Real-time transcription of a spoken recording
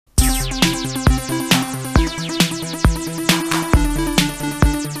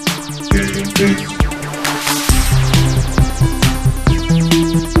Hey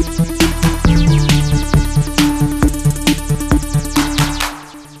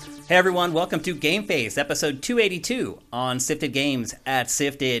everyone, welcome to GameFace, episode 282 on Sifted Games at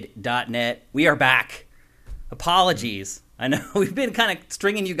Sifted.net. We are back. Apologies. I know we've been kind of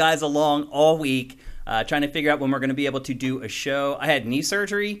stringing you guys along all week, trying to figure out when we're going to be able to do a show. I had knee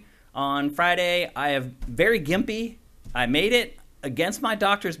surgery on Friday. I am very gimpy. I made it against my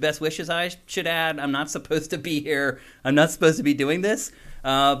doctor's best wishes, I should add. I'm not supposed to be here. I'm not supposed to be doing this.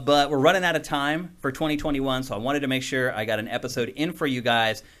 But we're running out of time for 2021, so I wanted to make sure I got an episode in for you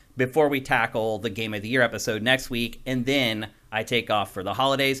guys before we tackle the Game of the Year episode next week, and then I take off for the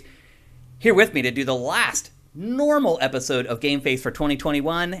holidays. Here with me to do the last normal episode of Game Face for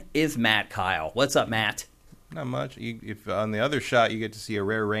 2021 is Matt Kyle. What's up, Matt? Not much. If on the other shot, you get to see a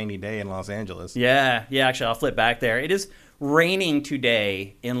rare rainy day in Los Angeles. Yeah, actually, I'll flip back there. It is raining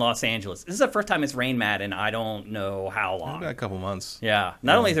today in Los Angeles. This is the first time it's rained, Matt, and I don't know how long. About a couple months. Yeah.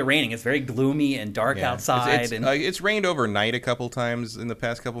 Not only is it raining, it's very gloomy and dark outside. It's rained overnight a couple times in the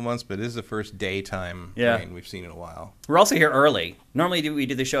past couple months, but this is the first daytime rain we've seen in a while. We're also here early. Normally we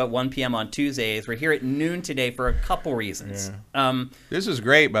do the show at 1 p.m. on Tuesdays. We're here at noon today for a couple reasons. Yeah. This is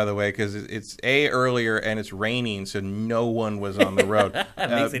great, by the way, because it's earlier and it's raining, so no one was on the road.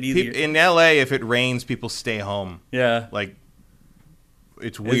 That makes it easier. In L.A., if it rains, people stay home. Yeah.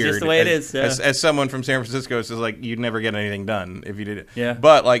 It's weird. It's just the way it is. Yeah. As someone from San Francisco, it's just you'd never get anything done if you did it. Yeah.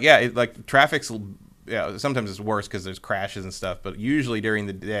 But traffic's sometimes it's worse because there's crashes and stuff. But usually during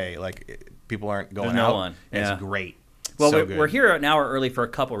the day, people aren't going out. One. And it's great. Well, we're here an hour early for a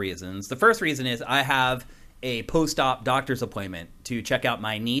couple reasons. The first reason is I have a post-op doctor's appointment to check out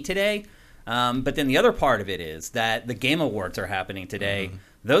my knee today. But then the other part of it is that the Game Awards are happening today. Mm-hmm.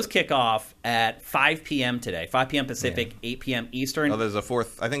 Those kick off at 5 p.m. today, 5 p.m. Pacific, 8 p.m. Eastern. Oh, there's a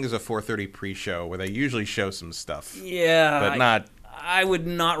 4:30 pre-show where they usually show some stuff. Yeah, but not. I would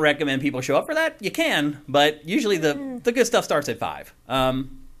not recommend people show up for that. You can, but usually the good stuff starts at 5.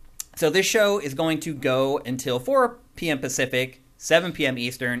 So this show is going to go until 4 p.m. Pacific, 7 p.m.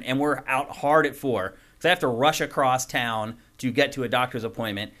 Eastern, and we're out hard at 4. So I have to rush across town to get to a doctor's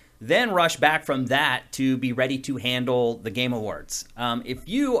appointment. Then rush back from that to be ready to handle the Game Awards. If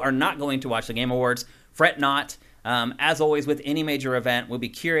you are not going to watch the Game Awards, fret not. As always, with any major event, we'll be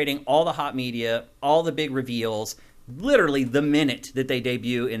curating all the hot media, all the big reveals, literally the minute that they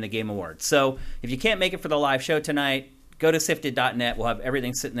debut in the Game Awards. So if you can't make it for the live show tonight, go to Sifted.net. We'll have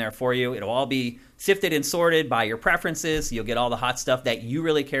everything sitting there for you. It'll all be sifted and sorted by your preferences. You'll get all the hot stuff that you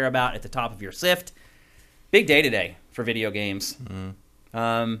really care about at the top of your sift. Big day today for video games. Mm.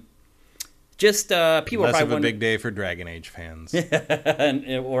 People less are probably of a big day for Dragon Age fans,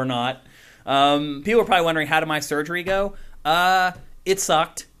 or not. People are probably wondering, how did my surgery go? It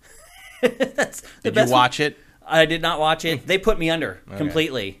sucked. Did you watch it? I did not watch it. They put me under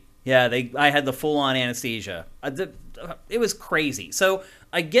completely. Yeah, I had the full-on anesthesia. It was crazy. So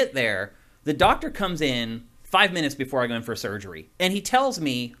I get there. The doctor comes in 5 minutes before I go in for surgery, and he tells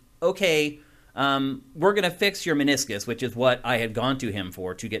me, okay, we're going to fix your meniscus, which is what I had gone to him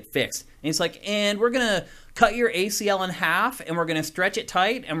for to get fixed. And he's like, and we're going to cut your ACL in half, and we're going to stretch it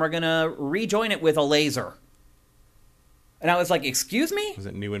tight, and we're going to rejoin it with a laser. And I was like, excuse me? Was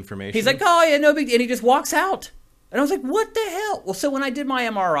it new information? He's like, oh, yeah, no big deal. And he just walks out. And I was like, what the hell? Well, so when I did my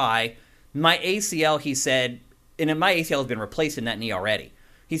MRI, my ACL, he said, and my ACL has been replaced in that knee already.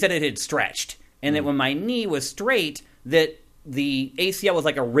 He said it had stretched. And that when my knee was straight, that the ACL was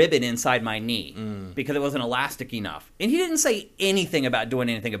like a ribbon inside my knee because it wasn't elastic enough. And he didn't say anything about doing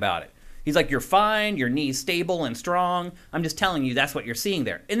anything about it. He's like, you're fine, your knee's stable and strong. I'm just telling you that's what you're seeing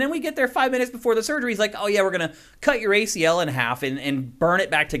there. And then we get there 5 minutes before the surgery. He's like, oh yeah, we're going to cut your ACL in half and burn it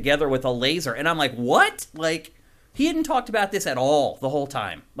back together with a laser. And I'm like, what? He hadn't talked about this at all the whole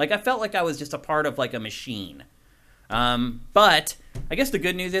time. I felt like I was just a part of a machine. But I guess the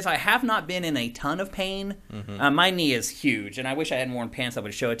good news is I have not been in a ton of pain. Mm-hmm. My knee is huge, and I wish I hadn't worn pants. I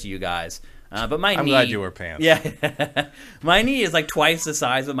would show it to you guys. But my knee... I'm glad you wore pants. Yeah. My knee is twice the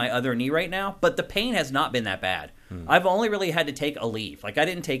size of my other knee right now, but the pain has not been that bad. I've only really had to take a leave. I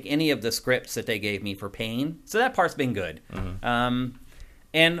didn't take any of the scripts that they gave me for pain, so that part's been good. Mm-hmm.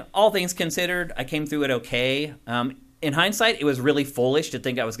 And all things considered, I came through it okay. In hindsight, it was really foolish to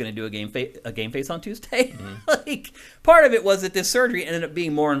think I was going to do a game face on Tuesday. Mm-hmm. Part of it was that this surgery ended up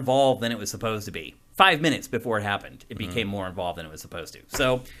being more involved than it was supposed to be. 5 minutes before it happened, it became more involved than it was supposed to.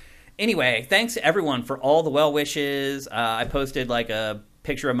 So, anyway, thanks to everyone for all the well wishes. I posted a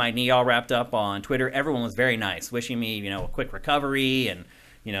picture of my knee all wrapped up on Twitter. Everyone was very nice, wishing me, a quick recovery and,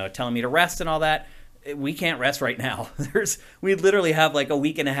 telling me to rest and all that. we can't rest right now. We literally have like a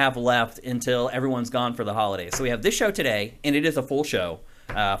week and a half left until everyone's gone for the holidays. So we have this show today, and it is a full show,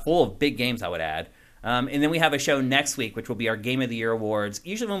 full of big games, I would add. And then we have a show next week, which will be our Game of the Year awards.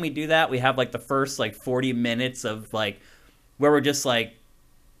 Usually when we do that, we have like the first like 40 minutes of like where we're just like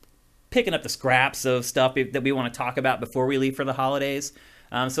picking up the scraps of stuff that we want to talk about before we leave for the holidays.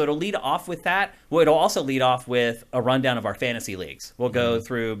 So it'll lead off with that. Well, it'll also lead off with a rundown of our fantasy leagues. We'll go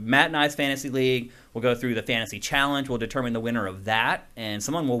through Matt and I's fantasy league. We'll go through the fantasy challenge. We'll determine the winner of that, and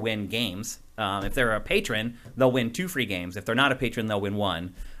someone will win games. If they're a patron, they'll win 2 free games. If they're not a patron, they'll win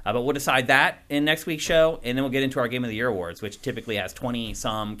 1. But we'll decide that in next week's show, and then we'll get into our Game of the Year awards, which typically has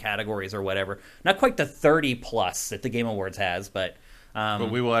 20-some categories or whatever. Not quite the 30-plus that the Game Awards has, but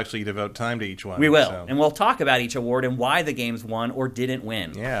we will actually devote time to each one. We will, and we'll talk about each award and why the games won or didn't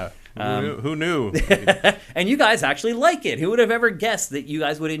win. Yeah, who knew? And you guys actually like it. Who would have ever guessed that you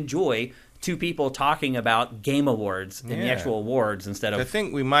guys would enjoy 2 people talking about game awards and the actual awards instead of... I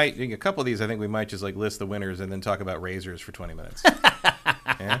think we might, a couple of these, I think we might just like list the winners and then talk about razors for 20 minutes.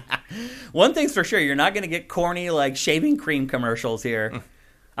 Yeah? One thing's for sure, you're not going to get corny like shaving cream commercials here.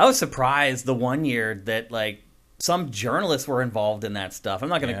 I was surprised the one year that like some journalists were involved in that stuff. I'm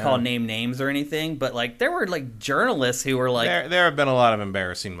not going to name names or anything, but like there were like journalists who were like... There have been a lot of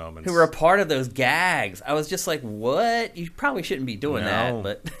embarrassing moments. Who were a part of those gags. I was just like, what? You probably shouldn't be doing that,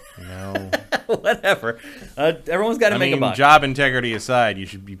 but... No. Whatever. Everyone's got to make a buck. Job integrity aside,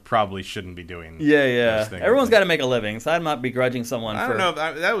 you probably shouldn't be doing those things. Everyone's got to make a living, so I'm not begrudging someone I don't know.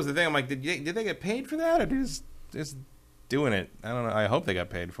 That was the thing. I'm like, did they get paid for that? Or just doing it? I don't know. I hope they got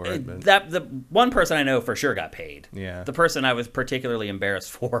paid for it. But... The one person I know for sure got paid. Yeah. The person I was particularly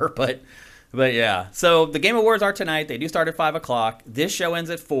embarrassed for, but yeah. So the Game Awards are tonight. They do start at 5 o'clock. This show ends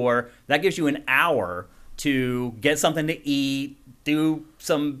at 4. That gives you an hour to get something to eat, do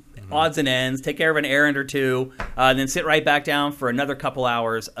some odds and ends, take care of an errand or two, and then sit right back down for another couple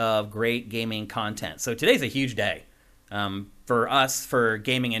hours of great gaming content. So today's a huge day for us, for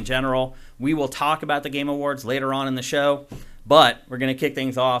gaming in general. We will talk about the Game Awards later on in the show, but we're going to kick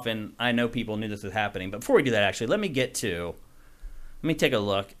things off, and I know people knew this was happening. But before we do that, actually, let me take a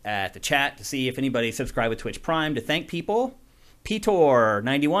look at the chat to see if anybody subscribed with Twitch Prime to thank people.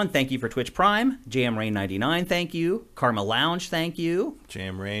 Petor91, thank you for Twitch Prime. JM Rain 99, thank you. Karma Lounge, thank you.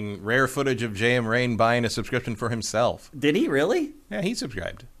 JM Rain, rare footage of JM Rain buying a subscription for himself. Did he really? Yeah, he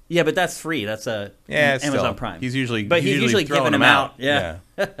subscribed. Yeah, but that's free. That's Amazon Prime. He's usually giving them out. Yeah.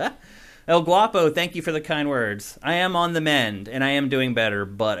 Yeah. El Guapo, thank you for the kind words. I am on the mend, and I am doing better,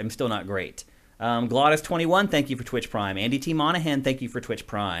 but I'm still not great. Glottis21, thank you for Twitch Prime. Andy T. Monahan, thank you for Twitch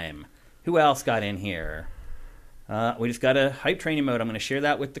Prime. Who else got in here? We just got a hype training mode. I'm going to share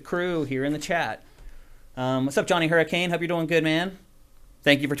that with the crew here in the chat. What's up, Johnny Hurricane? Hope you're doing good, man.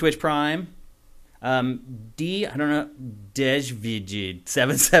 Thank you for Twitch Prime. Dejvg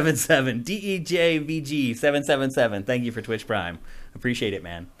 777. DEJVG 777. Thank you for Twitch Prime. Appreciate it,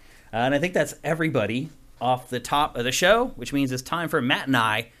 man. And I think that's everybody off the top of the show, which means it's time for Matt and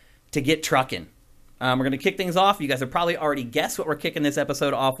I to get trucking. We're going to kick things off. You guys have probably already guessed what we're kicking this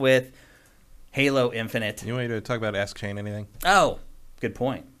episode off with. Halo Infinite. You want me to talk about Ask Shane anything? Oh, good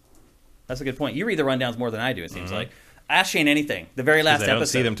point. That's a good point. You read the rundowns more than I do, it seems like. Ask Shane anything. The very last episode. I don't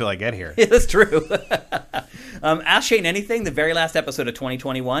see them till I get here. Yeah, that's true. Ask Shane anything. The very last episode of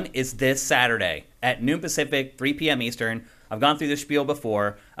 2021 is this Saturday at noon Pacific, 3 p.m. Eastern. I've gone through the spiel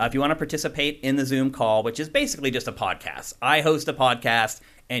before. If you want to participate in the Zoom call, which is basically just a podcast. I host a podcast,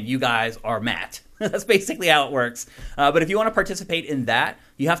 and you guys are Matt. That's basically how it works. But if you want to participate in that,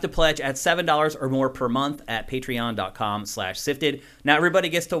 you have to pledge at $7 or more per month at patreon.com/sifted. Now, everybody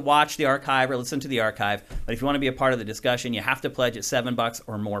gets to watch the archive or listen to the archive. But if you want to be a part of the discussion, you have to pledge at $7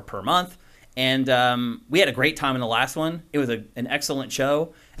 or more per month. And we had a great time in the last one. It was an excellent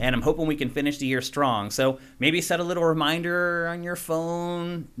show, and I'm hoping we can finish the year strong. So maybe set a little reminder on your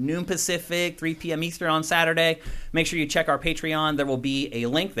phone, noon Pacific, 3 p.m. Eastern on Saturday. Make sure you check our Patreon. There will be a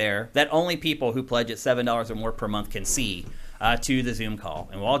link there that only people who pledge at $7 or more per month can see to the Zoom call.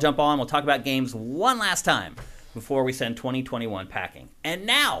 And we'll all jump on. We'll talk about games one last time before we send 2021 packing. And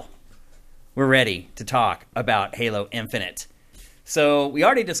now we're ready to talk about Halo Infinite. So we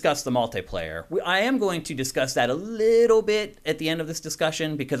already discussed the multiplayer. I am going to discuss that a little bit at the end of this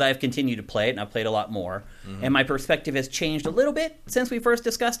discussion because I have continued to play it, and I've played a lot more. Mm-hmm. And my perspective has changed a little bit since we first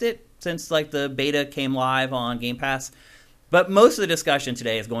discussed it, since like the beta came live on Game Pass. But most of the discussion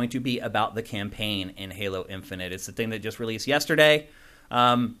today is going to be about the campaign in Halo Infinite. It's the thing that just released yesterday.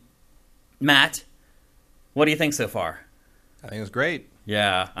 Matt, what do you think so far? I think it's great.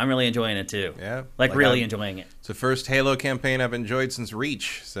 Yeah, I'm really enjoying it too. Yeah. Like really enjoying it. It's the first Halo campaign I've enjoyed since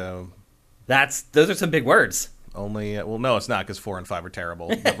Reach, so Those are some big words. Only, well, no, it's not because 4 and 5 are terrible.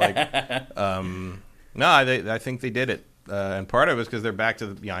 But like, no, I think they did it. And part of it is because they're back to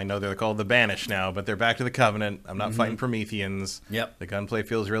the, I know they're called the Banished now, but they're back to the Covenant. I'm not fighting Prometheans. Yep. The gunplay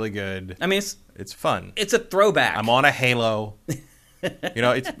feels really good. I mean, it's fun. It's a throwback. I'm on a Halo.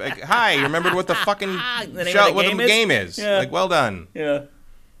 It's like, hi, you remembered what the fucking game is. Yeah. Like, well done. Yeah.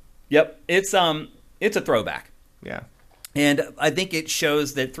 Yep. It's a throwback. Yeah. And I think it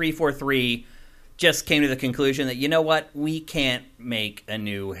shows that 343 just came to the conclusion that, you know what, we can't make a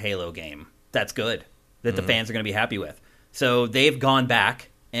new Halo game that's good, that the fans are going to be happy with. So they've gone back,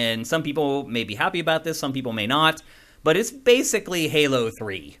 and some people may be happy about this, some people may not, but it's basically Halo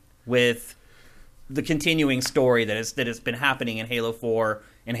 3 with the continuing story that has been happening in Halo 4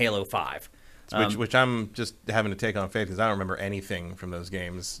 and Halo 5. Which I'm just having to take on faith because I don't remember anything from those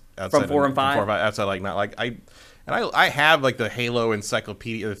games outside from 4 and 5. Outside, like, not like I have like the Halo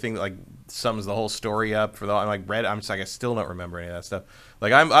encyclopedia, the thing that like sums the whole story up for the. I'm like read. I'm just like I still don't remember any of that stuff.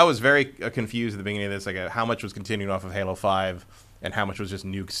 Like I was very confused at the beginning of this, like how much was continuing off of Halo 5 and how much was just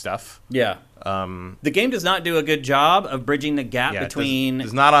nuke stuff. Yeah. The game does not do a good job of bridging the gap between.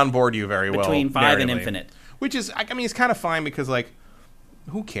 Does not onboard you very well between 5 and narratively. Infinite. Which is, I mean, it's kind of fine because like.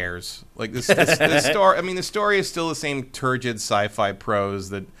 Who cares? Like this story. I mean, the story is still the same turgid sci-fi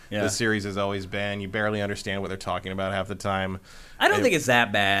prose that the series has always been. You barely understand what they're talking about half the time. I don't think it's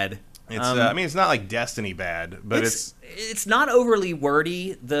that bad. It's. I mean, it's not like Destiny bad, but it's not overly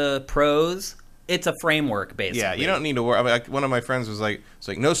wordy. The prose. It's a framework, basically. Yeah, you don't need to worry. I mean, like, one of my friends was like, "It's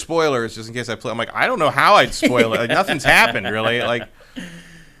like no spoilers, just in case I play." I'm like, I don't know how I'd spoil it. Like nothing's happened really. Like,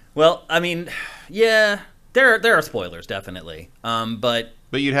 well, I mean, yeah. There are spoilers, definitely. But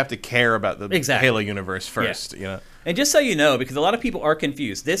you'd have to care about the Halo universe first, you know. And just so you know, because a lot of people are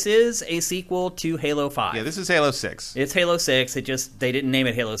confused, this is a sequel to Halo 5. Yeah, this is Halo 6. It's Halo 6. They didn't name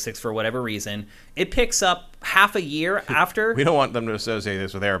it Halo 6 for whatever reason. It picks up half a year after. We don't want them to associate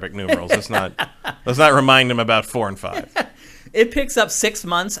this with Arabic numerals. Let's not remind them about 4 and 5. It picks up 6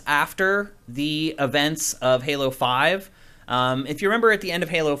 months after the events of Halo 5. If you remember at the end of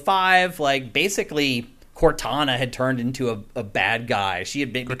Halo 5, like basically Cortana had turned into a bad guy.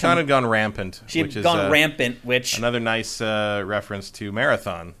 Cortana had gone rampant. She had gone rampant, which another nice reference to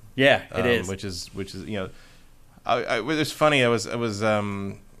Marathon. Yeah, it is. Which is you know, it was funny. I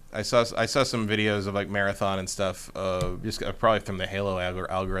saw some videos of like Marathon and stuff. Just probably from the Halo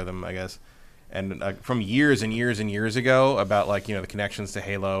algorithm, I guess. And from years and years and years ago about like the connections to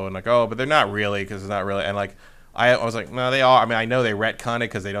Halo and like but they're not really because it's not really and like. I was like, no, they are. I mean, I know they retconned it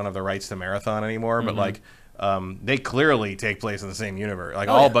because they don't have the rights to Marathon anymore, but like, they clearly take place in the same universe. Like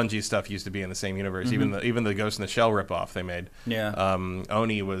Bungie's stuff used to be in the same universe. Even the Ghost in the Shell ripoff they made. Yeah.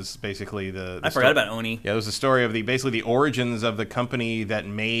 Oni was basically the I forgot about Oni. Yeah, it was the story of basically the origins of the company that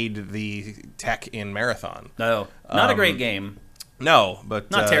made the tech in Marathon. No, not a great game. No, but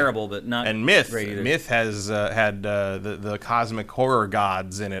not terrible, but not. And Myth has had the cosmic horror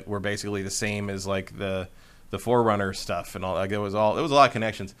gods in it were basically the same as like the Forerunner stuff and all. Like it was a lot of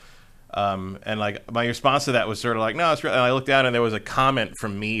connections. And like my response to that was sort of like, no, it's real. And I looked down and there was a comment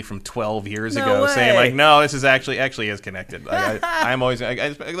from me from 12 years ago saying like, no, this is actually is connected. I'm always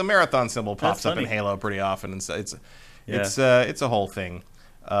the Marathon symbol pops up in Halo pretty often, and so it's a whole thing.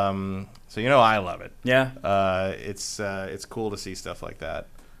 So I love it. Yeah. It's cool to see stuff like that.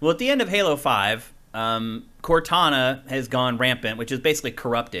 Well, at the end of Halo 5, Cortana has gone rampant, which is basically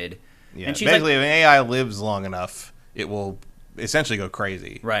corrupted. Yeah, and she's basically, if an AI lives long enough, it will essentially go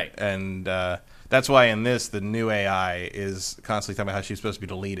crazy. Right. And that's why in this, the new AI is constantly talking about how she's supposed to be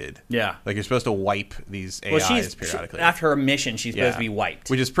deleted. Yeah. Like, you're supposed to wipe these AIs periodically. After her mission, she's supposed to be wiped.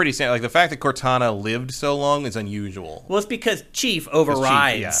 Which is pretty standard. Like, the fact that Cortana lived so long is unusual. Well, it's because Chief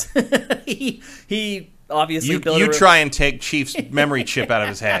overrides. He obviously you try and take Chief's memory chip out of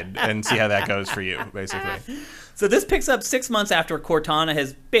his head and see how that goes for you, basically. So this picks up 6 months after Cortana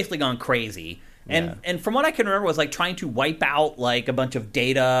has basically gone crazy. And from what I can remember was like trying to wipe out like a bunch of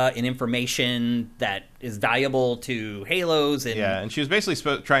data and information that is valuable to Halos. And she was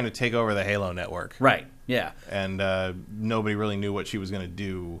basically trying to take over the Halo network. Right, yeah. And nobody really knew what she was going to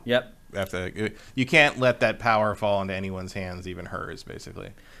do. Yep. You can't let that power fall into anyone's hands, even hers, basically.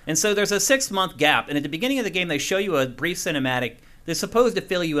 And so there's a 6 month gap. And at the beginning of the game, they show you a brief cinematic that's supposed to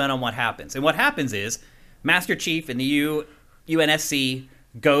fill you in on what happens. And what happens is Master Chief in the UNSC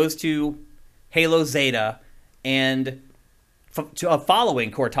goes to Halo Zeta and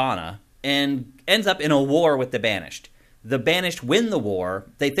following Cortana and ends up in a war with the Banished. The Banished win the war.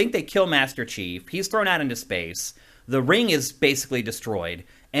 They think they kill Master Chief. He's thrown out into space. The ring is basically destroyed.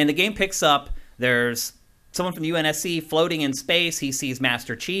 And the game picks up. There's someone from the UNSC floating in space. He sees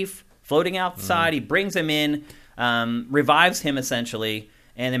Master Chief floating outside. He brings him in, revives him essentially,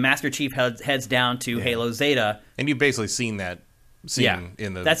 and then Master Chief heads down to Halo Zeta. And you've basically seen that scene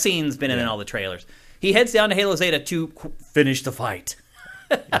in the... That scene's been in all the trailers. He heads down to Halo Zeta to finish the fight.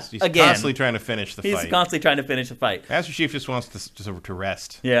 He's constantly trying to finish the fight. He's constantly trying to finish the fight. Master Chief just wants to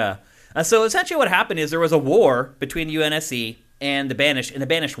rest. Yeah. So essentially what happened is there was a war between UNSC and the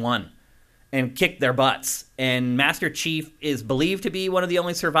Banished won and kicked their butts. And Master Chief is believed to be one of the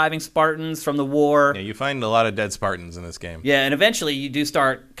only surviving Spartans from the war. Yeah, you find a lot of dead Spartans in this game. Yeah, and eventually you do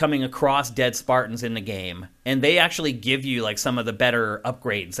start coming across dead Spartans in the game. And they actually give you like some of the better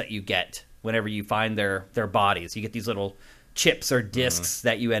upgrades that you get whenever you find their bodies. You get these little chips or discs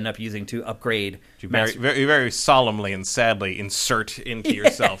that you end up using to upgrade. You very, very, very solemnly and sadly insert into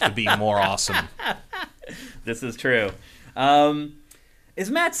yourself to be more awesome. This is true. As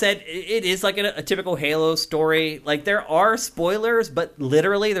Matt said, it is like a typical Halo story. Like, there are spoilers, but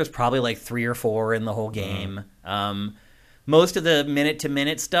literally there's probably like 3 or 4 in the whole game. Most of the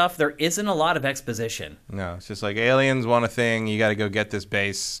minute-to-minute stuff, there isn't a lot of exposition. No, it's just like aliens want a thing, you got to go get this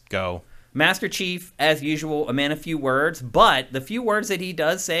base, go. Master Chief, as usual, a man of few words, but the few words that he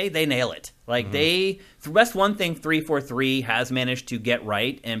does say, they nail it. Like, that's one thing 343 has managed to get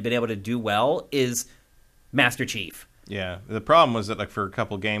right and been able to do well is Master Chief. Yeah, the problem was that, like, for a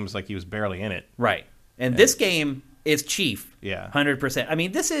couple games, like, he was barely in it. Right. And this game is Chief. Yeah. 100%. I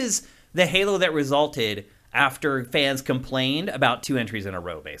mean, this is the Halo that resulted after fans complained about 2 entries in a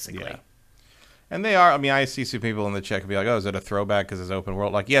row, basically. Yeah. And they are, I mean, I see some people in the chat be like, oh, is it a throwback because it's open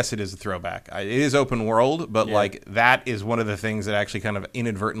world? Like, yes, it is a throwback. It is open world, but, like, that is one of the things that actually kind of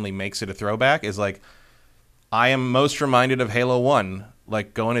inadvertently makes it a throwback is, like, I am most reminded of Halo 1,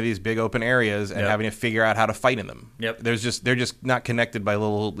 like, going to these big open areas and having to figure out how to fight in them. Yep. They're just not connected by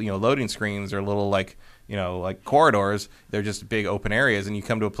little, loading screens or little, like, like corridors. They're just big open areas, and you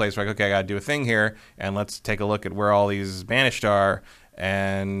come to a place where, like, okay, I got to do a thing here, and let's take a look at where all these banished are.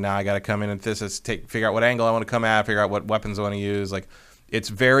 And now I got to come in at this, figure out what angle I want to come at, figure out what weapons I want to use. Like, it's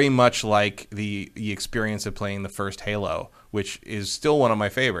very much like the experience of playing the first Halo, which is still one of my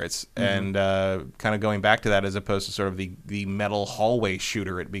favorites. And kind of going back to that as opposed to sort of the metal hallway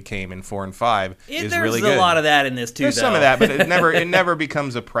shooter it became in 4 and 5 is really good. There's a lot of that in this too. There's some of that, but it never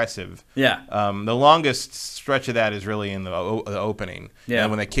becomes oppressive. Yeah. The longest stretch of that is really in the opening. Yeah.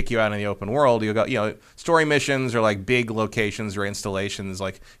 And when they kick you out in the open world, you'll go, story missions or like big locations or installations,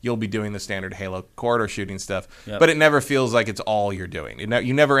 like you'll be doing the standard Halo corridor shooting stuff. Yep. But it never feels like it's all you're doing.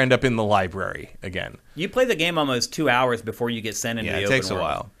 You never end up in the library again. You play the game almost 2 hours before you get sent into the open world. It takes a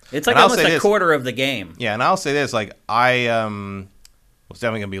while. It's like almost a quarter of the game. Yeah, and I'll say this, like, it's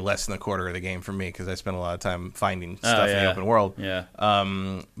definitely going to be less than a quarter of the game for me because I spend a lot of time finding stuff in the open world. Yeah.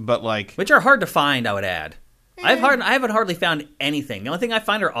 But, like... Which are hard to find, I would add. I haven't hardly found anything. The only thing I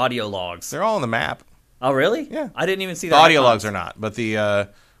find are audio logs. They're all on the map. Oh, really? Yeah. I didn't even see that. The audio logs are not, but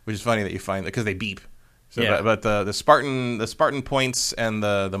which is funny that you find because they beep. So, yeah. But the Spartan points and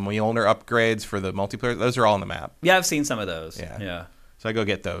the Mjolnir upgrades for the multiplayer, those are all on the map. Yeah, I've seen some of those. Yeah. So I go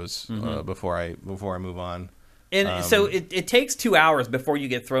get those before I move on. And so it takes 2 hours before you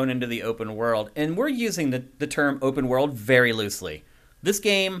get thrown into the open world. And we're using the term open world very loosely. This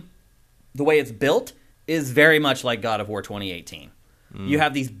game, the way it's built, is very much like God of War 2018. You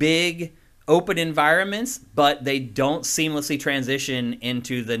have these big open environments, but they don't seamlessly transition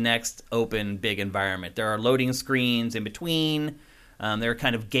into the next open big environment. There are loading screens in between. There are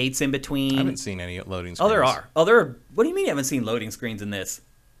kind of gates in between. I haven't seen any loading screens. Oh, there are. What do you mean you haven't seen loading screens in this?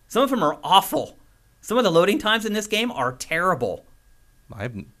 Some of them are awful. Some of the loading times in this game are terrible.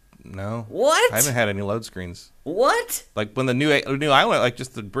 No. What? I haven't had any load screens. What? Like when the new island, like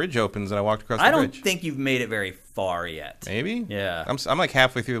just the bridge opens and I walked across the bridge. I don't think you've made it very far yet. Maybe? Yeah. I'm like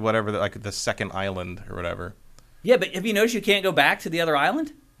halfway through whatever, like the second island or whatever. Yeah, but have you noticed you can't go back to the other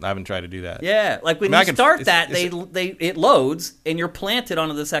island? I haven't tried to do that. Yeah, like when you start that, it loads and you're planted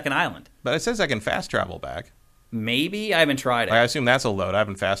onto the second island. But it says I can fast travel back. Maybe. I haven't tried it. I assume that's a load. I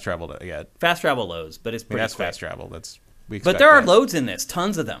haven't fast traveled it yet. Fast travel loads, but it's pretty that's quick. Fast travel. But there are loads in this,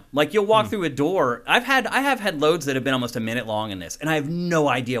 tons of them. Like you'll walk through a door. I have had loads that have been almost a minute long in this, and I have no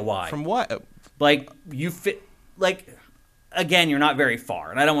idea why. From what? Like you fit. Like again, you're not very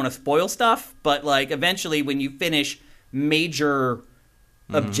far, and I don't want to spoil stuff, but like eventually, when you finish major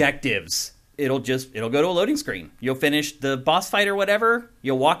objectives, it'll go to a loading screen. You'll finish the boss fight or whatever.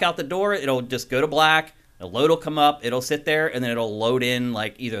 You'll walk out the door. It'll just go to black. A load will come up. It'll sit there, and then it'll load in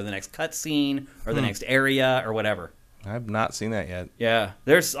like either the next cutscene or the next area or whatever. I've not seen that yet. Yeah,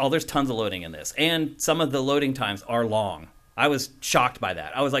 there's tons of loading in this, and some of the loading times are long. I was shocked by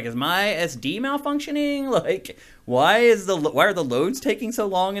that. I was like, is my SD malfunctioning? Like, why are the loads taking so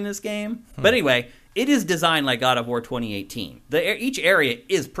long in this game? But anyway, it is designed like God of War 2018. Each area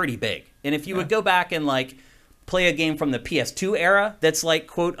is pretty big. And if you would go back and like play a game from the PS2 era that's like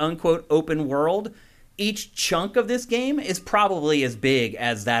quote unquote open world, each chunk of this game is probably as big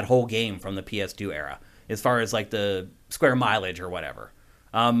as that whole game from the PS2 era, as far as like the square mileage or whatever.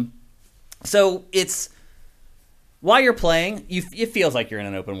 So it's, while you're playing, it feels like you're in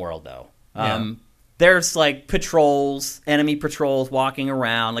an open world though. There's like enemy patrols walking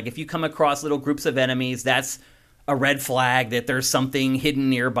around. Like if you come across little groups of enemies, that's a red flag that there's something hidden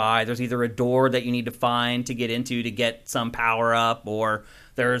nearby. There's either a door that you need to find to get into to get some power up, or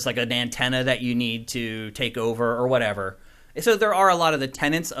there's like an antenna that you need to take over or whatever. So there are a lot of the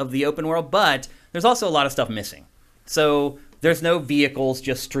tenets of the open world, but there's also a lot of stuff missing. So there's no vehicles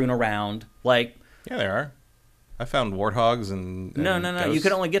just strewn around. Like, yeah, there are. I found warthogs and no. ghosts. You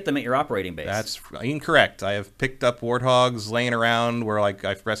can only get them at your operating base. That's incorrect. I have picked up warthogs laying around where like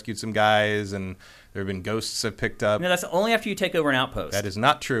I've rescued some guys, and there have been ghosts I've picked up. No, that's only after you take over an outpost. That is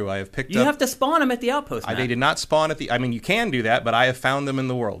not true. I have picked up... You have to spawn them at the outpost, Matt. They did not spawn at the... I mean, you can do that, but I have found them in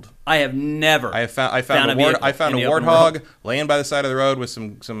the world. I have never. I found a warthog laying by the side of the road with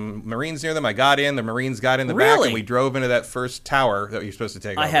some Marines near them. I got in. The Marines got in the back, and we drove into that first tower that you're supposed to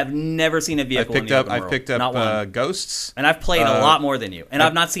take over. I have never seen a vehicle in the open world. I've picked up ghosts. And I've played a lot more than you. And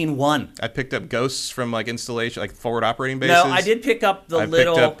I've not seen one. I picked up ghosts from like installation, like forward operating bases. No, I did pick up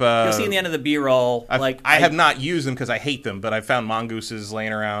you'll see in the end of the B-roll. I have not used them because I hate them, but I found mongooses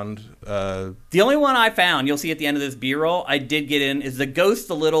laying around. The only one I found, you'll see at the end of this B-roll, I did get in, is the ghost,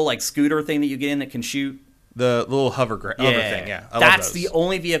 the little like scooter thing that you get in that can shoot. The little hover thing, yeah. That's the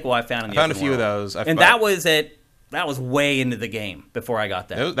only vehicle I found in the I found a few of those. That was way into the game before I got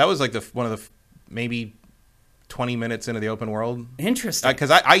that. That was like one of the maybe 20 minutes into the open world. Interesting. Because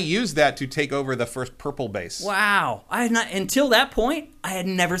I used that to take over the first purple base. Wow. I had not, until that point, I had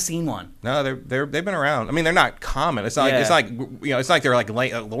never seen one. No, they've been around. I mean, they're not common. It's not like it's like they're like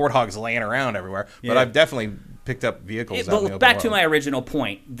warthogs laying around everywhere. But I've definitely picked up vehicles. But back to my original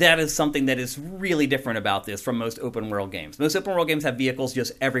point, that is something that is really different about this from most open world games. Most open world games have vehicles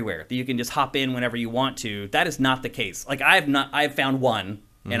just everywhere that you can just hop in whenever you want to. That is not the case. Like I've found one,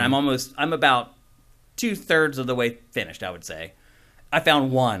 and I'm about 2/3 of the way finished, I would say. I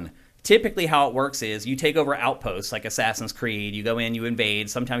found one. Typically how it works is you take over outposts like Assassin's Creed. You go in, you invade.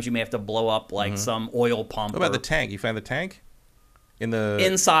 Sometimes you may have to blow up like some oil pump. What about the tank? You found the tank?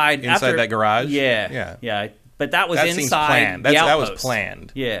 Inside that garage? Yeah. But that was inside seems planned. the That outpost. was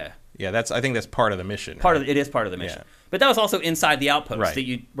planned. Yeah. Yeah, I think that's part of the mission. It is part of the mission. Yeah. But that was also inside the outpost that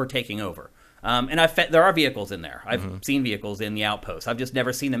you were taking over. And there are vehicles in there. I've seen vehicles in the outpost. I've just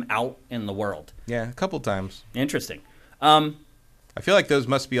never seen them out in the world. Yeah, a couple times. Interesting. I feel like those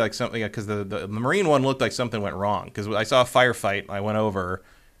must be like something, because the Marine one looked like something went wrong. Because I saw a firefight, I went over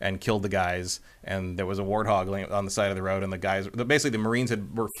and killed the guys, and there was a warthog laying on the side of the road, and basically the Marines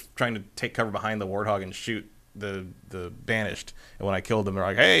were trying to take cover behind the warthog and shoot the banished. And when I killed them, they're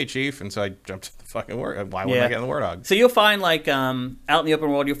like, "Hey, chief!" And so I jumped to the fucking warthog. Why wouldn't I get in the warthog? So you'll find like out in the open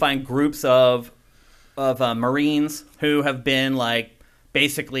world, you'll find groups of Marines who have been like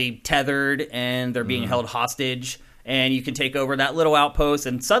basically tethered and they're being held hostage. And you can take over that little outpost,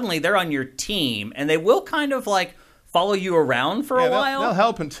 and suddenly they're on your team, and they will kind of like follow you around for a while. They'll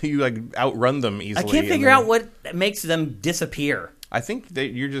help until you like outrun them easily. I can't figure out what makes them disappear. I think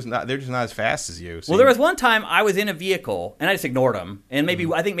they're just not as fast as you. So there was one time I was in a vehicle and I just ignored them, and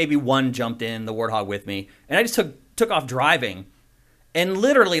I think maybe one jumped in the warthog with me, and I just took off driving, and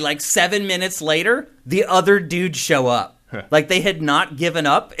literally like 7 minutes later, the other dudes show up. Like they had not given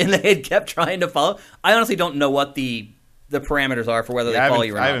up and they had kept trying to follow. I honestly don't know what the parameters are for whether they follow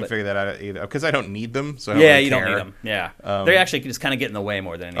you or not. I haven't figured that out either because I don't need them. So you don't need them. Yeah, they actually just kind of get in the way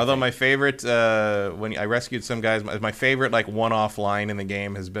more than anything. Although my favorite when I rescued some guys, my favorite like one-off line in the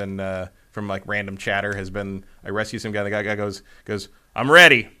game has been from like random chatter has been I rescued some guy. The guy goes, "I'm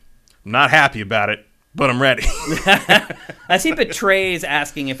ready. I'm not happy about it, but I'm ready." I see Betray's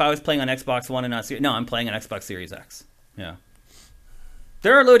asking if I was playing on Xbox One and not Series. No, I'm playing on Xbox Series X. Yeah.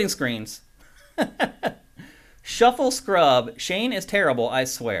 There are loading screens. Shuffle scrub. Shane is terrible, I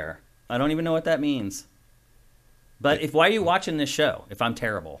swear. I don't even know what that means. But why are you watching this show if I'm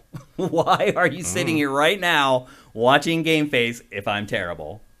terrible? Why are you sitting here right now watching GameFace if I'm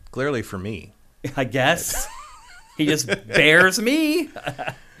terrible? Clearly for me. I guess. He just bears me.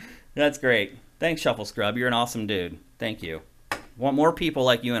 That's great. Thanks, Shuffle Scrub. You're an awesome dude. Thank you. Want more people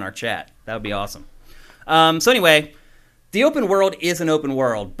like you in our chat. That would be awesome. So anyway, the open world is an open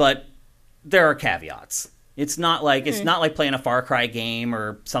world, but there are caveats. It's not like playing a Far Cry game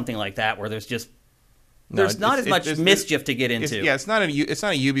or something like that where there's not as much mischief to get into. It's not a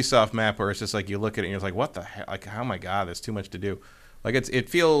Ubisoft map where it's just like you look at it and you're like, what the heck? Like, oh my god, there's too much to do. Like it's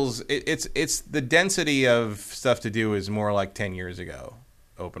the density of stuff to do is more like 10 years ago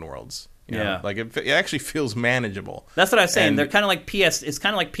open worlds. You know? Like it actually feels manageable. That's what I was saying. They're kind of like It's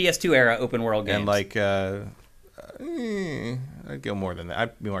kind of like PS2 era open world games. And like I'd go more than that.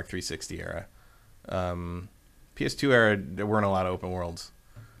 I'd be more like 360 era. PS2 era, there weren't a lot of open worlds.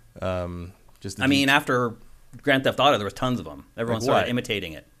 After Grand Theft Auto, there was tons of them. Everyone started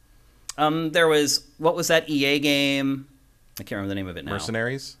imitating it. There was, what was that EA game? I can't remember the name of it now.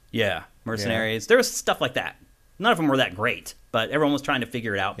 Mercenaries? Yeah, Mercenaries. Yeah. There was stuff like that. None of them were that great, but everyone was trying to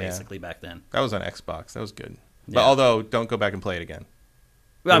figure it out basically back then. That was on Xbox. That was good. Yeah. But although, don't go back and play it again.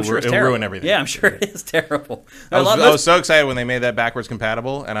 Well, I'm sure it's terrible. It'll ruin everything. Yeah, I'm sure it is terrible. I was so excited when they made that backwards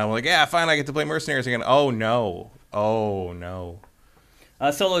compatible, and I'm like, yeah, fine, I get to play Mercenaries again. Oh, no.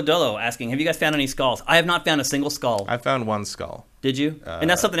 Solo Dolo asking, have you guys found any skulls? I have not found a single skull. I found one skull. Did you? And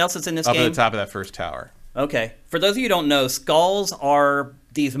that's something else that's in this game? Up at the top of that first tower. Okay. For those of you who don't know, skulls are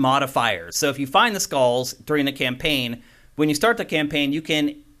these modifiers. So if you find the skulls during the campaign, when you start the campaign, you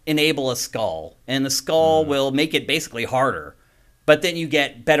can enable a skull, and the skull will make it basically harder. But then you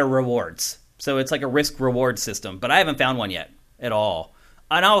get better rewards. So it's like a risk-reward system. But I haven't found one yet at all.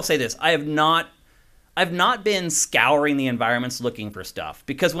 And I will say this. I've not been scouring the environments looking for stuff.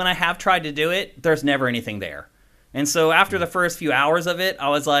 Because when I have tried to do it, there's never anything there. And so after the first few hours of it, I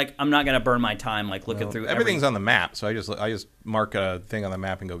was like, I'm not going to burn my time looking through everything's on the map. So I just mark a thing on the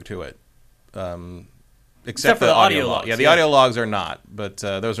map and go to it. Except for the audio logs. Yeah, the audio logs are not. But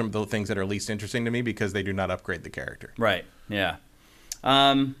those are the things that are least interesting to me because they do not upgrade the character. Right, yeah.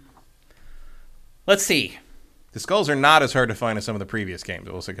 Let's see. The skulls are not as hard to find as some of the previous games,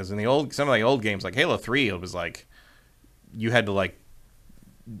 also, because in some of the old games, like Halo 3, it was like you had to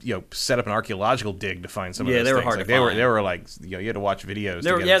set up an archeological dig to find some of those things. Yeah, they were hard to find. They were like you had to watch videos.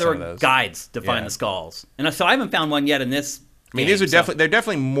 There were guides to find the skulls, and so I haven't found one yet in this. I mean, they're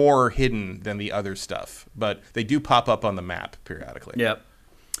definitely more hidden than the other stuff, but they do pop up on the map periodically. Yep.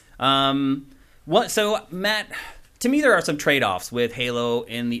 So Matt, to me, there are some trade-offs with Halo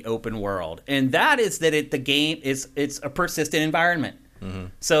in the open world, and that is that the game it's a persistent environment. Mm-hmm.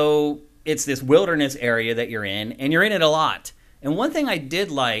 So it's this wilderness area that you're in, and you're in it a lot. And one thing I did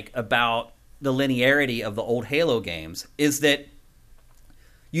like about the linearity of the old Halo games is that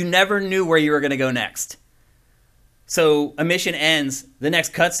you never knew where you were going to go next. So a mission ends, the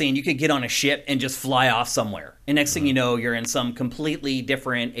next cutscene, you could get on a ship and just fly off somewhere. And next thing you know, you're in some completely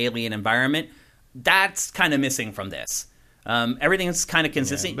different alien environment. That's kind of missing from this. Everything is kind of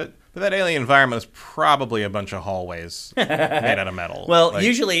consistent. Yeah, but that alien environment is probably a bunch of hallways made out of metal. Well,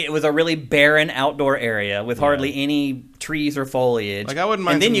 usually it was a really barren outdoor area with hardly any trees or foliage. Like I wouldn't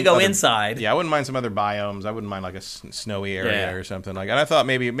mind. And then you go inside. Yeah, I wouldn't mind some other biomes. I wouldn't mind like a snowy area or something. Like, and I thought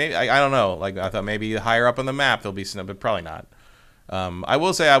maybe I don't know. Like I thought maybe higher up on the map there'll be snow, but probably not. I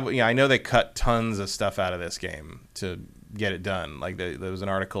will say I know they cut tons of stuff out of this game to get it done. Like there was an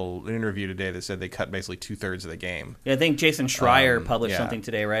interview today that said they cut basically 2/3 of the game. Yeah, I think Jason Schreier published something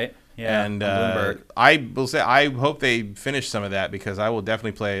today, right? Yeah, and I will say I hope they finish some of that because I would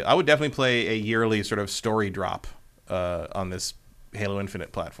definitely play a yearly sort of story drop on this Halo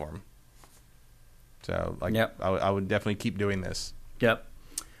Infinite platform. So I would definitely keep doing this. Yep.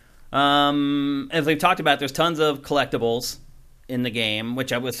 As we've talked about, there's tons of collectibles in the game,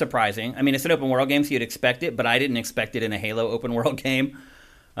 which was surprising. I mean, it's an open world game, so you'd expect it, but I didn't expect it in a Halo open world game.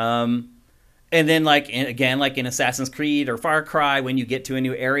 And then, like in Assassin's Creed or Far Cry, when you get to a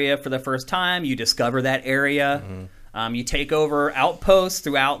new area for the first time, you discover that area. Mm-hmm. You take over outposts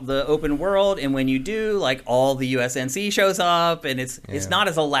throughout the open world, and when you do, like all the USNC shows up, and it's not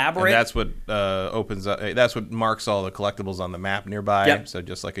as elaborate. And that's what opens up. That's what marks all the collectibles on the map nearby. Yep. So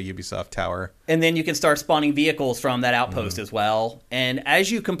just like a Ubisoft tower. And then you can start spawning vehicles from that outpost as well. And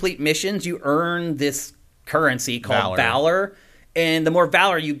as you complete missions, you earn this currency called Valor. And the more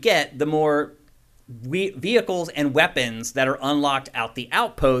Valor you get, the more vehicles and weapons that are unlocked out the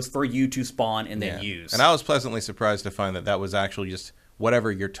outpost for you to spawn and then use. And I was pleasantly surprised to find that was actually just whatever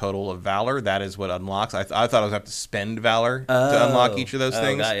your total of Valor, that is what unlocks. I thought I was going to have to spend Valor to unlock each of those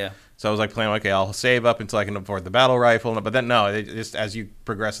things. Got ya. So I was like playing, okay, I'll save up until I can afford the battle rifle. But then no, just as you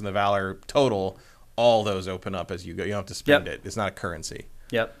progress in the Valor total, all those open up as you go. You don't have to spend it. It's not a currency.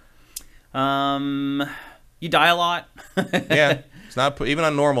 Yep. You die a lot. Yeah. It's not even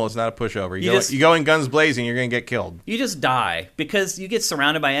on normal. It's not a pushover. You go in guns blazing, you're going to get killed. You just die because you get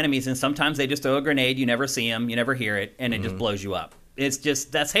surrounded by enemies, and sometimes they just throw a grenade. You never see them, you never hear it, and it just blows you up. It's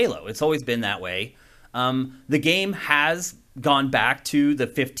just that's Halo. It's always been that way. The game has gone back to the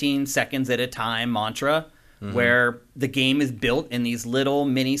 15 seconds at a time mantra, where the game is built in these little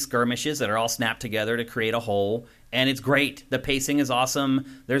mini skirmishes that are all snapped together to create a whole, and it's great. The pacing is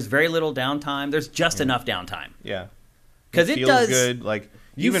awesome. There's very little downtime. There's just enough downtime. Yeah. Because it does... good. Like,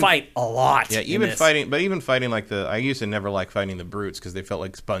 you fight a lot. Yeah, even fighting like I used to never like fighting the brutes because they felt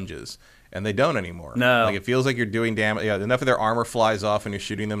like sponges. And they don't anymore. No. Like, it feels like you're doing damage. Yeah, enough of their armor flies off and you're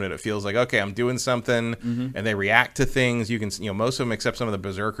shooting them that it feels like, okay, I'm doing something. And they react to things. You can, most of them, except some of the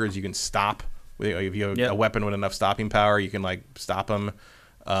berserkers, you can stop. If you have a weapon with enough stopping power, you can, like, stop them.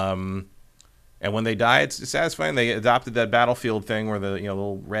 And when they die, it's satisfying. They adopted that Battlefield thing where the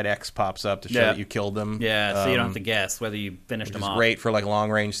little red X pops up to show that you killed them. Yeah, so you don't have to guess whether you finished them off. Which is great for, like,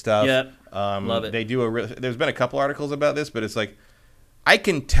 long-range stuff. Yep, love it. They do there's been a couple articles about this, but it's like, I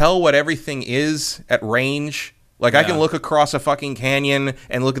can tell what everything is at range. Like, I can look across a fucking canyon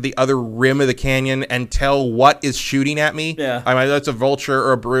and look at the other rim of the canyon and tell what is shooting at me. Yeah. I mean, that's a vulture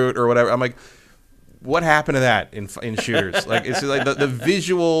or a brute or whatever. I'm like, what happened to that in shooters? Like, it's like the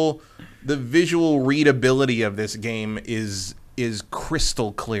visual readability of this game is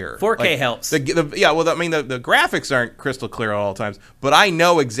crystal clear. 4K like, helps. I mean, the graphics aren't crystal clear at all times, but I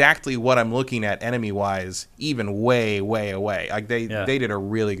know exactly what I'm looking at enemy-wise, even way, way away. Like, they did a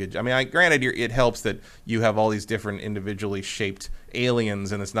really good job. I mean, granted, it helps that you have all these different individually shaped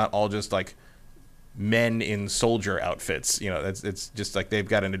aliens, and it's not all just, like, men in soldier outfits. It's just, like, they've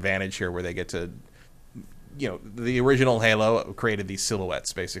got an advantage here where they get to... the original Halo created these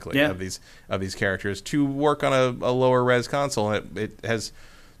silhouettes basically of these characters to work on a lower res console, and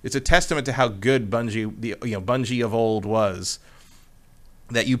it's a testament to how good Bungie of old was,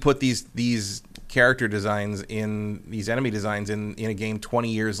 that you put these character designs in these enemy designs in a game 20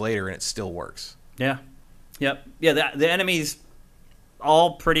 years later and it still works. Yeah. Yep. Yeah, the enemies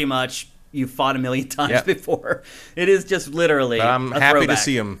all pretty much you've fought a million times before. It is just literally but I'm a happy throwback. to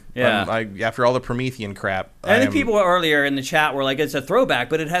see them. Yeah. After all the Promethean crap. I think people earlier in the chat were like, it's a throwback,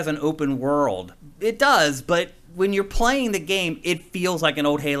 but it has an open world. It does, but when you're playing the game, it feels like an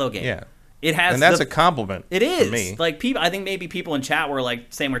old Halo game. Yeah. It has, and that's a compliment. It is. To me. Like, I think maybe people in chat were like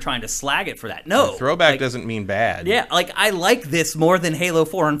saying we're trying to slag it for that. No. Throwback doesn't mean bad. Yeah, like, I like this more than Halo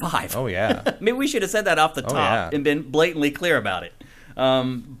 4 and 5. Oh, yeah. Maybe we should have said that off the top and been blatantly clear about it.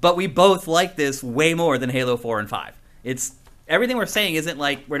 But we both like this way more than Halo 4 and 5. It's everything we're saying isn't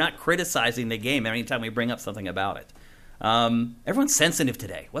like we're not criticizing the game anytime we bring up something about it. Everyone's sensitive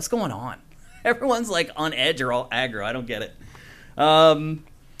today. What's going on? Everyone's like on edge or all aggro. I don't get it.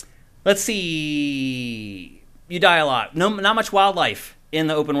 Let's see. You die a lot. No, not much wildlife in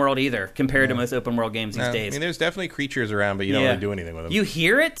the open world either compared to most open world games these days. I mean, there's definitely creatures around, but you don't really do anything with them. You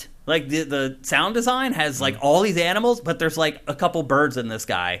hear it? Like, the sound design has, like, all these animals, but there's, like, a couple birds in this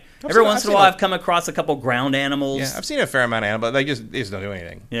guy. Every once in a while, I've come across a couple ground animals. Yeah, I've seen a fair amount of animals, but they just don't do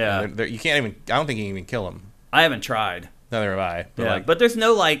anything. Yeah. You can't even... I don't think you can even kill them. I haven't tried. Neither have I. But, but there's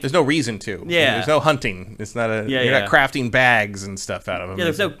no, like... There's no reason to. Yeah. There's no hunting. It's not a... you're not crafting bags and stuff out of them. Yeah,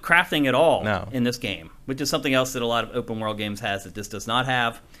 there's no crafting at all No. in this game, which is something else that a lot of open world games has that this does not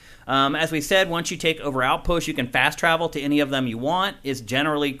have. As we said, once you take over outposts, you can fast travel to any of them you want. It's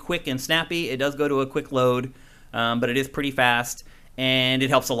generally quick and snappy. It does go to a quick load, but it is pretty fast, and it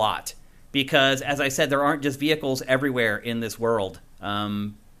helps a lot. Because, as I said, there aren't just vehicles everywhere in this world.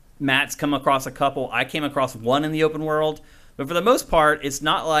 Matt's come across a couple. I came across one in the open world. But for the most part, it's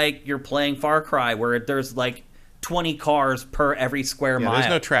not like you're playing Far Cry where there's like 20 cars per every square mile. There's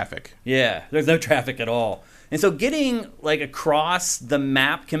no traffic. Yeah, there's no traffic at all. And so getting like across the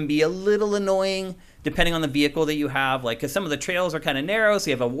map can be a little annoying depending on the vehicle that you have. Like, because some of the trails are kind of narrow,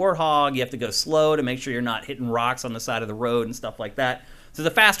 so you have a Warthog, you have to go slow to make sure you're not hitting rocks on the side of the road and stuff like that. So the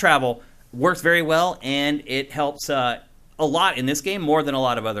fast travel works very well, and it helps a lot in this game, more than a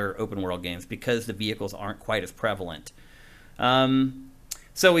lot of other open world games, because the vehicles aren't quite as prevalent.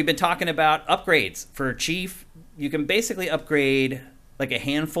 So we've been talking about upgrades for Chief. You can basically upgrade like a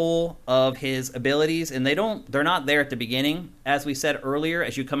handful of his abilities, and they're not there at the beginning. As we said earlier,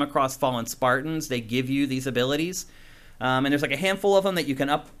 as you come across fallen Spartans, they give you these abilities. And there's like a handful of them that you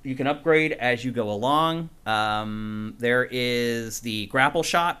can upgrade as you go along. There is the grapple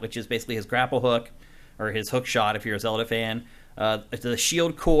shot, which is basically his grapple hook, or his hook shot if you're a Zelda fan. The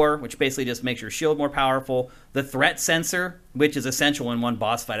shield core, which basically just makes your shield more powerful. The threat sensor, which is essential in one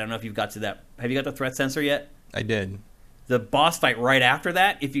boss fight. I don't know if you've got to that. Have you got the threat sensor yet? I did. The boss fight right after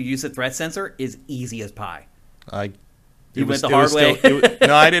that, if you use the threat sensor, is easy as pie. You went the hard way?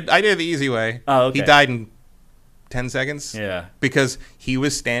 No, I did the easy way. Oh, okay. He died in 10 seconds. Yeah. Because he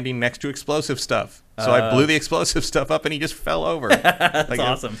was standing next to explosive stuff. So I blew the explosive stuff up and he just fell over. That's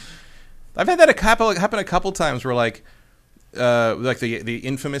awesome. I've had that happen a couple times where like the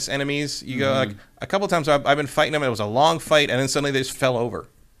infamous enemies. You go like a couple times I've been fighting them. And it was a long fight, and then suddenly they just fell over.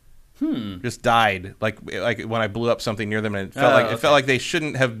 Just died. Like when I blew up something near them, and it felt like they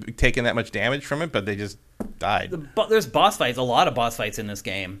shouldn't have taken that much damage from it, but they just died. There's boss fights, a lot of boss fights in this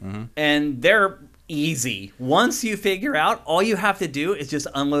game, and they're easy. Once you figure out, all you have to do is just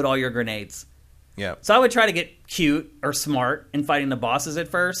unload all your grenades. Yeah. So I would try to get cute or smart in fighting the bosses at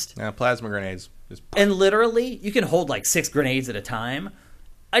first. Yeah, plasma grenades. And literally, you can hold like 6 grenades at a time.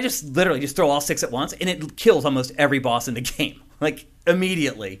 I just literally just throw all 6 at once, and it kills almost every boss in the game, like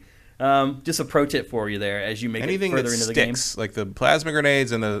immediately. Just approach it for you there as you make anything it further that into the sticks, game. like the plasma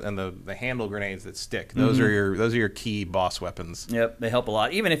grenades and the handle grenades that stick. Those are your key boss weapons. Yep, they help a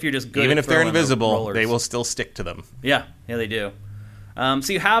lot. Even if you're just good. Even at if they're invisible, the they will still stick to them. Yeah, they do.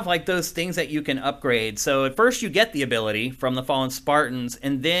 So you have like those things that you can upgrade. So at first you get the ability from the Fallen Spartans,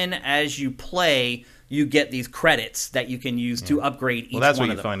 and then as you play, you get these credits that you can use to upgrade each one of them. Well, that's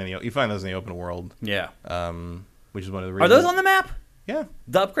what you find those in the open world. Yeah. Which is one of the reasons. Are those on the map? Yeah.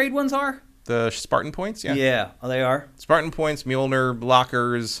 The upgrade ones are? The Spartan points, yeah. Yeah, they are. Spartan points, Mjolnir,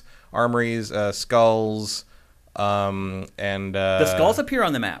 lockers, armories, skulls, and... the skulls appear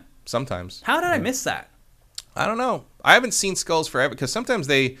on the map. Sometimes. How did I miss that? I don't know. I haven't seen skulls forever, because sometimes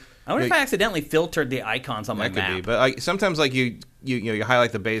they... I wonder if I accidentally filtered the icons on my map. That could be, but sometimes like you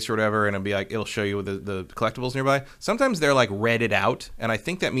highlight the base or whatever, and it'll show you the collectibles nearby. Sometimes they're like redded out, and I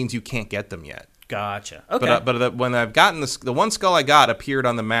think that means you can't get them yet. Gotcha. Okay. But when I've gotten the one skull I got appeared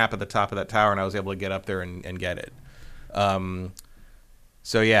on the map at the top of that tower, and I was able to get up there and get it.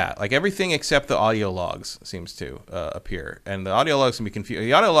 So yeah, like everything except the audio logs seems to appear, and the audio logs can be confusing.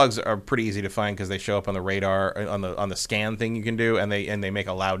 The audio logs are pretty easy to find because they show up on the radar on the scan thing you can do, and they make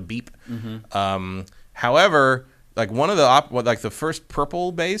a loud beep. However, like one of the first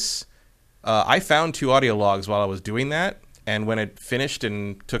purple base, I found 2 audio logs while I was doing that. And when it finished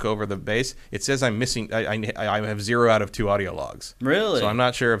and took over the base, it says I'm missing. I have 0 out of 2 audio logs. Really? So I'm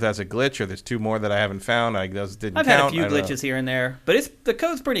not sure if that's a glitch or there's 2 more that I haven't found. Those didn't I've count. had a few glitches here and there, but the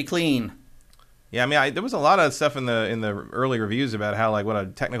code's pretty clean. Yeah, I mean, there was a lot of stuff in the early reviews about how what a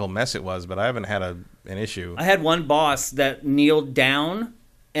technical mess it was, but I haven't had an issue. I had one boss that kneeled down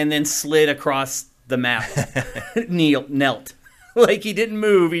and then slid across the map. Knelt. Like he didn't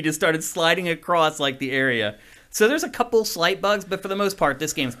move. He just started sliding across like the area. So there's a couple slight bugs, but for the most part,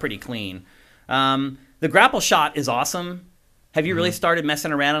 this game's pretty clean. The grapple shot is awesome. Have you really started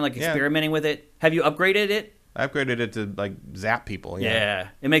messing around and experimenting with it? Have you upgraded it? I upgraded it to zap people. Yeah,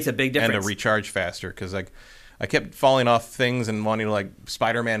 it makes a big difference. And to recharge faster, because I kept falling off things and wanting to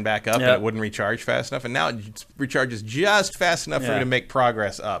Spider-Man back up, and it wouldn't recharge fast enough. And now it recharges just fast enough for me to make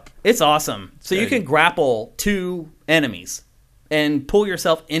progress up. It's awesome. So you can grapple 2 enemies and pull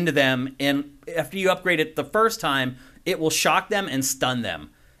yourself into them, and after you upgrade it the first time, it will shock them and stun them.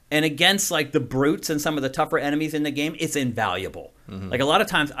 And against the brutes and some of the tougher enemies in the game, it's invaluable. Like a lot of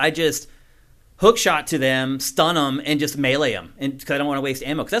times, I just hook shot to them, stun them, and just melee them, and because I don't want to waste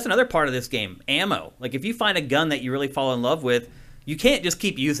ammo. Because that's another part of this game, ammo. Like if you find a gun that you really fall in love with, you can't just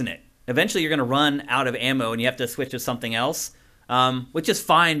keep using it. Eventually, you're going to run out of ammo, and you have to switch to something else, which is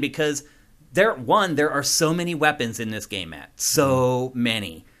fine because there are so many weapons in this game, Matt. So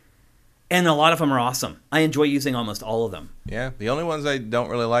many. And a lot of them are awesome. I enjoy using almost all of them. Yeah, the only ones I don't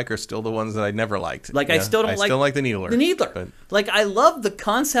really like are still the ones that I never liked. I still don't like the Needler. The Needler. But I love the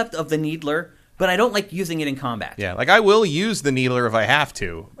concept of the Needler, but I don't like using it in combat. Yeah, I will use the Needler if I have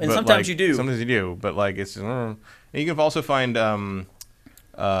to. And sometimes you do. Sometimes you do, but it's... and you can also find...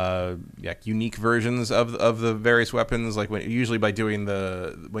 unique versions of the various weapons, usually by doing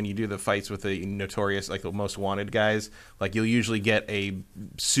when you do the fights with the notorious, the most wanted guys, you'll usually get a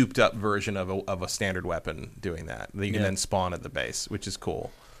souped up version of a standard weapon doing that you can then spawn at the base, which is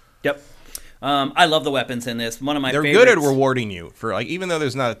cool. Yep. I love the weapons in this. One of my favorites. They're good at rewarding you for even though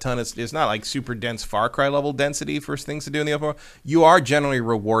there's not a ton of, it's not super dense Far Cry level density for things to do in the open world, you are generally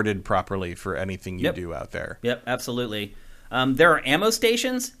rewarded properly for anything you do out there. Yep, absolutely. There are ammo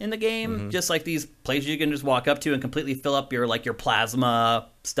stations in the game, just like these places you can just walk up to and completely fill up your your plasma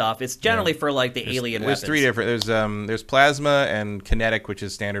stuff. It's generally for the alien weapons. There's 3 different. There's plasma and kinetic, which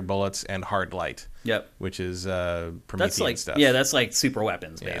is standard bullets, and hard light. Yep. Which is Promethean stuff. Yeah, that's super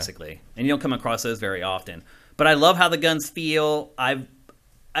weapons basically, and you don't come across those very often. But I love how the guns feel.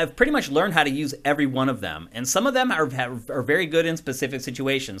 I've pretty much learned how to use every one of them, and some of them are very good in specific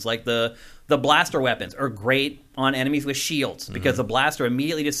situations. Like the blaster weapons are great on enemies with shields because the blaster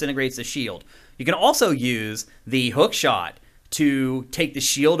immediately disintegrates the shield. You can also use the hook shot to take the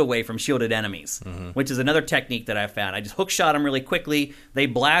shield away from shielded enemies, which is another technique that I found. I just hook shot them really quickly. They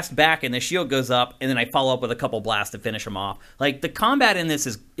blast back, and the shield goes up, and then I follow up with a couple blasts to finish them off. Like, the combat in this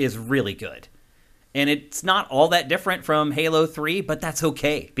is really good. And it's not all that different from Halo 3, but that's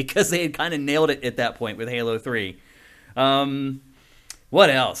okay, because they had kind of nailed it at that point with Halo 3. What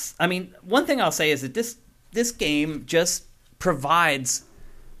else? I mean, one thing I'll say is that this game just provides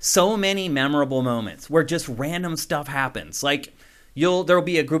so many memorable moments where just random stuff happens. Like, there'll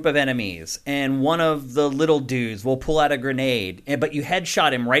be a group of enemies, and one of the little dudes will pull out a grenade, but you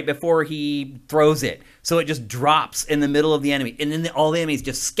headshot him right before he throws it, so it just drops in the middle of the enemy, and then all the enemies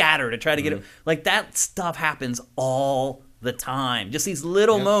just scatter to try to get it. Like, that stuff happens all the time. Just these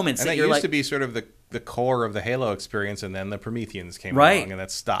little moments. And that you're used to be sort of the core of the Halo experience, and then the Prometheans came Right. along, and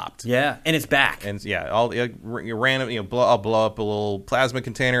that stopped. Yeah, and it's back. And all random, I'll blow up a little plasma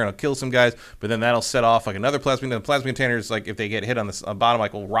container and I'll kill some guys, but then that'll set off like another plasma. The plasma containers, like if they get hit on the bottom,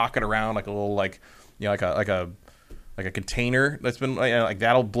 like will rocket around like a little like a container that's been like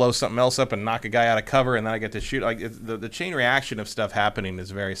that'll blow something else up and knock a guy out of cover, and then I get to shoot. Like the chain reaction of stuff happening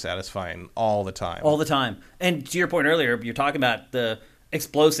is very satisfying all the time. All the time. And to your point earlier, you're talking about the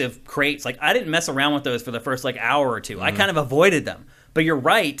explosive crates. Like, I didn't mess around with those for the first like hour or two. I kind of avoided them. But you're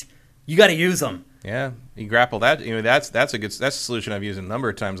right. You got to use them. Yeah, you grapple that. That's a solution I've used a number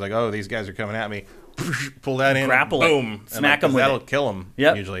of times. Like, oh, these guys are coming at me. Pull that in. Grapple boom. it. Smack them with that'll it. kill them.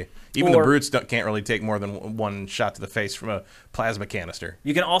 Yep. Usually. Even the brutes can't really take more than one shot to the face from a plasma canister.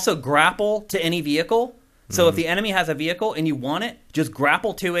 You can also grapple to any vehicle. So if the enemy has a vehicle and you want it, just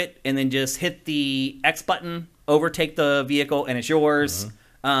grapple to it and then just hit the X button, overtake the vehicle, and it's yours.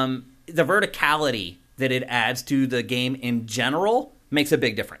 The verticality that it adds to the game in general makes a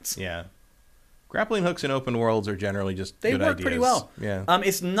big difference. Yeah. Grappling hooks in open worlds are generally just They good work ideas. pretty well. Yeah.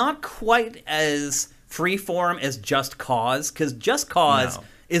 It's not quite as freeform as Just Cause, because Just Cause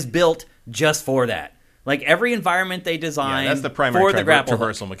is built just for that. Like, every environment they design that's the primary for the grapple hook.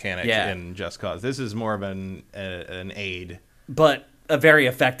 traversal mechanic in Just Cause. This is more of an aid. But a very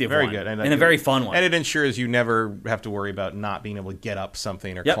effective Very one. good. And a very fun one. And it ensures you never have to worry about not being able to get up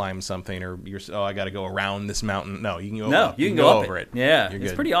something or Yep. climb something, or I got to go around this mountain. No, you can go you can go up over it. Yeah, You're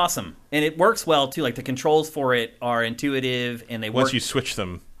it's good. pretty awesome. And it works well, too. Like, the controls for it are intuitive, and they work. Once you switch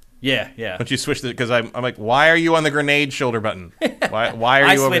them. Yeah. Once you switch because I'm like, why are you on the grenade shoulder button? Why are you over there?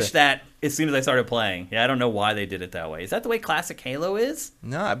 I switched that as soon as I started playing. Yeah, I don't know why they did it that way. Is that the way classic Halo is?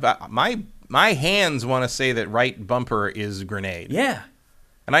 No, but my hands want to say that right bumper is grenade. Yeah.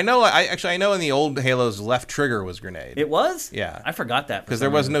 And I know in the old Halos left trigger was grenade. It was? Yeah. I forgot that. Because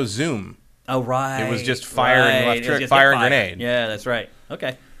there was no zoom. Oh, right. It was just fire and left trigger, just fire hit and grenade. Yeah, that's right.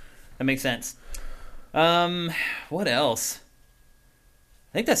 Okay. That makes sense. What else?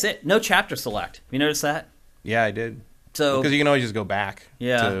 I think that's it. No chapter select. You notice that? Yeah, I did. So because you can always just go back.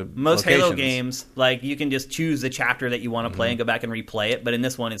 Yeah, to most locations. Halo games, like, you can just choose the chapter that you want to play and go back and replay it. But in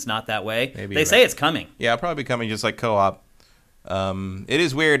this one, it's not that way. Maybe they say it's coming. Yeah, it'll probably be coming just like co-op. It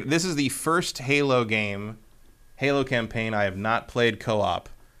is weird. This is the first Halo campaign I have not played co-op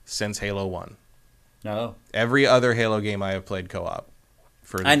since Halo 1. No. Every other Halo game I have played co-op.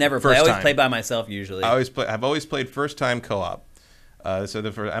 I never play. I always play by myself usually. I've always played first time co-op.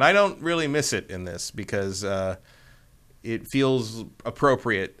 And I don't really miss it in this because it feels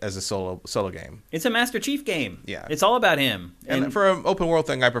appropriate as a solo game. It's a Master Chief game. Yeah. It's all about him. And for an open world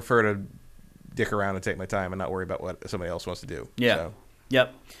thing, I prefer to dick around and take my time and not worry about what somebody else wants to do. Yeah. So.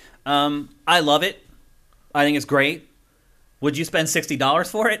 Yep. I love it. I think it's great. Would you spend $60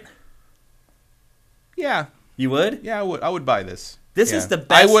 for it? Yeah. You would? Yeah, I would. I would buy this. This is the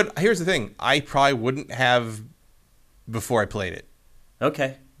best. I would. Here's the thing. I probably wouldn't have before I played it.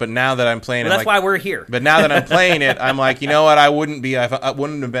 Okay. But now that I'm playing well, it, that's why we're here. But now that I'm playing it, I'm like, you know what? I wouldn't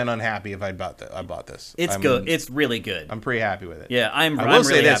have been unhappy if I bought this. It's good. It's really good. I'm pretty happy with it. Yeah, I'm I will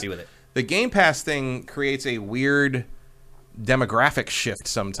really happy with it. The Game Pass thing creates a weird demographic shift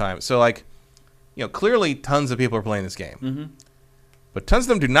sometimes. So, like, clearly tons of people are playing this game. Mm-hmm. But tons of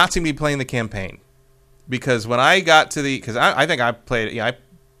them do not seem to be playing the campaign. Because when I got to because I think I played,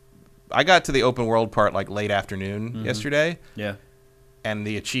 I got to the open world part like late afternoon yesterday. Yeah. And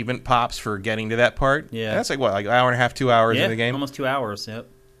the achievement pops for getting to that part. Yeah. And that's like what, like an hour and a half, 2 hours in the game? Almost 2 hours, yep.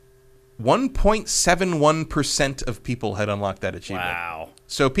 1.71% of people had unlocked that achievement. Wow.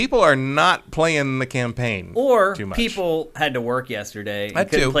 So people are not playing the campaign or too much. People had to work yesterday and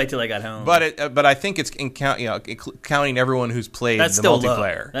couldn't play till they got home. But I think it's counting everyone who's played that's the still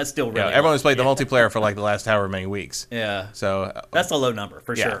multiplayer. Low. That's still really everyone who's played the multiplayer for like the last however many weeks. Yeah. So that's a low number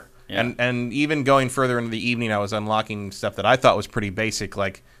for sure. Yeah. And even going further into the evening, I was unlocking stuff that I thought was pretty basic,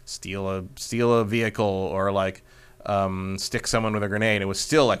 like steal a vehicle or like stick someone with a grenade. It was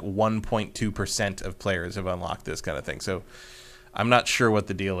still like 1.2% of players have unlocked this kind of thing. So I'm not sure what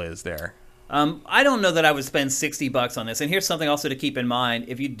the deal is there. I don't know that I would spend $60 on this. And here's something also to keep in mind: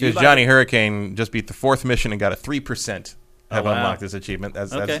 if you do, because Johnny Hurricane just beat the 4th mission and got a 3% have unlocked this achievement.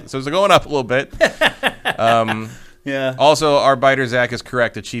 Okay. So it's going up a little bit. Yeah. Also, our biter Zach is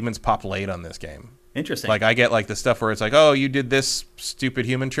correct. Achievements pop late on this game. Interesting. Like I get like the stuff where it's like, oh, you did this stupid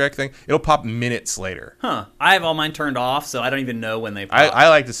human trick thing. It'll pop minutes later. Huh. I have all mine turned off, so I don't even know when they pop. I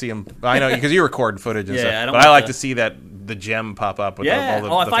like to see them. I know because you record footage and stuff. But I like to see that the gem pop up with all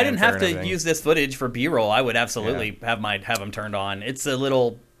the if I didn't have to use this footage for B-roll, I would absolutely have them turned on. It's a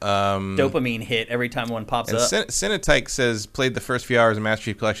little dopamine hit every time one pops up. Cinetyke says, played the first few hours of Master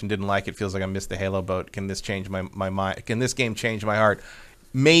Chief Collection, didn't like it, feels like I missed the Halo boat. Can this change my mind? Can this game change my heart?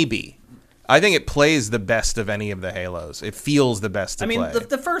 Maybe. I think it plays the best of any of the Halos. It feels the best to play. I mean,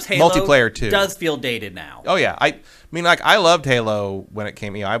 the first Halo multiplayer too does feel dated now. Oh yeah, I mean, like I loved Halo when it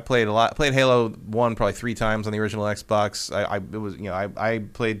came. I played a lot. Played Halo 1 probably 3 times on the original Xbox. I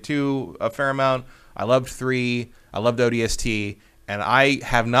played 2 a fair amount. I loved 3. I loved ODST, and I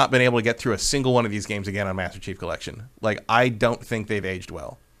have not been able to get through a single one of these games again on Master Chief Collection. Like I don't think they've aged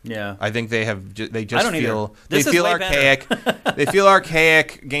well. Yeah, I think they have. They just feel archaic. They feel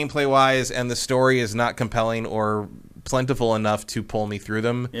archaic gameplay wise, and the story is not compelling or plentiful enough to pull me through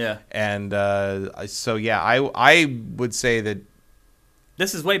them. Yeah, and I would say that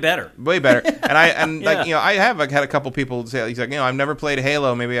this is way better. Way better. And I have had a couple people say, he's like, I've never played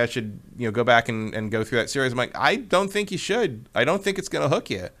Halo. Maybe I should go back and go through that series. I'm like, I don't think you should. I don't think it's going to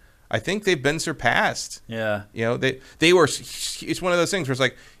hook you. I think they've been surpassed. Yeah. They were. It's one of those things where it's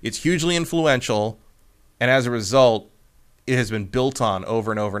like it's hugely influential, and as a result, it has been built on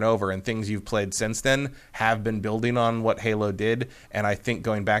over and over and over. And things you've played since then have been building on what Halo did. And I think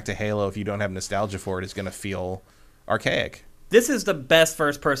going back to Halo, if you don't have nostalgia for it, is going to feel archaic. This is the best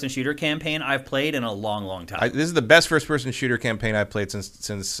first-person shooter campaign I've played in a long, long time. This is the best first-person shooter campaign I've played since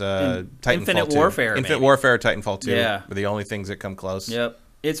Titanfall 2. Infinite Warfare. Infinite Warfare, Titanfall 2. Yeah. Are the only things that come close. Yep.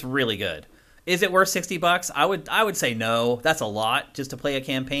 It's really good. Is it worth $60? I would say no. That's a lot just to play a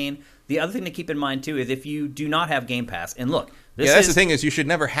campaign. The other thing to keep in mind too is if you do not have Game Pass, and look, that's the thing is you should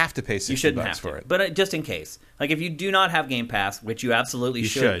never have to pay $60 for it. But just in case, like if you do not have Game Pass, which you absolutely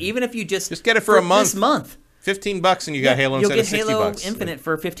should, even if you just get it for a month. This month, $15 and you got Halo instead of $60. You'll get Halo Infinite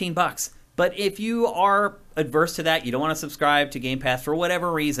for $15. But if you are adverse to that, you don't want to subscribe to Game Pass for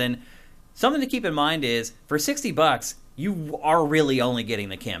whatever reason, something to keep in mind is for $60. You are really only getting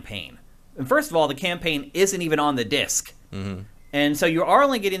the campaign. And first of all, the campaign isn't even on the disc. Mm-hmm. And so you are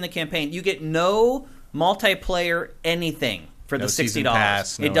only getting the campaign. You get no multiplayer anything for the $60.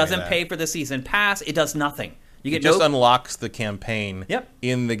 Pass, it doesn't pay for the season pass. It does nothing. It just unlocks the campaign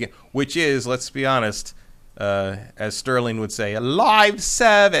in the game, which is, let's be honest, as Sterling would say, a live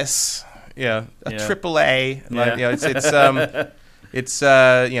service. Yeah, a AAA. Yeah. It's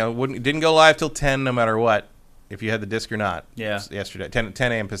didn't go live till 10 no matter what. If you had the disc or not. Yeah. Yesterday, 10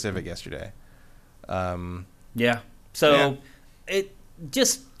 a.m. Pacific yesterday. So it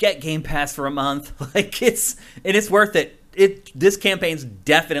just get Game Pass for a month. Like it's worth it. This campaign's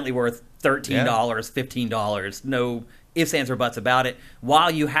definitely worth $13, $15. No ifs, ands, or buts about it.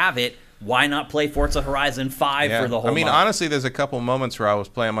 While you have it, why not play Forza Horizon 5 for the whole month? Honestly, there's a couple moments where I was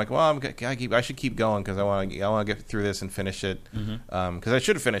playing. I'm like, well, I should keep going because I want to get through this and finish it. Because I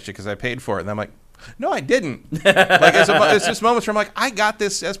should have finished it because I paid for it. And I'm like, no, I didn't. Like it's just moments where I'm like, I got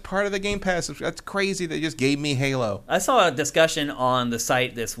this as part of the Game Pass. That's crazy. They just gave me Halo. I saw a discussion on the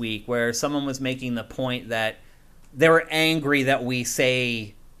site this week where someone was making the point that they were angry that we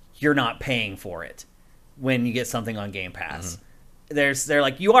say you're not paying for it when you get something on Game Pass. They're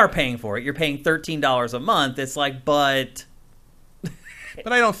like, you are paying for it. You're paying $13 a month. It's like, but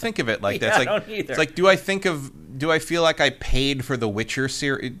I don't think of it like that. I don't either. It's like, do I feel like I paid for the Witcher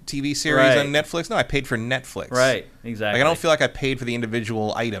TV series on Netflix? No, I paid for Netflix. Right, exactly. Like, I don't feel like I paid for the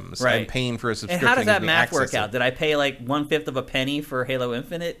individual items. Right. I'm paying for a subscription. And how does that math work out? Did I pay like 1/5 of a penny for Halo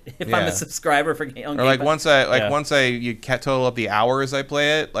Infinite if I'm a subscriber for Game Pass? Or like once you total up the hours I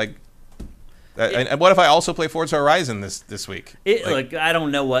play it, like. And what if I also play Forza Horizon this week? I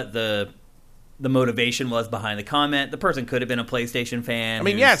don't know what the motivation was behind the comment. The person could have been a PlayStation fan. I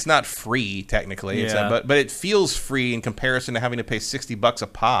mean, it's not free technically, but it feels free in comparison to having to pay $60 a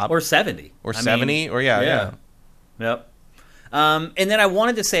pop or 70 or 70 or yeah. Yep. And then I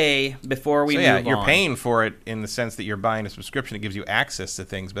wanted to say before we move on, you're paying for it in the sense that you're buying a subscription. It gives you access to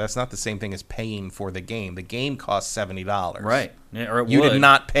things, but that's not the same thing as paying for the game. The game costs $70, right? Or you did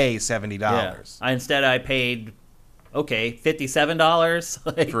not pay $70. Instead, I paid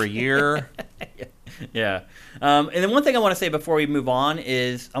 $57 for a year. Yeah. And then one thing I want to say before we move on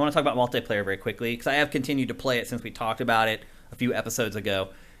is I want to talk about multiplayer very quickly because I have continued to play it since we talked about it a few episodes ago.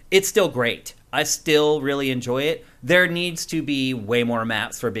 It's still great. I still really enjoy it. There needs to be way more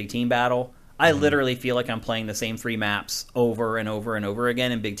maps for Big Team Battle. I literally feel like I'm playing the same 3 maps over and over and over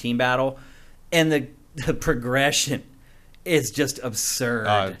again in Big Team Battle. And the progression is just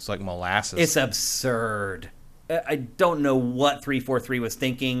absurd. It's like molasses. It's absurd. I don't know what 343 was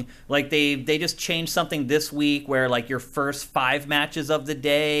thinking. Like they just changed something this week where like your first 5 matches of the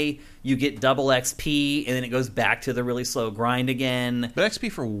day you get double XP and then it goes back to the really slow grind again. But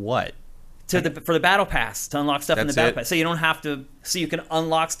XP for what? For the battle pass to unlock stuff in the That's battle it? pass, so you don't have to. So you can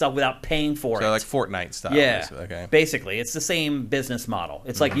unlock stuff without paying for it. So like Fortnite style. Yeah, basically. Okay. basically, it's the same business model.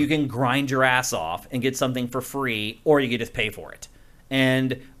 It's like you can grind your ass off and get something for free, or you can just pay for it.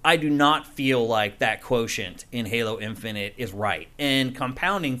 And I do not feel like that quotient in Halo Infinite is right. And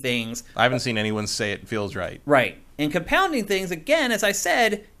compounding things... I haven't seen anyone say it feels right. Right. And compounding things, again, as I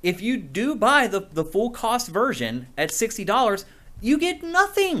said, if you do buy the full cost version at $60, you get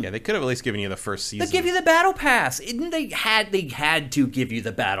nothing. Yeah, they could have at least given you the first season. They give you the battle pass. They had to give you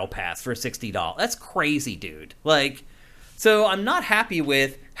the battle pass for $60. That's crazy, dude. Like, so I'm not happy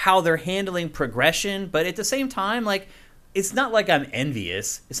with how they're handling progression, but at the same time, like, it's not like I'm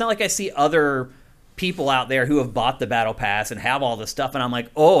envious. It's not like I see other people out there who have bought the battle pass and have all this stuff, and I'm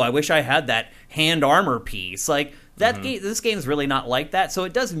like, oh, I wish I had that hand armor piece. Like that this game is really not like that. So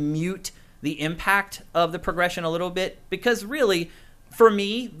it does mute the impact of the progression a little bit because really, for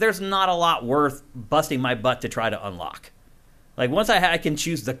me, there's not a lot worth busting my butt to try to unlock. Like once I can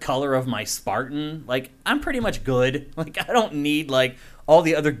choose the color of my Spartan, like I'm pretty much good. Like I don't need like all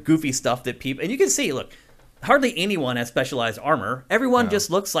the other goofy stuff that people. And you can see, look. Hardly anyone has specialized armor. Everyone just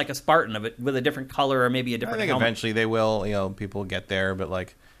looks like a Spartan of it with a different color or maybe a different I think helmet. eventually they will, people get there, but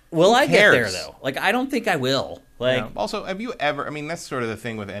like Will I get there cares? though? Like I don't think I will. Like Also, have you ever, that's sort of the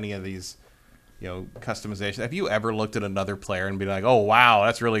thing with any of these, customization. Have you ever looked at another player and be like, "Oh wow,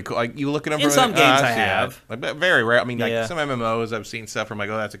 that's really cool." Like you look at them In some games I have. Like but very rare. I mean, Yeah. like some MMOs I've seen stuff where I'm like,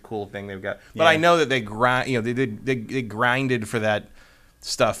 "Oh, that's a cool thing they've got." But I know that they grind, they grinded for that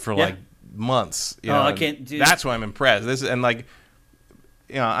stuff for like months. I can't do. That's why I'm impressed. This and like,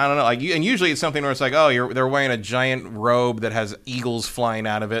 I don't know. Like, and usually it's something where it's like, oh, they're wearing a giant robe that has eagles flying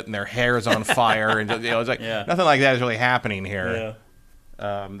out of it, and their hair is on fire, and it's like nothing like that is really happening here. Yeah.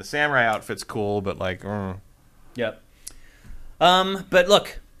 The samurai outfit's cool, but like, Yep. But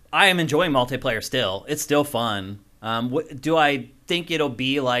look, I am enjoying multiplayer still. It's still fun. Do I think it'll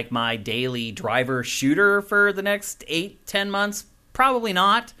be like my daily driver shooter for the next 8-10 months? Probably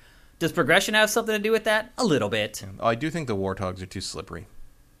not. Does progression have something to do with that? A little bit. I do think the warthogs are too slippery.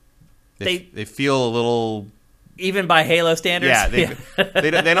 They feel a little, even by Halo standards. Yeah,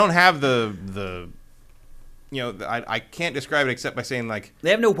 they don't have the. I can't describe it except by saying like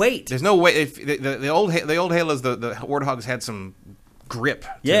they have no weight. There's no way. If the old Halos, the warthogs had some grip. To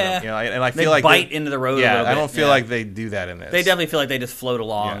them, and I feel like bite into the road. Yeah, a little bit. I don't feel like they do that in this. They definitely feel like they just float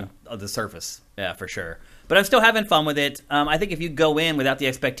along the surface. Yeah, for sure. But I'm still having fun with it. I think if you go in without the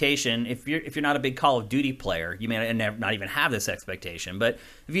expectation, if you're not a big Call of Duty player, you may not even have this expectation. But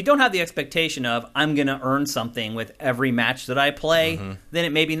if you don't have the expectation of I'm going to earn something with every match that I play, then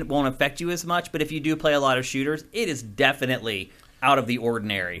it maybe won't affect you as much. But if you do play a lot of shooters, it is definitely out of the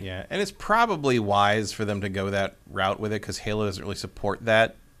ordinary. Yeah, and it's probably wise for them to go that route with it because Halo doesn't really support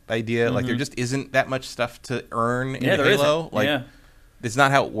that idea. Like there just isn't that much stuff to earn in Halo. Isn't. Like it's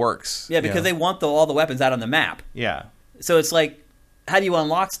not how it works. Yeah, because they want all the weapons out on the map. Yeah. So it's like, how do you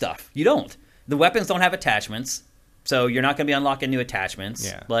unlock stuff? You don't. The weapons don't have attachments, so you're not going to be unlocking new attachments.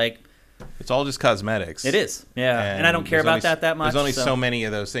 Yeah. Like, it's all just cosmetics. It is. Yeah. And I don't care about that much. There's only so many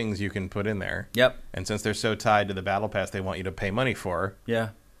of those things you can put in there. Yep. And since they're so tied to the battle pass, they want you to pay money for. Yeah.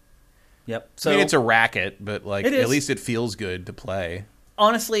 Yep. So I mean, it's a racket, but like at least it feels good to play.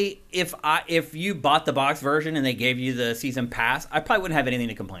 Honestly, if you bought the box version and they gave you the season pass, I probably wouldn't have anything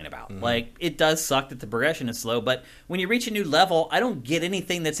to complain about. Like, it does suck that the progression is slow, but when you reach a new level, I don't get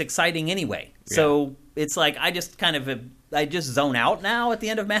anything that's exciting anyway. Yeah. So it's like I just zone out now at the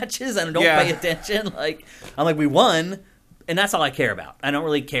end of matches and I don't pay attention. Like, I'm like, we won, and that's all I care about. I don't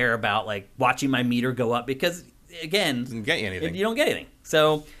really care about like watching my meter go up because, again, doesn't get you anything. You don't get anything.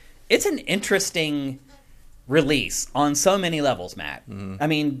 So it's an interesting release on so many levels, Matt. I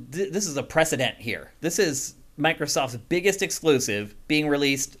mean, this is a precedent here. This is Microsoft's biggest exclusive being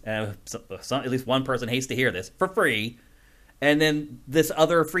released. At least one person hates to hear this, for free. And then this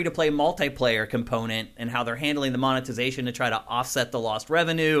other free-to-play multiplayer component and how they're handling the monetization to try to offset the lost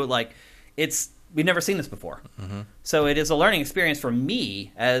revenue. Like, it's we've never seen this before. Mm-hmm. So it is a learning experience for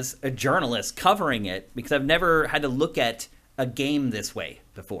me as a journalist covering it, because I've never had to look at a game this way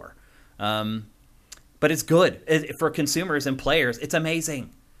before. But it's good for consumers and players. It's amazing.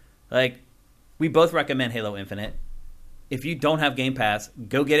 Like, we both recommend Halo Infinite. If you don't have Game Pass,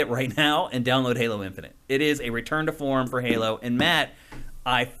 go get it right now and download Halo Infinite. It is a return to form for Halo. And Matt,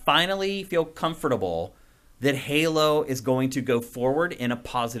 I finally feel comfortable that Halo is going to go forward in a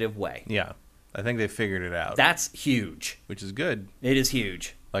positive way. Yeah, I think they figured it out. That's huge. Which is good. It is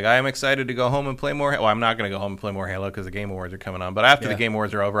huge. Like, I am excited to go home and play more. Well, I'm not going to go home and play more Halo because the Game Awards are coming on. But after the Game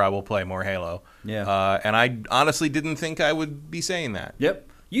Awards are over, I will play more Halo. Yeah. And I honestly didn't think I would be saying that. Yep.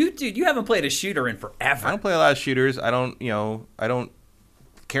 You haven't played a shooter in forever. I don't play a lot of shooters. I don't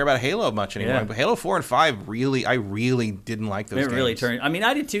care about Halo much anymore. Yeah. But Halo 4 and 5, I really didn't like those games. It really turned. I mean,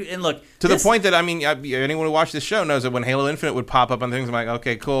 I did too. And look, to the point that, I mean, anyone who watched this show knows that when Halo Infinite would pop up on things, I'm like,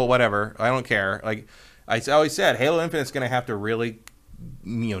 okay, cool, whatever. I don't care. Like, I always said, Halo Infinite's going to have to really,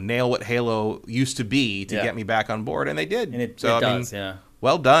 nail what Halo used to be to get me back on board, and they did. And it does.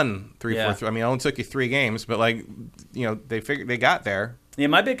 Well done, 343. I mean, it only took you 3 games, but they got there. Yeah,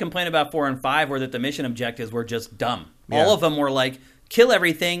 my big complaint about 4 and 5 were that the mission objectives were just dumb. All of them were like, kill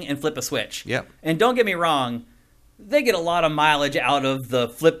everything and flip a switch. Yep. And don't get me wrong, they get a lot of mileage out of the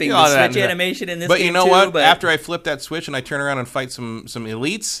flipping the switch animation in this game. But you know what? After I flip that switch and I turn around and fight some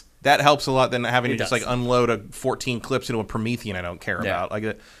elites, that helps a lot than having to just unload 14 clips into a Promethean I don't care about.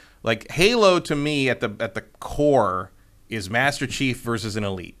 Like Halo to me at the core is Master Chief versus an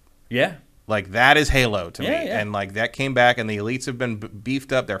elite. Yeah. Like, that is Halo to me. Yeah. And, like, that came back, and the elites have been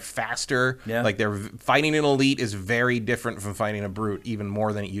beefed up. They're faster. Yeah. Like, fighting an elite is very different from fighting a brute, even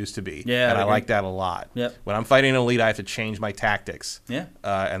more than it used to be. Yeah, and I like that a lot. Yep. When I'm fighting an elite, I have to change my tactics. Yeah.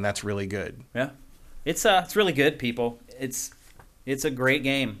 And that's really good. Yeah. It's really good, people. It's a great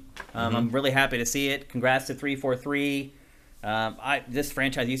game. I'm really happy to see it. Congrats to 343. This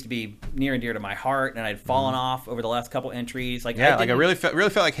franchise used to be near and dear to my heart, and I'd fallen off over the last couple entries. I really felt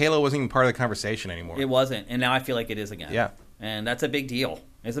like Halo wasn't even part of the conversation anymore. It wasn't, and now I feel like it is again. Yeah, and that's a big deal.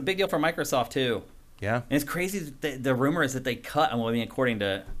 It's a big deal for Microsoft too. Yeah, and it's crazy. The rumor is that they cut. Well, I mean, according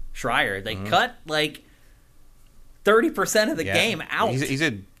to Schreier, they cut like 30% of the game out. He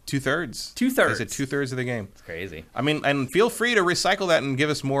said 2/3. 2/3. He said 2/3 of the game. It's crazy. I mean, and feel free to recycle that and give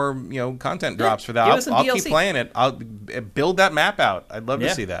us more, content drops for that. I'll keep playing it. I'll build that map out. I'd love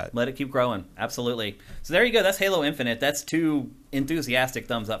to see that. Let it keep growing. Absolutely. So there you go. That's Halo Infinite. That's 2 enthusiastic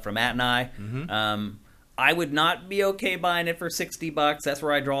thumbs up from Matt and I. I would not be okay buying it for $60. That's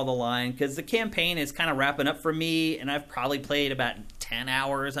where I draw the line, because the campaign is kind of wrapping up for me, and I've probably played about 10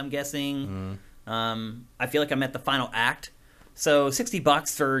 hours, I'm guessing. I feel like I'm at the final act. So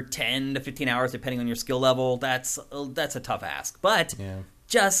 $60 for 10 to 15 hours, depending on your skill level, that's a tough ask. But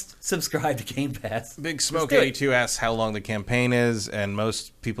just subscribe to Game Pass. Big Smoke 82 asks how long the campaign is, and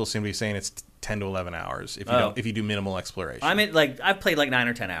most people seem to be saying it's 10 to 11 hours if you do minimal exploration. I mean, I've played 9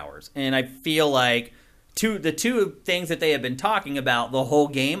 or 10 hours, and I feel like the two things that they have been talking about the whole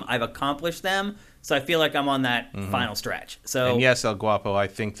game, I've accomplished them. So I feel like I'm on that final stretch. So, and yes, El Guapo, I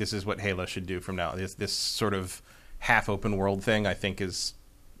think this is what Halo should do from now. This sort of half open world thing, I think is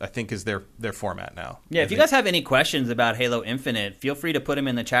their format now. Yeah, if you guys have any questions about Halo Infinite, feel free to put them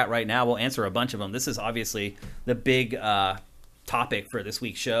in the chat right now. We'll answer a bunch of them. This is obviously the big topic for this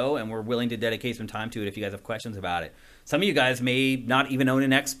week's show, and we're willing to dedicate some time to it if you guys have questions about it. Some of you guys may not even own an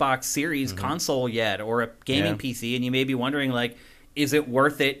Xbox Series console yet, or a gaming PC, and you may be wondering, is it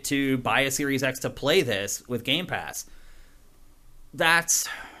worth it to buy a Series X to play this with Game Pass? I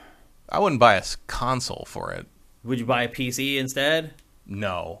wouldn't buy a console for it. Would you buy a PC instead?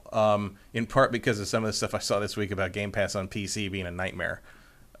 No. In part because of some of the stuff I saw this week about Game Pass on PC being a nightmare.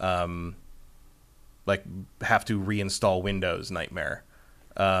 Like, have to reinstall Windows nightmare.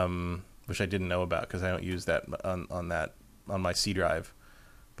 Which I didn't know about because I don't use that on my C drive.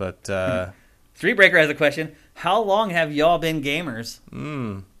 But Streetbreaker has a question. How long have y'all been gamers?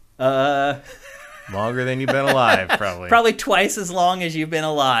 Longer than you've been alive, probably. Probably twice as long as you've been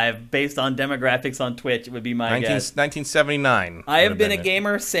alive, based on demographics on Twitch, would be my guess. 1979. I have been a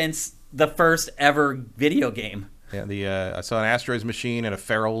gamer since the first ever video game. Yeah, I saw an Asteroids machine at a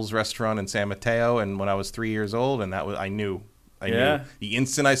Farrell's restaurant in San Mateo, and when I was 3 years old, and I knew. The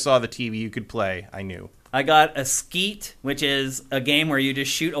instant I saw the TV you could play, I knew. I got a Skeet, which is a game where you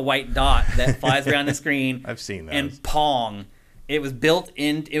just shoot a white dot that flies around the screen. I've seen those. And Pong. It was built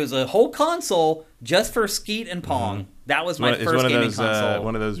in. It was a whole console just for Skeet and Pong. That was my first gaming console.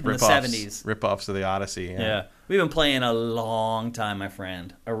 One of those in the 70s. Rip-offs of the Odyssey. Yeah. We've been playing a long time, my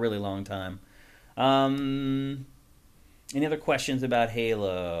friend. A really long time. Any other questions about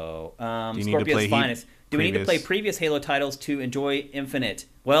Halo? Do you need to Scorpio's play Finest. Do we need to play previous- previous Halo titles to enjoy Infinite?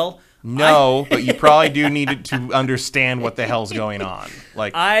 Well, No, but you probably do need to understand what the hell's going on.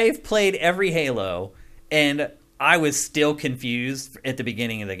 Like, I've played every Halo, and I was still confused at the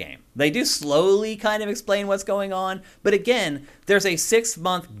beginning of the game. They do slowly kind of explain what's going on, but again, there's a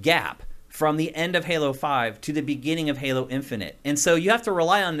 6-month gap from the end of Halo 5 to the beginning of Halo Infinite. And so you have to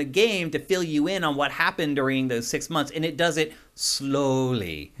rely on the game to fill you in on what happened during those 6 months, and it does it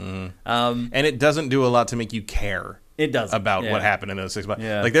slowly. and it doesn't do a lot to make you care. It does about what happened in those 6 months.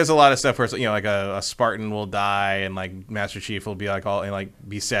 Yeah. Like, there's a lot of stuff where it's, like a Spartan will die, and like Master Chief will be like all and like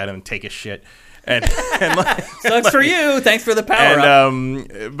be sad and take a shit, and like, Sucks for you. Thanks for the power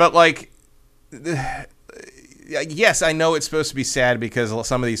up. But like, yes, I know it's supposed to be sad because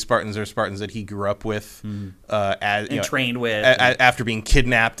some of these Spartans are Spartans that he grew up with, Trained with, after being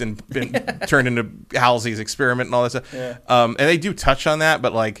kidnapped and been turned into Halsey's experiment and all that stuff. Yeah. And they do touch on that,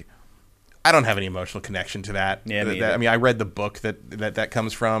 but like, I don't have any emotional connection to that. Yeah, me I mean, I read the book that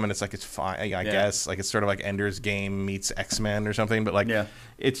comes from, and it's like, it's fine. I Yeah. guess like it's sort of like Ender's Game meets X-Men or something. But like, Yeah.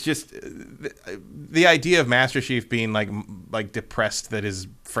 it's just the idea of Master Chief being like depressed that his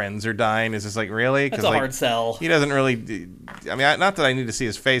friends are dying is just like, really? That's a hard sell. He doesn't really. I mean, not that I need to see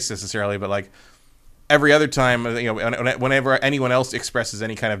his face necessarily, but like every other time, whenever anyone else expresses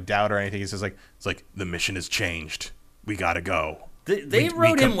any kind of doubt or anything, he says like, it's like, the mission has changed. We gotta go. They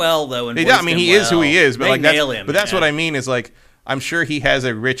wrote him well, though. And I mean, he is who he is, but they like nail him. But that's what I mean is like, I'm sure he has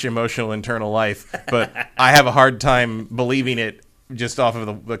a rich emotional internal life, but I have a hard time believing it just off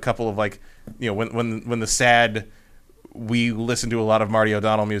of the couple of like, when the sad, we listen to a lot of Marty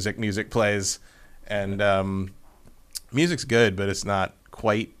O'Donnell music plays, and music's good, but it's not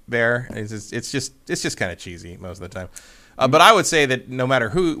quite there. It's just kind of cheesy most of the time. But I would say that no matter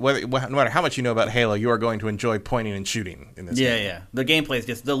how much you know about Halo, you are going to enjoy pointing and shooting in this game. Yeah. The gameplay is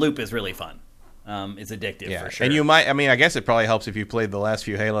just, the loop is really fun. It's addictive for sure. And you might, I guess it probably helps if you played the last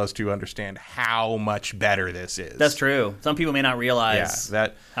few Halos to understand how much better this is. That's true. Some people may not realize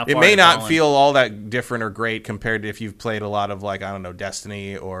that how it far may it's not fallen. feel all that different or great compared to if you've played a lot of like, I don't know,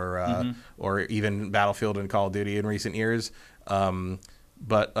 Destiny or even Battlefield and Call of Duty in recent years.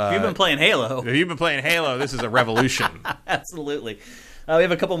 But If you've been playing Halo. If you've been playing Halo, this is a revolution. Absolutely. We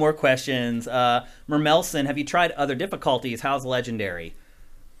have a couple more questions. Mermelson, have you tried other difficulties? How's Legendary?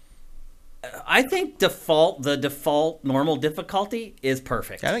 I think the default normal difficulty is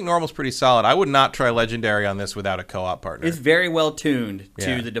perfect. I think normal's pretty solid. I would not try Legendary on this without a co-op partner. It's very well tuned to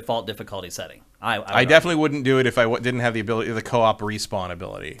Yeah. the default difficulty setting. I definitely wouldn't do it if I didn't have the co-op respawn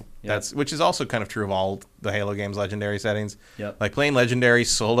ability. Yep. Which is also kind of true of all the Halo games' Legendary settings. Yep. Like playing Legendary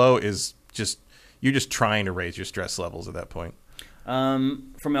solo is you're just trying to raise your stress levels at that point.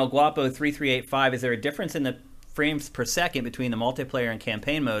 From El Guapo 3385, is there a difference in the frames per second between the multiplayer and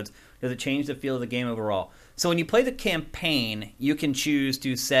campaign modes? Does it change the feel of the game overall? So when you play the campaign, you can choose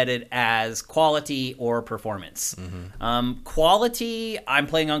to set it as quality or performance. Quality, I'm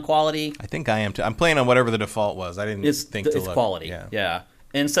playing on quality. I think I am too. I'm playing on whatever the default was. I didn't think to it's look. quality. Yeah.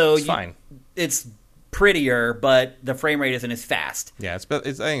 And so It's fine. It's prettier, but the frame rate isn't as fast. Yeah, I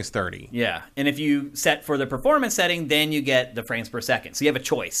think it's 30. Yeah, and if you set for the performance setting, then you get the frames per second. So you have a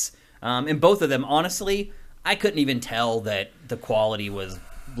choice. In both of them, honestly, I couldn't even tell that the quality was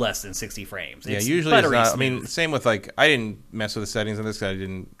less than 60 frames. Yeah, It's usually it's buttery not. I smooth. mean, same with like, I didn't mess with the settings on this because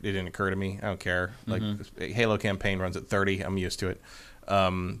it didn't occur to me. I don't care. Like Halo campaign runs at 30. I'm used to it.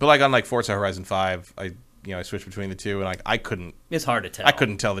 But like on like Forza Horizon 5, I switched between the two, and I couldn't. It's hard to tell. I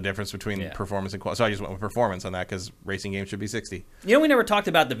couldn't tell the difference between Yeah. performance and quality, so I just went with performance on that because racing games should be 60. You know, we never talked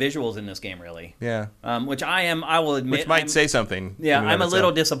about the visuals in this game, really. Yeah, Which I will admit. which might say something. Yeah, in and I'm of a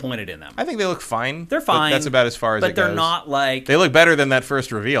little itself. disappointed in them. I think they look fine. They're but fine. that's about as far as it But they're goes. not like... They look better than that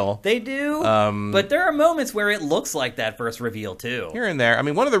first reveal. They do, but there are moments where it looks like that first reveal, too. Here and there. I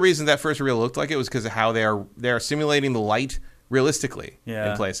mean, one of the reasons that first reveal looked like it was because of how they are simulating the light realistically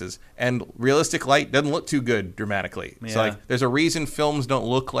in places, and realistic light doesn't look too good dramatically. So like, there's a reason films don't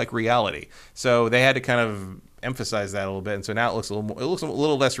look like reality. So they had to kind of emphasize that a little bit, and so now it looks a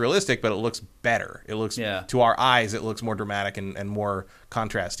little less realistic, but it looks better. It looks to our eyes, it looks more dramatic and more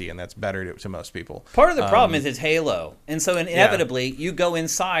contrasty, and that's better to most people. Part of the problem is it's Halo, and so inevitably you go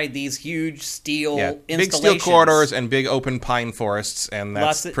inside these huge steel installations. Big steel corridors and big open pine forests, and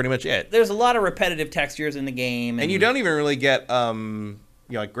that's pretty much it. There's a lot of repetitive textures in the game, and you don't even really get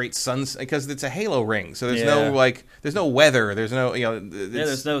like great suns because it's a Halo ring. So there's no weather. There's no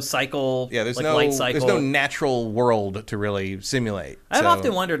there's no cycle. Yeah, there's light cycle. There's no natural world to really simulate. I've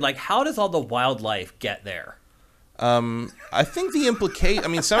often wondered, like, how does all the wildlife get there? I think the implication. I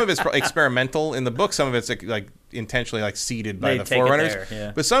mean, some of it's experimental in the book. Some of it's like intentionally like seeded by They the take it Forerunners. there,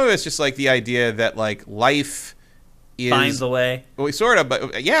 yeah. But some of it's just like the idea that like life finds a way. Well, sort of,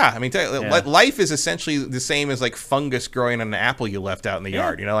 but yeah. I mean, life is essentially the same as like fungus growing on an apple you left out in the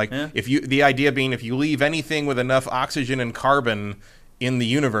yard. You know, like if you the idea being if you leave anything with enough oxygen and carbon in the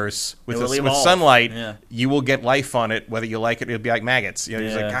universe with sunlight, you will get life on it, whether you like it. It'll be like maggots. You know,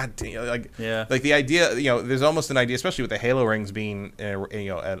 it's like God, like the idea. You know, there's almost an idea, especially with the Halo rings being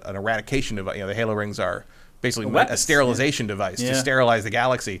an eradication device. You know, the Halo rings are basically a sterilization device to sterilize the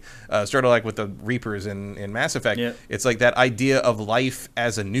galaxy. Sort of like with the Reapers in Mass Effect. It's like that idea of life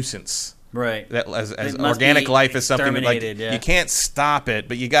as a nuisance. Right. That as organic life is something that, like you can't stop it,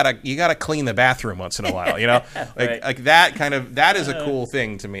 but you gotta clean the bathroom once in a while. You know, like that is a cool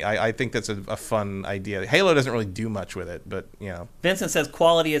thing to me. I think that's a fun idea. Halo doesn't really do much with it, but you know. Vincent says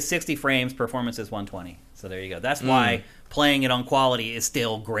quality is 60 frames, performance is 120. So there you go. That's why playing it on quality is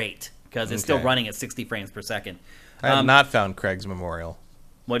still great because it's still running at 60 frames per second. I have not found Craig's Memorial.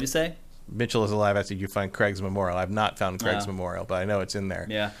 What'd you say? Mitchell is alive. I said you find Craig's Memorial. I've not found Craig's Memorial, but I know it's in there.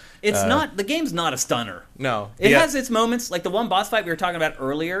 Yeah, it's not. The game's not a stunner. No, it has its moments. Like the one boss fight we were talking about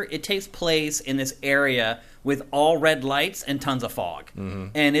earlier. It takes place in this area with all red lights and tons of fog,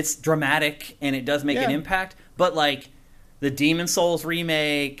 and it's dramatic and it does make an impact. But like the Demon Souls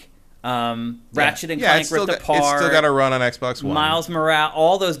remake. Ratchet and Clank ripped apart. It's still got to run on Xbox One. Miles Morales,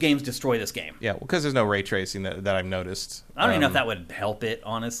 all those games destroy this game. Yeah, well, because there's no ray tracing that I've noticed. I don't even know if that would help it,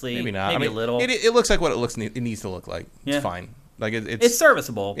 honestly. Maybe not. Maybe a little. It looks like what it needs to look like. It's fine. Like it's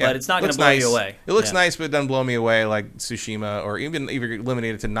serviceable, but it's not going to blow you away. It looks nice, but it doesn't blow me away like Tsushima, or even if you're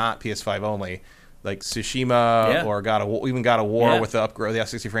limited to not PS5 only, like Tsushima or God of War with the upgrade, the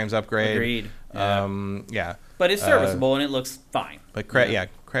 60 frames upgrade. Agreed. But it's serviceable and it looks fine. But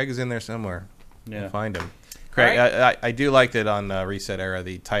Craig is in there somewhere. Yeah, we'll find him. Craig, right. I do like that on Reset Era.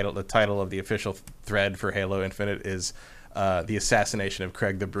 The title of the official thread for Halo Infinite is the assassination of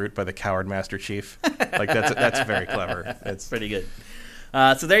Craig the Brute by the Coward Master Chief. Like that's very clever. It's pretty good.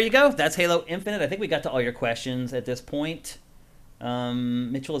 So there you go. That's Halo Infinite. I think we got to all your questions at this point.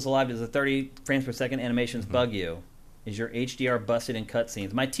 Mitchell is alive. Does the 30 frames per second animations bug you? Is your HDR busted in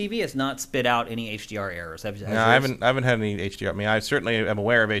cutscenes? My TV has not spit out any HDR errors. I haven't had any HDR. I mean, I certainly am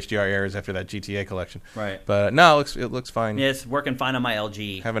aware of HDR errors after that GTA collection. Right. But no, it looks fine. Yeah, it's working fine on my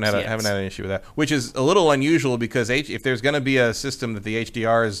LG. Haven't had an issue with that, which is a little unusual because if there's going to be a system that the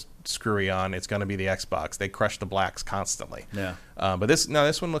HDR is screwy on, it's going to be the Xbox. They crush the blacks constantly. Yeah. But this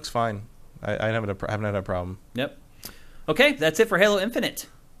one looks fine. I haven't had a problem. Yep. Okay, that's it for Halo Infinite.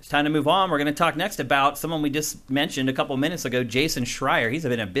 It's time to move on. We're going to talk next about someone we just mentioned a couple minutes ago, Jason Schreier. He's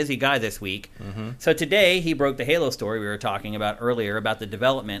been a busy guy this week. So today he broke the Halo story we were talking about earlier about the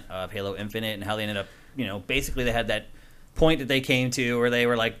development of Halo Infinite and how they ended up, basically they had that point that they came to where they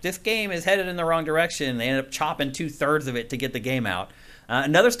were like, this game is headed in the wrong direction. They ended up chopping 2/3 of it to get the game out.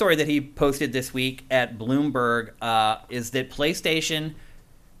 Another story that he posted this week at Bloomberg is that PlayStation,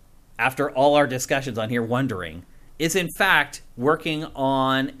 after all our discussions on here, wondering, is in fact working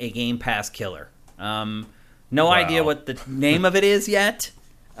on a Game Pass killer. No idea what the name of it is yet,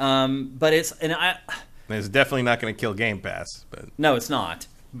 but it's definitely not going to kill Game Pass. But no, it's not.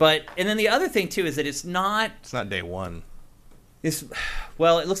 But and then the other thing too is that it's not day one. It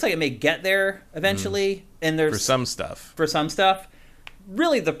looks like it may get there eventually, and there's for some stuff.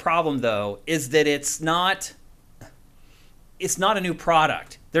 Really, the problem though is that it's not a new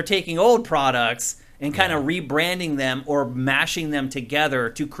product. They're taking old products and kind of rebranding them or mashing them together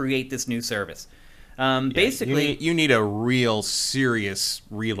to create this new service. Basically, you need a real serious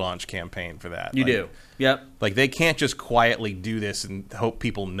relaunch campaign for that. You do. Yep. Like they can't just quietly do this and hope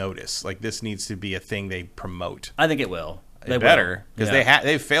people notice. Like this needs to be a thing they promote. I think it will. They better because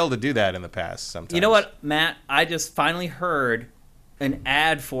they've failed to do that in the past. Sometimes. You know what, Matt? I just finally heard an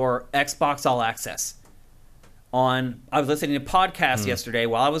ad for Xbox All Access. I was listening to podcasts yesterday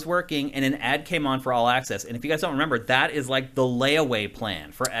while I was working, and an ad came on for All Access. And if you guys don't remember, that is like the layaway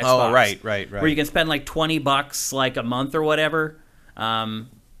plan for Xbox. Oh, right. Where you can spend like $20 like a month or whatever,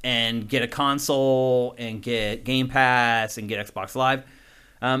 and get a console and get Game Pass and get Xbox Live.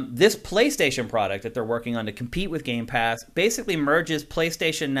 This PlayStation product that they're working on to compete with Game Pass basically merges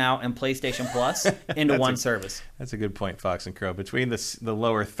PlayStation Now and PlayStation Plus into one service. That's a good point, Fox and Crow. Between the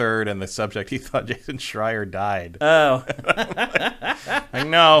lower third and the subject, he thought Jason Schreier died. Oh. I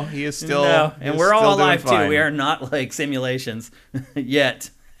know. He is still and we're all alive, too. We are not like simulations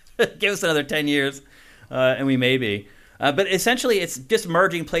yet. Give us another 10 years, and we may be. But essentially, it's just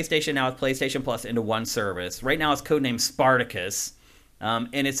merging PlayStation Now with PlayStation Plus into one service. Right now, it's codenamed Spartacus.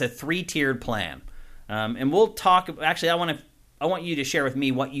 And it's a 3-tiered plan. And we'll talk. Actually, I want you to share with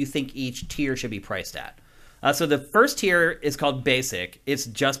me what you think each tier should be priced at. So the first tier is called Basic. It's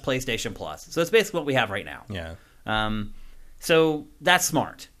just PlayStation Plus. So it's basically what we have right now. Yeah. So that's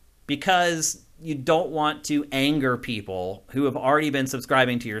smart because you don't want to anger people who have already been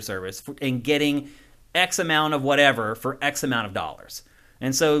subscribing to your service and getting X amount of whatever for X amount of dollars.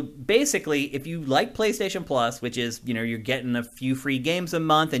 And so basically, if you like PlayStation Plus, which is, you're getting a few free games a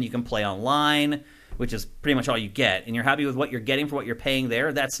month and you can play online, which is pretty much all you get, and you're happy with what you're getting for what you're paying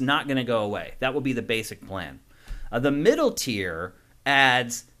there, that's not going to go away. That will be the basic plan. The middle tier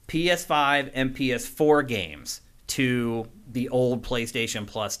adds PS5 and PS4 games to the old PlayStation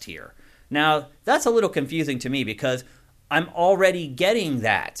Plus tier. Now, that's a little confusing to me because I'm already getting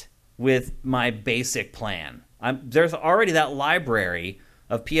that with my basic plan. There's already that library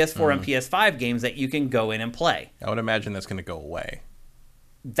of PS4 and PS5 games that you can go in and play. I would imagine that's going to go away.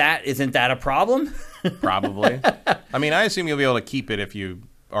 Isn't that a problem? Probably. I mean, I assume you'll be able to keep it if you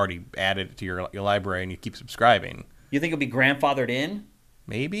already added it to your library and you keep subscribing. You think it'll be grandfathered in?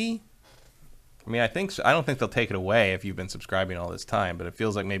 Maybe. I mean, I think so. I don't think they'll take it away if you've been subscribing all this time, but it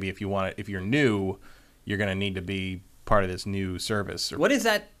feels like maybe if you're new, you're going to need to be part of this new service. What is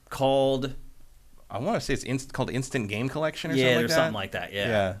that called? I want to say it's called Instant Game Collection or something like that. Yeah, there's something like that,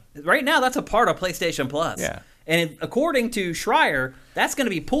 yeah. Right now, that's a part of PlayStation Plus. Yeah. And according to Schreier, that's going to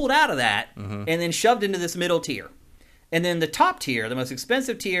be pulled out of that and then shoved into this middle tier. And then the top tier, the most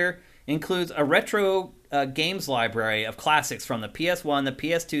expensive tier, includes a retro games library of classics from the PS1, the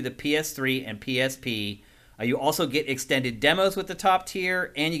PS2, the PS3, and PSP. You also get extended demos with the top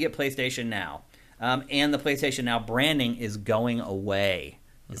tier, and you get PlayStation Now. And the PlayStation Now branding is going away.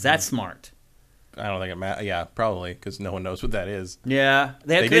 Is that smart? I don't think it matters. Yeah, probably, because no one knows what that is. Yeah.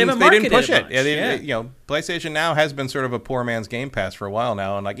 They didn't push it. Yeah, PlayStation Now has been sort of a poor man's Game Pass for a while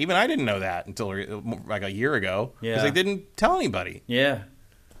now, and even I didn't know that until like a year ago, because they didn't tell anybody. Yeah.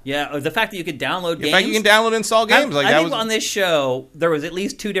 Yeah, the fact that you could download games. The fact you can download and install games. I think on this show, there was at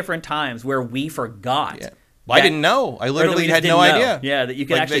least 2 different times where we forgot. Yeah. Well, I didn't know. I literally had no idea. Yeah, that you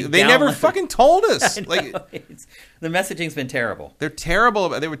could actually They never fucking told us. The messaging's been terrible. They're terrible.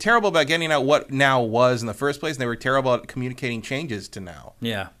 They were terrible about getting out what Now was in the first place, and they were terrible at communicating changes to Now.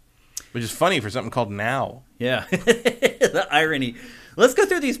 Yeah. Which is funny for something called Now. Yeah. The irony. Let's go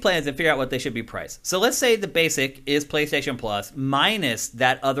through these plans and figure out what they should be priced. So let's say the basic is PlayStation Plus minus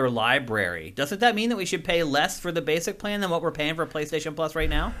that other library. Doesn't that mean that we should pay less for the basic plan than what we're paying for PlayStation Plus right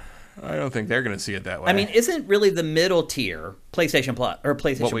now? I don't think they're going to see it that way. I mean, isn't really the middle tier PlayStation Plus or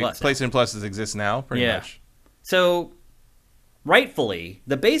PlayStation Plus? PlayStation Plus exists now, pretty much. So, rightfully,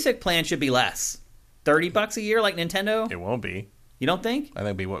 the basic plan should be less. $30 a year like Nintendo? It won't be. You don't think? I think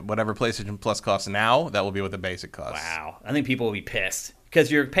it'll be whatever PlayStation Plus costs now, that will be what the basic costs. Wow. I think people will be pissed. Because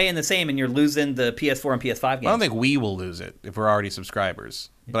you're paying the same and you're losing the PS4 and PS5 games. I don't think we will lose it if we're already subscribers.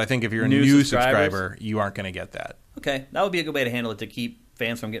 But I think if you're a new subscriber, you aren't going to get that. Okay. That would be a good way to handle it to keep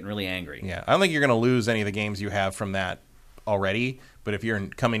fans from getting really angry. Yeah. I don't think you're going to lose any of the games you have from that already. But if you're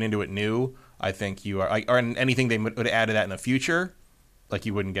coming into it new, I think you are. Or anything they would add to that in the future,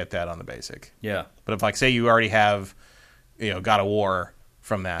 you wouldn't get that on the basic. Yeah. But if, say, you already have, God of War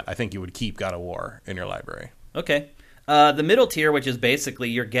from that, I think you would keep God of War in your library. Okay. The middle tier, which is basically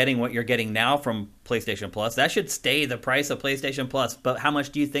you're getting what you're getting now from PlayStation Plus, that should stay the price of PlayStation Plus. But how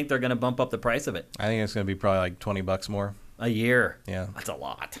much do you think they're going to bump up the price of it? I think it's going to be probably $20 more. A year? Yeah. That's a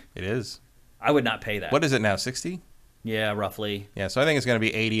lot. It is. I would not pay that. What is it now, 60? Yeah, roughly. Yeah, so I think it's going to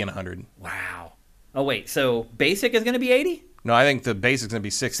be 80 and 100. Wow. Oh, wait, so basic is going to be 80? No, I think the basic's going to be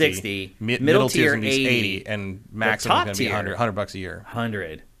 60. 60. Middle tier is 80. And maximum is going to be $100 a year.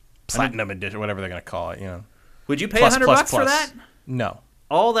 100. Platinum edition, whatever they're going to call it, Would you pay $100 for that? No.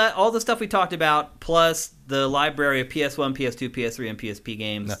 All the stuff we talked about, plus the library of PS1, PS2, PS3, and PSP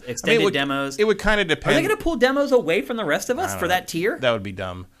games, extended demos. It would kind of depend. Are they going to pull demos away from the rest of us for that tier? That would be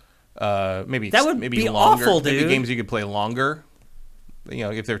dumb. Maybe be longer. Awful, dude. Maybe games you could play longer.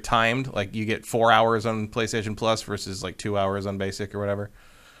 If they're timed, you get 4 hours on PlayStation Plus versus 2 hours on Basic or whatever.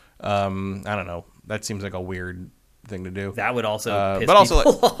 I don't know. That seems like a weird thing to do. That would also piss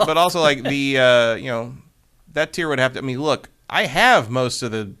people off. But also that tier would have to. I mean, look, I have most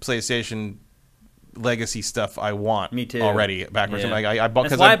of the PlayStation legacy stuff I want. Me too. Already backwards. Yeah. I bought.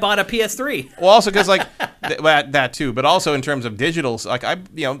 That's why I bought a PS3. Well, also because that too, but also in terms of digitals,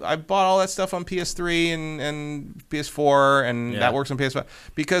 I bought all that stuff on PS3 and PS4, and that works on PS5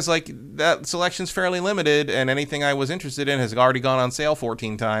 because that selection's fairly limited, and anything I was interested in has already gone on sale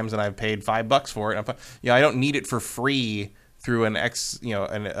 14 times, and I've paid $5 for it. I don't need it for free through an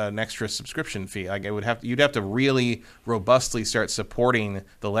extra subscription fee. You'd have to really robustly start supporting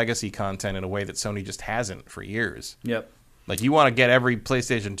the legacy content in a way that Sony just hasn't for years. Yep. Like, you want to get every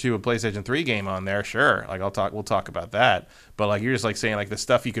PlayStation 2 and PlayStation 3 game on there, sure. Like, we'll talk about that. But like, you're just like saying like the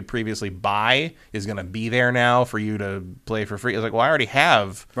stuff you could previously buy is going to be there now for you to play for free. It's like, well, I already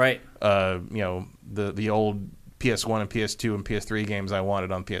have the old PS1 and PS2 and PS3 games I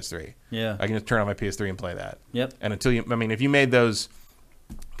wanted on PS3. Yeah. I can just turn on my PS3 and play that. Yep. And if you made those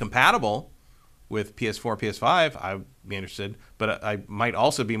compatible with PS4, PS5, I'd be interested. But I might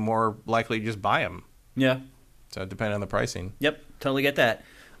also be more likely to just buy them. Yeah. So it depends on the pricing. Yep, totally get that.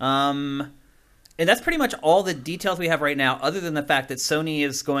 And that's pretty much all the details we have right now, other than the fact that Sony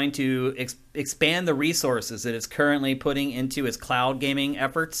is going to expand the resources that it's currently putting into its cloud gaming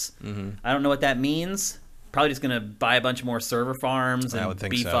efforts. Mm-hmm. I don't know what that means. Probably just going to buy a bunch more server farms and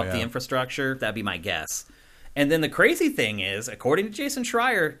beef up the infrastructure. That'd be my guess. And then the crazy thing is, according to Jason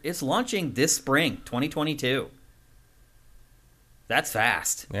Schreier, it's launching this spring, 2022. That's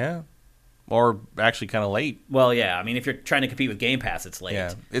fast. Yeah. Or actually kind of late. Well, yeah. I mean, if you're trying to compete with Game Pass, it's late.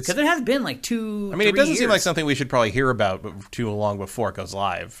 Yeah, because it has been like 2. I mean, it doesn't seem like something we should probably hear about too long before it goes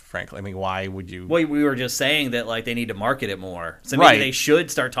live. Frankly, I mean, why would you? Well, we were just saying that like they need to market it more, so maybe they should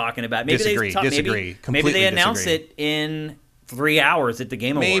start talking about. Maybe disagree. Maybe they announce it in 3 hours at the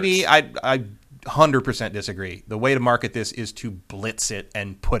Game Awards. Maybe I 100% disagree. The way to market this is to blitz it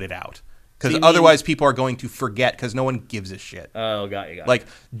and put it out. Because otherwise people are going to forget because no one gives a shit. Oh, got you. Like,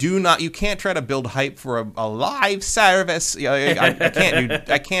 you can't try to build hype for a live service.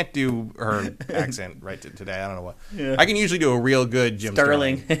 I can't do her accent right today. I don't know what. Yeah. I can usually do a real good Jim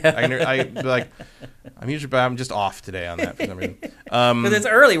Sterling. I'm just off today on that for some reason. Because it's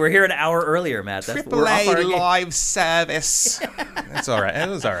early. We're here an hour earlier, Matt. Triple A live service. That's all right. It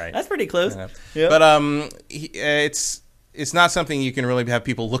was all right. That's pretty close. Yeah. Yep. But it's not something you can really have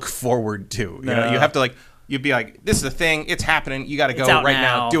people look forward to. You know, you have to you'd be like, this is a thing. It's happening. You got to go right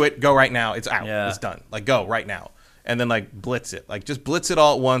now. Do it. Go right now. It's out. Yeah. It's done. Like, go right now. And then blitz it. Like, just blitz it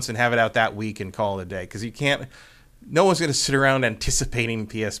all at once and have it out that week and call it a day. Because you can't. No one's going to sit around anticipating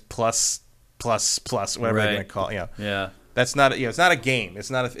PS Plus, whatever they're going to call it. Yeah. That's not. It's not a game. It's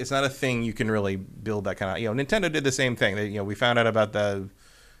not a thing you can really build that kind of. Nintendo did the same thing. We found out about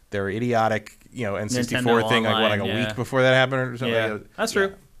their idiotic, N64 Nintendo thing Online, a week before that happened or something. Yeah, that's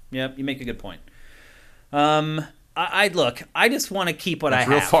true. Yeah, you make a good point. I just want to keep what I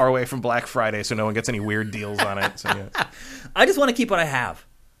have. It's real far away from Black Friday, so no one gets any weird deals on it. So, yeah. I just want to keep what I have.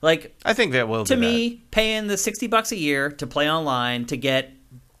 Like, I think that will. To me, paying the $60 a year to play online to get,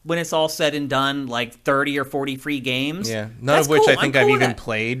 when it's all said and done, like 30 or 40 free games. Yeah, none of which I think I've even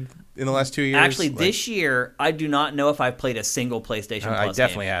played in the last 2 years. Actually, this year, I do not know if I've played a single PlayStation Plus I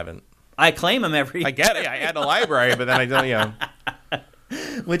definitely haven't. I claim them every year. I get it. I had a library, but then I don't,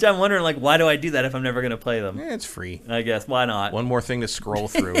 Which I'm wondering, why do I do that if I'm never going to play them? Yeah, it's free. I guess. Why not? One more thing to scroll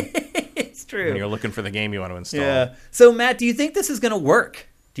through. It's true. When you're looking for the game you want to install. Yeah. So, Matt, do you think this is going to work?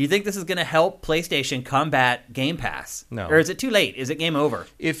 Do you think this is going to help PlayStation combat Game Pass? No. Or is it too late? Is it game over?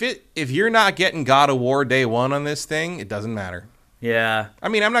 If you're not getting God of War day one on this thing, it doesn't matter. Yeah. I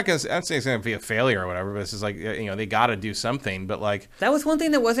mean, I'm saying it's going to be a failure or whatever, but it's just like, they got to do something. But like, that was one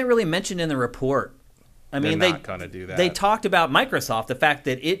thing that wasn't really mentioned in the report. I mean, they're not going to do that. They talked about Microsoft, the fact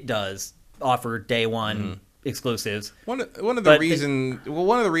that it does offer day one exclusives. One of the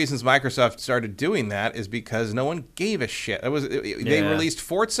reasons Microsoft started doing that is because no one gave a shit. They released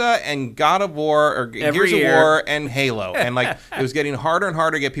Forza and God of War or Gears of War and Halo, and it was getting harder and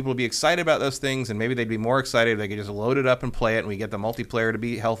harder to get people to be excited about those things. And maybe they'd be more excited if they could just load it up and play it, and we get the multiplayer to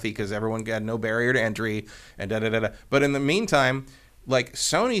be healthy because everyone had no barrier to entry and da da da da. But in the meantime,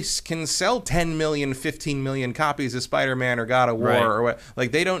 Sony can sell 10 million, 15 million copies of Spider-Man or God of War or what.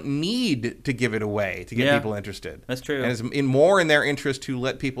 They don't need to give it away to get people interested. That's true. And it's more in their interest to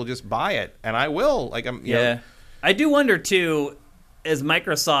let people just buy it. And I will. I do wonder, too, as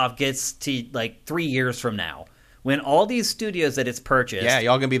Microsoft gets to, 3 years from now, when all these studios that it's purchased... Yeah,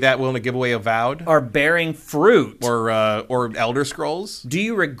 y'all going to be that willing to give away Avowed? ...are bearing fruit. Or Elder Scrolls? Do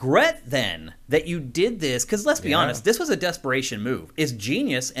you regret, then, that you did this? Because let's be honest, this was a desperation move. It's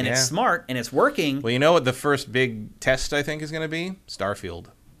genius, and it's smart, and it's working. Well, you know what the first big test, I think, is going to be? Starfield.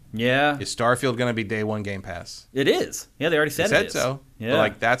 Yeah. Is Starfield going to be day one Game Pass? It is. Yeah, they already said it is. So. Yeah.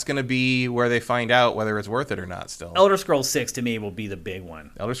 But that's going to be where they find out whether it's worth it or not still. Elder Scrolls 6 to me will be the big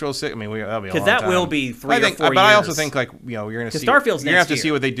one. Elder Scrolls 6, I mean, that'll be a long time. Because that will be 3 or 4 years. But I also think, you're going to see... Starfield's next year. You have to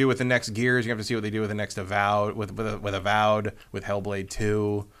see what they do with the next Gears. You have to see what they do with the next Avowed, with Avowed, with Hellblade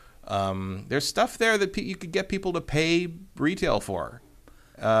 2. There's stuff there that you could get people to pay retail for.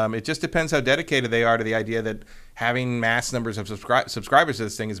 It just depends how dedicated they are to the idea that having mass numbers of subscribers to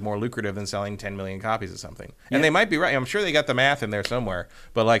this thing is more lucrative than selling 10 million copies of something. And they might be right. I'm sure they got the math in there somewhere.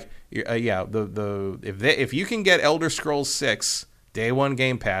 But like, if you can get Elder Scrolls 6 day one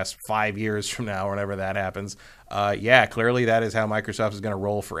Game Pass 5 years from now, or whenever that happens, clearly that is how Microsoft is going to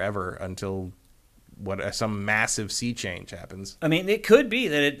roll forever until some massive sea change happens. I mean, it could be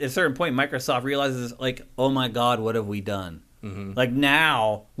that at a certain point Microsoft realizes, like, oh my God, what have we done? Mm-hmm. Like,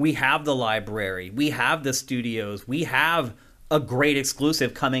 now we have the library, we have the studios, we have a great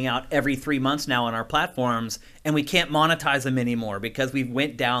exclusive coming out every 3 months now on our platforms, and we can't monetize them anymore because we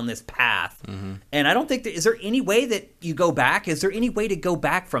went down this path. Mm-hmm. And I don't think is there any way that you go back? Is there any way to go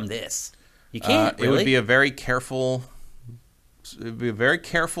back from this? You can't. Really. It would be a very careful. It'd be a very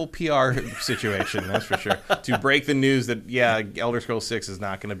careful PR situation, that's for sure, to break the news that, Elder Scrolls 6 is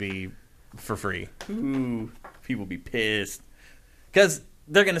not going to be for free. Ooh, people will be pissed. Because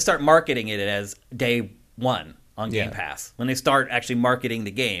they're going to start marketing it as day one on Game Pass. When they start actually marketing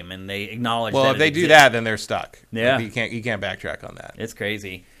the game and they acknowledge that if they do that, then they're stuck. Yeah. You can't backtrack on that. It's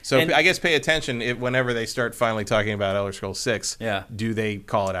crazy. So I guess pay attention whenever they start finally talking about Elder Scrolls 6. Yeah. Do they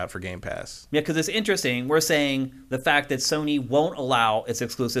call it out for Game Pass? Yeah, because it's interesting. We're saying the fact that Sony won't allow its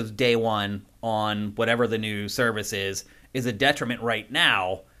exclusives day one on whatever the new service is a detriment right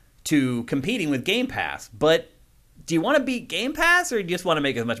now to competing with Game Pass. But do you want to beat Game Pass, or do you just want to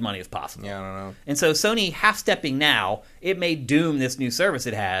make as much money as possible? Yeah, I don't know. And so Sony half-stepping now, it may doom this new service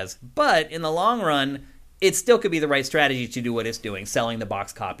it has, but in the long run, it still could be the right strategy to do what it's doing, selling the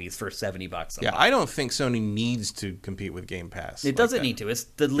box copies for $70. Yeah, I don't think Sony needs to compete with Game Pass. It doesn't need to. It's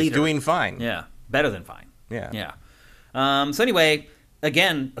the leader. It's doing fine. Yeah, better than fine. Yeah. So anyway,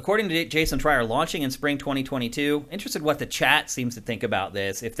 again, according to Jason Schreier, launching in spring 2022. Interested what the chat seems to think about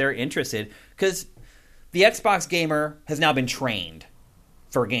this, if they're interested, because the Xbox gamer has now been trained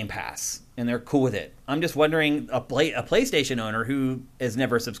for Game Pass, and they're cool with it. I'm just wondering, a PlayStation owner who has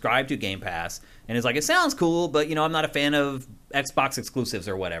never subscribed to Game Pass and is like, it sounds cool, but I'm not a fan of Xbox exclusives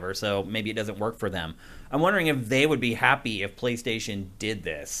or whatever, so maybe it doesn't work for them. I'm wondering if they would be happy if PlayStation did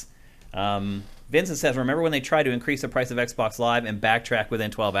this. Vincent says, remember when they tried to increase the price of Xbox Live and backtrack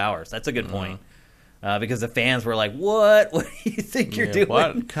within 12 hours? That's a good point. Because the fans were like, what? What do you think you're doing?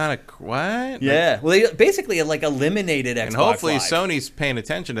 What? Yeah. Well, they basically eliminated Xbox And hopefully Live. Sony's paying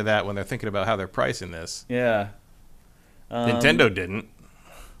attention to that when they're thinking about how they're pricing this. Yeah. Nintendo didn't.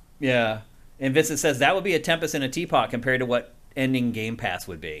 Yeah. And Vincent says, that would be a tempest in a teapot compared to what ending Game Pass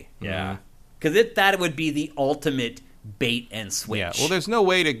would be. Yeah. Because that would be the ultimate bait and switch. Yeah. Well, there's no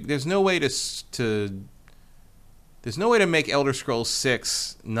way to make Elder Scrolls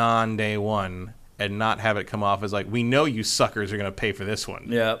 6 non-day one and not have it come off as like, we know you suckers are going to pay for this one.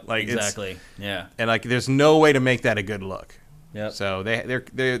 Yeah, exactly. Yeah, and like, there's no way to make that a good look. Yeah. So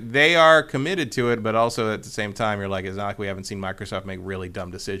they are committed to it, but also at the same time, you're like, it's not like we haven't seen Microsoft make really dumb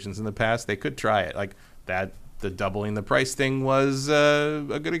decisions in the past. They could try it like that. The doubling the price thing was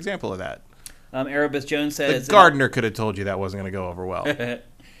a good example of that. Erebus Jones says the gardener could have told you that wasn't going to go over well.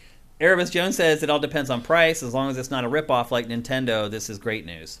 Erebus Jones says it all depends on price. As long as it's not a ripoff like Nintendo, this is great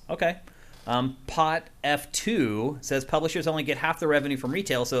news. Okay. Pot F2 says publishers only get half the revenue from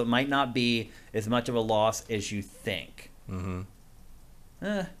retail, so it might not be as much of a loss as you think. Mm-hmm.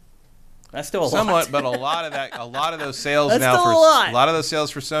 That's still a somewhat, lot. but a lot of those sales that's now still for a lot of those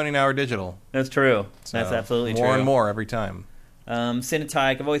sales for Sony now are digital. That's true. So that's absolutely true. More and more every time.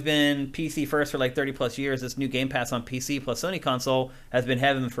 Cinetyke, I've always been PC first for like 30 plus years. This new Game Pass on PC plus Sony console has been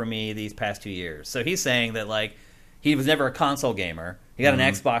heaven for me these past 2 years. So he's saying that like he was never a console gamer. He got an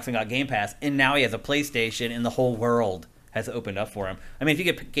Xbox and got Game Pass, and now he has a PlayStation, and the whole world has opened up for him. I mean, if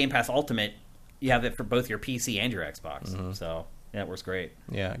you get Game Pass Ultimate, you have it for both your PC and your Xbox. Mm-hmm. So yeah, it works great.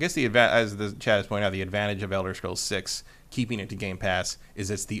 Yeah, I guess as the chat has pointed out, the advantage of Elder Scrolls 6 keeping it to Game Pass is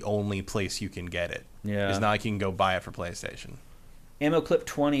it's the only place you can get it. Yeah, it's not like you can go buy it for PlayStation. Ammo Clip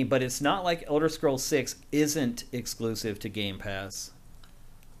 20, but it's not like Elder Scrolls 6 isn't exclusive to Game Pass.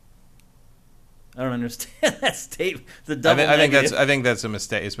 I don't understand that statement. The double I think that's a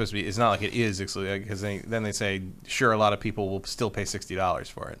mistake. It's supposed to be. It's not like it is exclusive because then they say sure a lot of people will still pay $60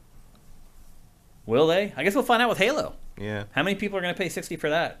 for it. Will they? I guess we'll find out with Halo. Yeah. How many people are going to pay $60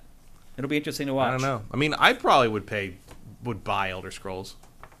 for that? It'll be interesting to watch. I don't know. I mean, I probably would buy Elder Scrolls.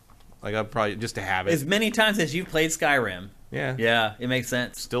 Like I'd probably just to have it as many times as you've played Skyrim. Yeah. Yeah, it makes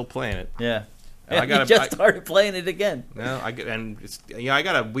sense. Still playing it. Yeah. I just started playing it again. No, I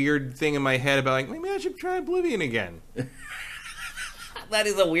got a weird thing in my head about like maybe I should try Oblivion again. That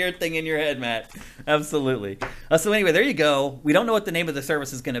is a weird thing in your head, Matt. Absolutely. So anyway, there you go. We don't know what the name of the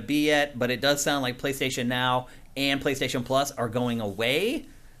service is going to be yet, but it does sound like PlayStation Now and PlayStation Plus are going away.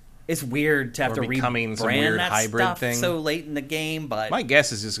 It's weird to have to becoming some rebrand weird that hybrid stuff thing so late in the game. But my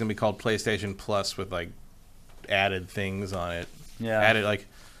guess is it's going to be called PlayStation Plus with like added things on it. Yeah. Added like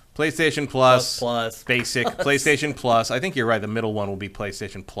PlayStation Plus, Basic, Plus. PlayStation Plus. I think you're right. The middle one will be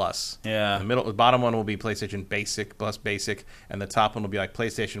PlayStation Plus. Yeah. The bottom one will be PlayStation Basic Plus Basic, and the top one will be like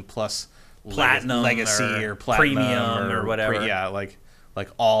PlayStation Plus Platinum Legacy or Platinum Premium or whatever. Like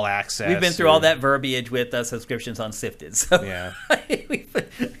all access. We've been through all that verbiage with subscriptions on Sifted, so yeah,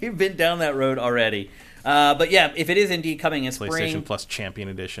 we've been down that road already. But yeah, if it is indeed coming in spring, PlayStation Plus Champion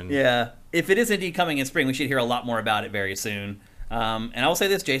Edition. Yeah, if it is indeed coming in spring, we should hear a lot more about it very soon. And I will say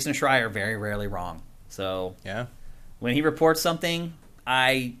this: Jason Schreier very rarely wrong. So yeah, when he reports something,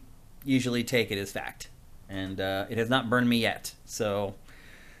 I usually take it as fact, and it has not burned me yet. So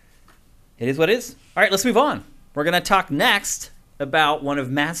it is what it is. All right, let's move on. We're gonna talk next about one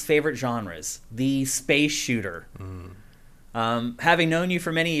of Matt's favorite genres, the space shooter. Having known you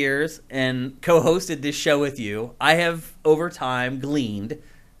for many years and co-hosted this show with you, I have over time gleaned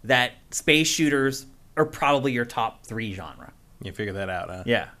that space shooters are probably your top 3 genre. You figured that out, huh?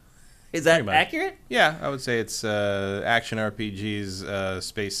 Yeah. Is that accurate? Yeah, I would say it's action RPGs,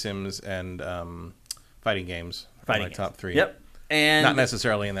 space sims, and fighting games. Fighting my games. top 3. Yep. And not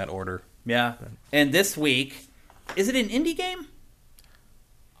necessarily in that order. Yeah. And this week, is it an indie game?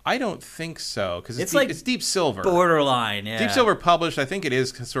 I don't think so, because it's Deep Silver. Borderline, yeah. Deep Silver published. I think it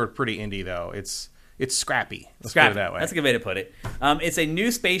is sort of pretty indie, though. It's scrappy. Let's put it that way. That's a good way to put it. It's a new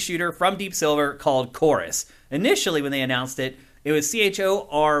space shooter from Deep Silver called Chorus. Initially, when they announced it, it was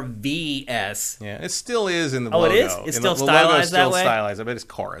CHORVS. Yeah, it still is in the logo. Oh, it is? It's still stylized that way? Still stylized. I bet it's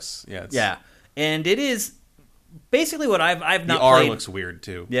Chorus. Yeah. Yeah. And it is basically what I've not the R played. looks weird,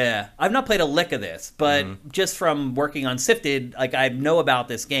 too. Yeah. I've not played a lick of this, but just from working on Sifted, like I know about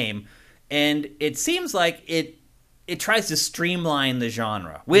this game. And it seems like it tries to streamline the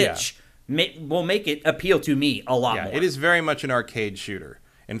genre, which will make it appeal to me a lot more. It is very much an arcade shooter.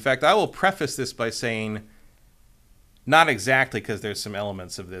 In fact, I will preface this by saying, not exactly because there's some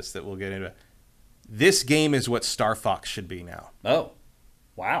elements of this that we'll get into. This game is what Star Fox should be now. Oh,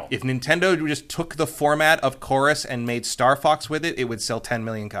 wow. If Nintendo just took the format of Chorus and made Star Fox with it, it would sell 10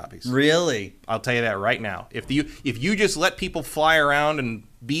 million copies. Really? I'll tell you that right now. If you just let people fly around and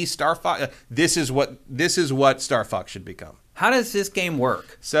be Star Fox, this is what Star Fox should become. How does this game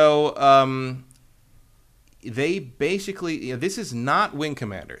work? So, they basically, this is not Wing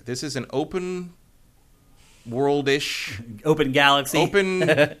Commander. This is an open world-ish, open galaxy,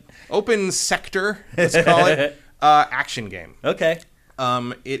 open sector, let's call it, action game. Okay.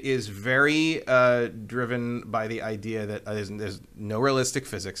 It is very driven by the idea that there's no realistic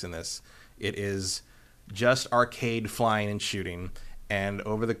physics in this. It is just arcade flying and shooting. And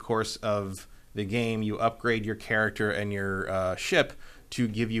over the course of the game, you upgrade your character and your ship to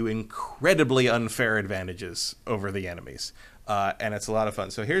give you incredibly unfair advantages over the enemies. And it's a lot of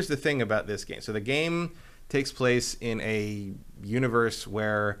fun. So here's the thing about this game. So the game takes place in a universe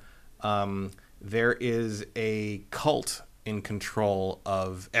where there is a cult in control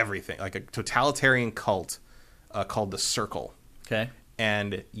of everything, like a totalitarian cult called the Circle. Okay.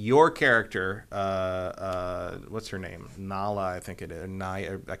 And your character, what's her name? Nala, I think it is.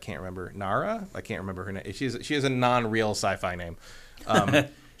 I can't remember. Nara? I can't remember her name. She is a non-real sci-fi name.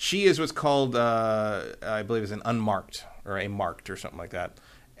 She is what's called, I believe, is an unmarked or a marked or something like that.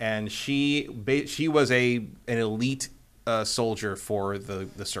 And she was an elite soldier for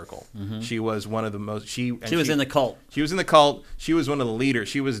the Circle. Mm-hmm. She was one of the most. She was in the cult. She was in the cult. She was one of the leaders.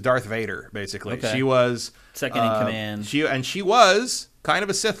 She was Darth Vader, basically. Okay. She was second in command. She was kind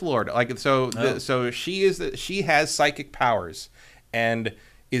of a Sith Lord. So she has psychic powers and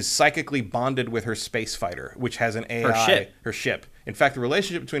is psychically bonded with her space fighter, which has an AI. Her ship. In fact, the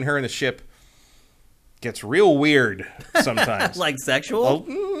relationship between her and the ship gets real weird sometimes. Like sexual?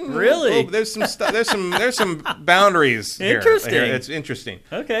 Really? There's some there's some boundaries here. Interesting. It's interesting.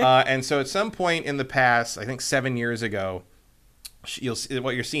 Okay. And so at some point in the past, I think 7 years ago,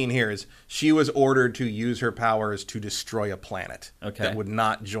 what you're seeing here is she was ordered to use her powers to destroy a planet that would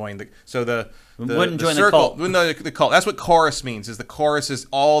not join the wouldn't join Circle. the cult. No, the cult. That's what chorus means. Is the chorus is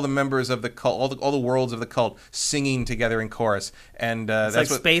all the members of the cult, all the worlds of the cult singing together in chorus, and it's that's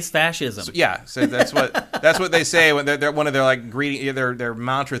like space fascism. So that's what they say when they're one of their like greeting their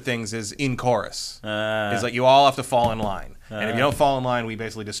mantra things is in chorus. It's like you all have to fall in line, and if you don't fall in line, we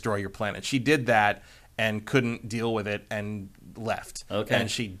basically destroy your planet. She did that and couldn't deal with it and left. Okay. And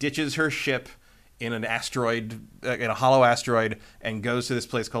she ditches her ship in an asteroid, in a hollow asteroid, and goes to this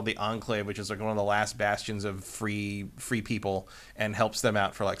place called the Enclave, which is like one of the last bastions of free people, and helps them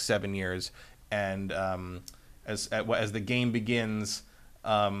out for like 7 years. And as the game begins,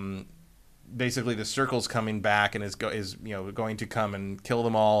 basically the Circle's coming back and is going to come and kill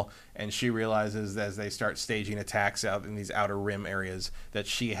them all. And she realizes as they start staging attacks out in these outer rim areas that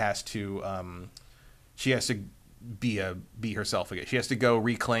she has to be herself again. She has to go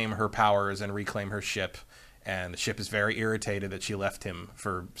reclaim her powers and reclaim her ship. And the ship is very irritated that she left him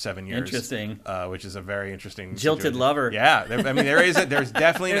for 7 years. Interesting. Which is a very interesting jilted situation. lover. Yeah, there's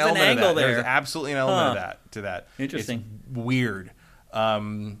definitely an element of that. There. There's absolutely an element to that. Interesting. It's weird.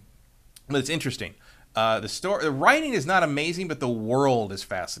 But it's interesting. The writing is not amazing, but the world is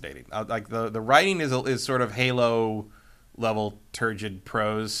fascinating. Like the writing is sort of Halo level turgid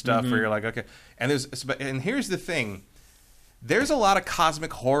prose stuff where you're like, okay. And here's the thing. There's a lot of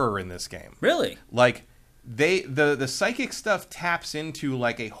cosmic horror in this game. Really? Like the psychic stuff taps into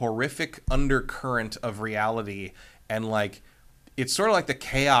like a horrific undercurrent of reality, and like it's sort of like the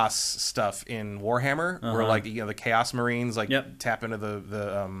chaos stuff in Warhammer, where like the Chaos Marines tap into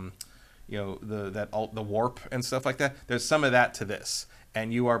the warp and stuff like that. There's some of that to this,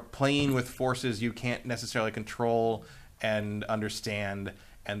 and you are playing with forces you can't necessarily control and understand.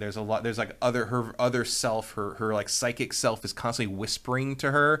 And there's like her other self, her like psychic self is constantly whispering to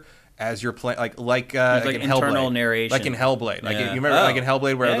her as you're playing, like in internal Hellblade, narration, like in Hellblade. Like you remember, like in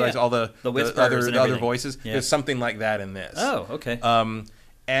Hellblade, where there's all the other voices. Yeah. There's something like that in this. Oh, okay.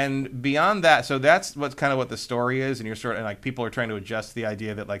 And beyond that, so that's what's kind of what the story is, and you're sort of like people are trying to adjust the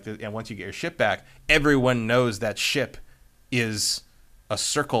idea that and once you get your ship back, everyone knows that ship is a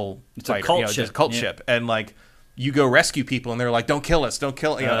Circle fighter, a cult ship. Just a cult ship, and like. You go rescue people, and they're like, "Don't kill us, don't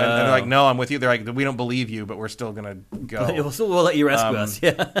kill." And they're like, "No, I'm with you." They're like, "We don't believe you, but we're still gonna go. We'll let you rescue us."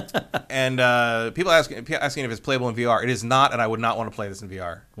 Yeah. And people asking if it's playable in VR. It is not, and I would not want to play this in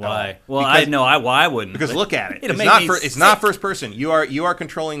VR. Why? Well, I wouldn't. Because look at it. It's not first person. You are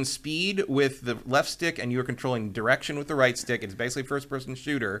controlling speed with the left stick, and you are controlling direction with the right stick. It's basically first person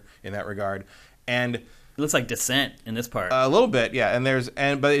shooter in that regard, and. It looks like Descent in this part. A little bit, yeah.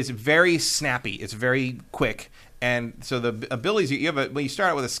 But it's very snappy. It's very quick. And so the abilities when you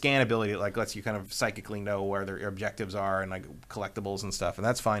start out with a scan ability, it like lets you kind of psychically know where your objectives are and like collectibles and stuff, and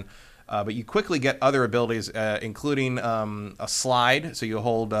that's fine. But you quickly get other abilities, including a slide. So you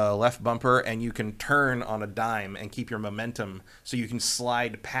hold left bumper and you can turn on a dime and keep your momentum, so you can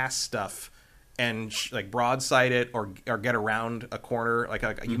slide past stuff and like broadside it or get around a corner,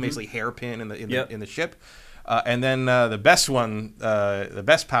 you basically hairpin in the ship. And then the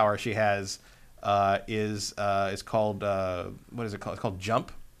best power she has is called what is it called? It's called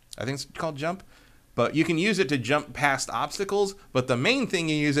Jump. I think it's called Jump. But you can use it to jump past obstacles. But the main thing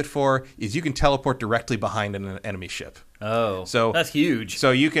you use it for is you can teleport directly behind an enemy ship. Oh, so that's huge.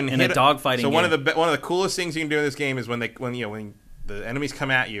 So you can hit a dogfighting. So game. one of the coolest things you can do in this game is when the enemies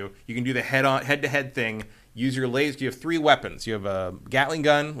come at you, you can do the head-to-head thing. Use your lasers. You have 3 weapons. You have a Gatling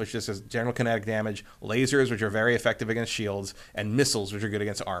gun, which just does general kinetic damage, lasers, which are very effective against shields, and missiles, which are good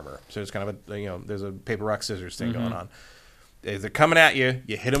against armor. So it's kind of there's a paper, rock, scissors thing going on. As they're coming at you,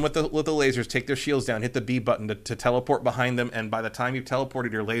 you hit them with the lasers, take their shields down, hit the B button to teleport behind them, and by the time you've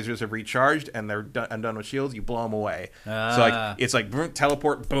teleported, your lasers have recharged, and they're done with shields. You blow them away. So it's like boom,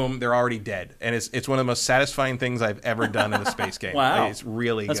 teleport, boom, they're already dead, and it's one of the most satisfying things I've ever done in a space game. Wow, it's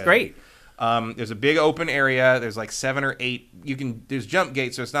really that's good. Great. There's a big open area. There's like 7 or 8. There's jump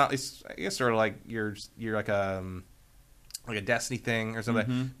gates, so it's not. It's I guess sort of like you're like a Destiny thing or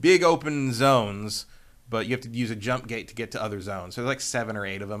something. Big open zones. But you have to use a jump gate to get to other zones. So there's like 7 or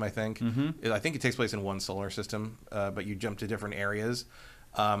 8 of them, I think. I think it takes place in one solar system, but you jump to different areas.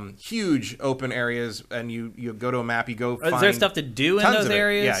 Huge open areas, and you go to a map. You go. Is there stuff to do in those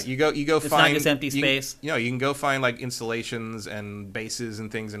areas? Yeah, you go. It's find. Not just empty space. You can go find like installations and bases and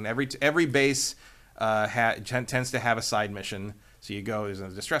things. And every base tends to have a side mission. So you go. There's a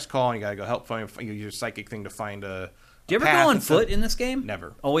distress call, and you gotta go help find. You use your psychic thing to find a. Do you ever go on foot in this game?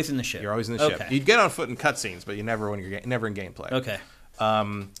 Never. Always in the ship. You're always in the ship. You get on foot in cutscenes, but you never never in gameplay. Okay.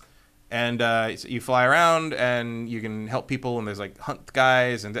 So you fly around and you can help people, and there's like hunt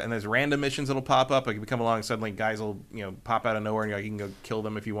guys, and there's random missions that'll pop up. Like you come along, and suddenly guys will pop out of nowhere, and you can go kill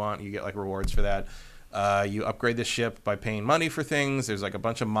them if you want. You get like rewards for that. You upgrade the ship by paying money for things. There's like a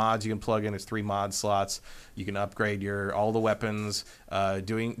bunch of mods you can plug in. There's 3 mod slots. You can upgrade all the weapons.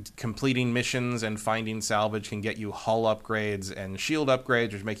 Completing missions and finding salvage can get you hull upgrades and shield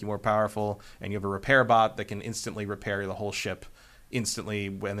upgrades, which make you more powerful. And you have a repair bot that can instantly repair the whole ship instantly,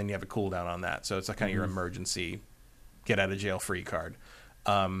 and then you have a cooldown on that. So it's like kind of your emergency get out of jail free card.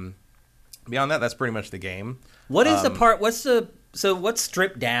 Beyond that, that's pretty much the game. What is the part? What's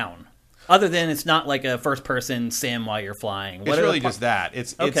stripped down? Other than it's not like a first-person sim while you're flying. It's really just that.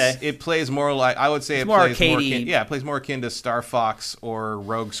 It plays more like, I would say it's it more plays arcadey. more akin, it plays more akin to Star Fox or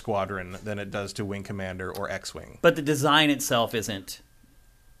Rogue Squadron than it does to Wing Commander or X-Wing. But the design itself isn't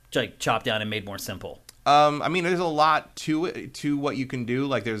like chopped down and made more simple. I mean, there's a lot to it, to what you can do.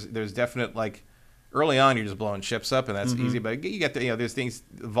 Like there's definite, like, early on you're just blowing ships up and that's easy, but you get there's things,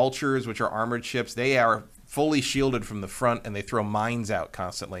 vultures, which are armored ships. They are fully shielded from the front and they throw mines out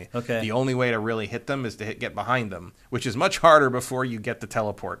constantly. Okay. The only way to really hit them is to get behind them, which is much harder before you get the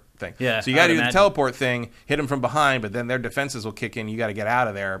teleport thing. Yeah, so you got to do the teleport thing, hit them from behind, but then their defenses will kick in. You got to get out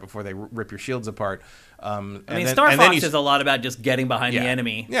of there before they rip your shields apart. Star Fox is a lot about just getting behind the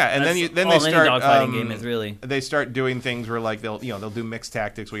enemy. Yeah, and That's then they start any dogfighting game is really. They start doing things where like they'll do mixed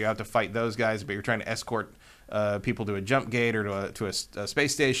tactics where you have to fight those guys, but you're trying to escort people to a jump gate or to a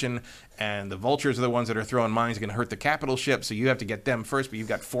space station, and the vultures are the ones that are throwing mines going to hurt the capital ship, so you have to get them first. But you've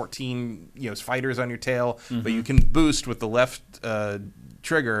got 14 fighters on your tail, but you can boost with the left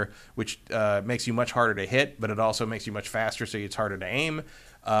trigger, which makes you much harder to hit, but it also makes you much faster, so it's harder to aim.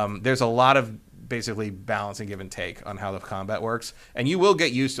 There's a lot of basically balance and give and take on how the combat works, and you will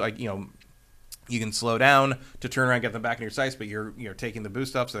get used to you can slow down to turn around and get them back in your sights, but you're taking the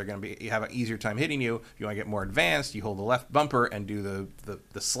boost up, so they're going to have an easier time hitting you. If you want to get more advanced, you hold the left bumper and do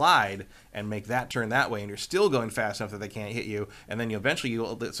the slide and make that turn that way, and you're still going fast enough that they can't hit you. And then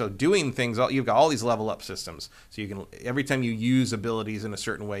doing things, you've got all these level up systems, so you can, every time you use abilities in a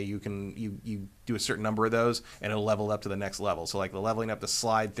certain way, you do a certain number of those, and it'll level up to the next level. So like the leveling up the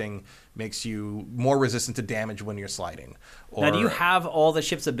slide thing makes you more resistant to damage when you're sliding. Now, do you have all the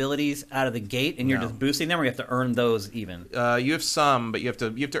ship's abilities out of the gate, and you're just boosting them, or you have to earn those even? You have some, but you have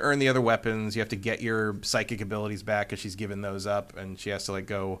to earn the other weapons. You have to get your psychic abilities back because she's given those up, and she has to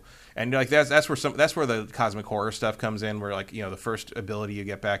go. And like that's where the cosmic horror stuff comes in, where the first ability you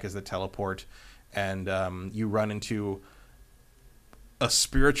get back is the teleport, and you run into a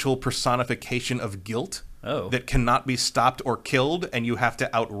spiritual personification of guilt. That cannot be stopped or killed, and you have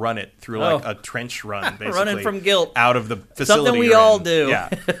to outrun it through a trench run, basically. Running from guilt. Out of the facility. Something we all do.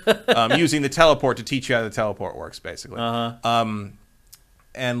 Yeah. Using the teleport to teach you how the teleport works, basically. And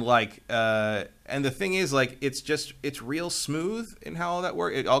the thing is, it's real smooth in how all that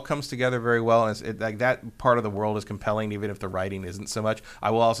works. It all comes together very well, and that part of the world is compelling, even if the writing isn't so much.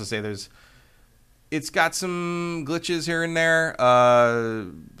 I will also say it's got some glitches here and there.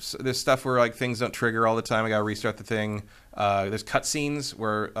 There's stuff where things don't trigger all the time. I got to restart the thing. There's cutscenes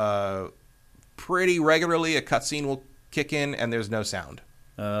where pretty regularly a cutscene will kick in and there's no sound.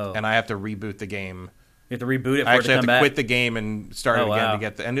 Oh. And I have to reboot the game. You have to reboot it. I actually have to quit the game and start it again to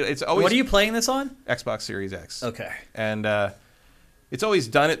get and it's always. What are you playing this on? Xbox Series X. Okay. And it's always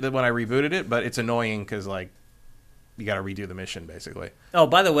done it when I rebooted it, but it's annoying because you got to redo the mission, basically. Oh,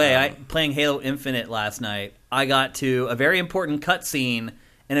 by the way, playing Halo Infinite last night, I got to a very important cutscene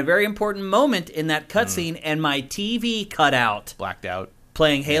and a very important moment in that cutscene, and my TV cut out. Blacked out.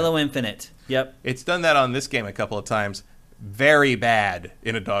 Playing Halo Infinite. Yep. It's done that on this game a couple of times. Very bad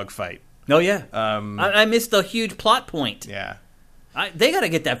in a dogfight. Oh, yeah. I missed a huge plot point. Yeah. They got to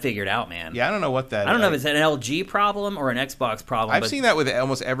get that figured out, man. Yeah, I don't know what that is. I don't know if it's an LG problem or an Xbox problem. I've seen that with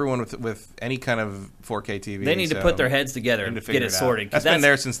almost everyone with any kind of 4K TV. They need to put their heads together and get it sorted. That's been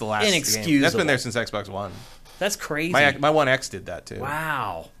there since the last inexcusable. game. That's been there since Xbox One. That's crazy. My One X did that, too.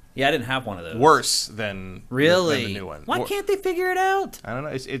 Wow. Yeah, I didn't have one of those. Worse than the new one. Why can't they figure it out? I don't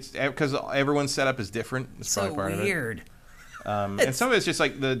know. It's because everyone's setup is different. It's so part weird. Of it. And some of it's just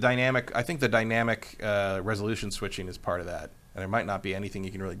the dynamic. I think the dynamic resolution switching is part of that. And there might not be anything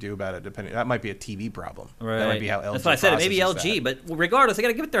you can really do about it. That might be a TV problem. Right. That might be how LG. That's why I said it. Maybe that. LG, but regardless, they got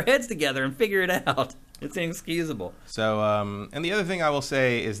to get their heads together and figure it out. It's inexcusable. So, and the other thing I will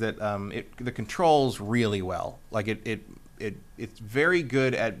say is that the controls really well. It's very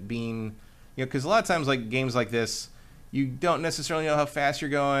good at being, because a lot of times games like this, you don't necessarily know how fast you're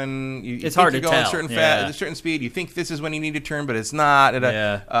going. It's hard to tell. At a certain speed. You think this is when you need to turn, but it's not.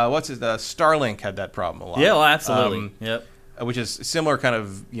 Starlink had that problem a lot. Yeah, well, absolutely. Yep. Which is a similar kind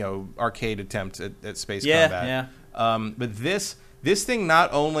of arcade attempt at space combat. Yeah. But this thing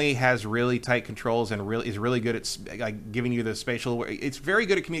not only has really tight controls and is really good at giving you the spatial. It's very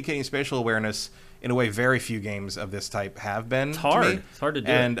good at communicating spatial awareness in a way very few games of this type have been. It's hard. To me. It's hard to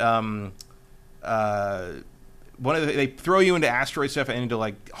do. And they throw you into asteroid stuff and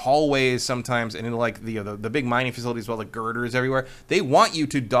into hallways sometimes, and into the big mining facilities, the girders everywhere. They want you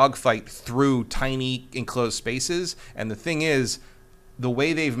to dogfight through tiny enclosed spaces, and the thing is, the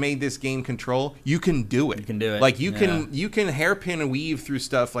way they've made this game control, you can do it. You can do it. Like you can hairpin and weave through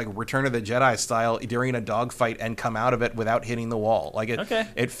stuff like Return of the Jedi style during a dogfight and come out of it without hitting the wall. Like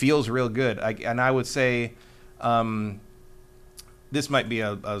it feels real good. And I would say this might be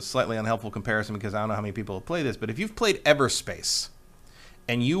a slightly unhelpful comparison because I don't know how many people have played this, but if you've played Everspace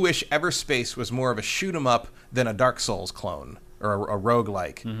and you wish Everspace was more of a shoot 'em up than a Dark Souls clone or a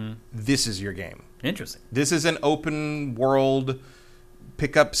roguelike, this is your game. Interesting. This is an open world,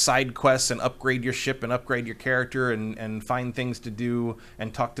 pick up side quests and upgrade your ship and upgrade your character and find things to do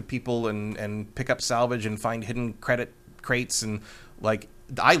and talk to people and pick up salvage and find hidden credit crates. And like,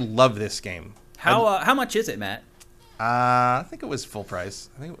 I love this game. How much is it, Matt? I think it was full price.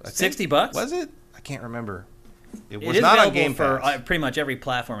 I think $60? Was it? I can't remember. It is not on Game GameFace. For pretty much every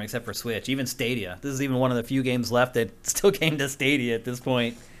platform except for Switch, even Stadia. This is even one of the few games left that still came to Stadia at this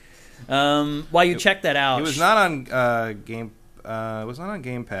point. While you check that out, it was not on it was not on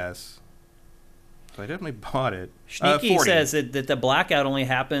Game Pass. So I definitely bought it. Sneaky says that the blackout only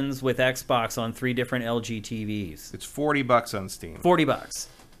happens with Xbox on 3 different LG TVs. It's $40 on Steam. $40.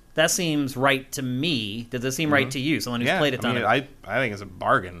 That seems right to me. Does it seem right to you? Someone who's played it on it. I think it's a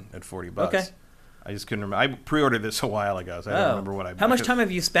bargain at $40. Okay. I just couldn't remember. I pre-ordered this a while ago, so I don't remember what I bought. How much time have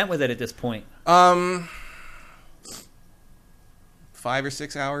you spent with it at this point? 5 or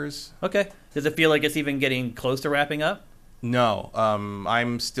 6 hours. Okay. Does it feel like it's even getting close to wrapping up? No.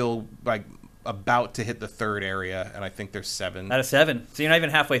 I'm still like about to hit the 3rd area, and I think there's 7. Out of 7. So you're not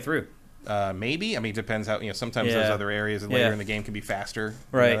even halfway through. Maybe. I mean, it depends how, sometimes those other areas later in the game can be faster.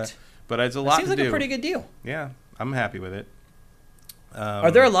 Right. But it's a lot to do. Seems like a pretty good deal. Yeah. I'm happy with it.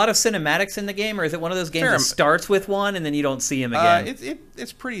 Are there a lot of cinematics in the game, or is it one of those games that starts with one and then you don't see him again?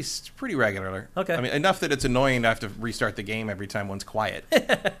 It's pretty regular. Okay. I mean, enough that it's annoying to have to restart the game every time one's quiet.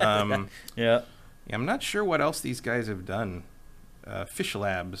 Yeah, I'm not sure what else these guys have done. Fish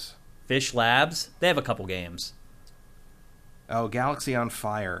Labs. Fish Labs? They have a couple games. Oh, Galaxy on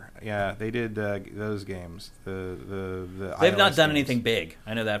Fire. Yeah, they did those games. The They've iOS not done games. anything big.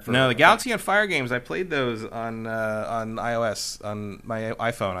 I know that for No, the Galaxy on Fire games. I played those on iOS on my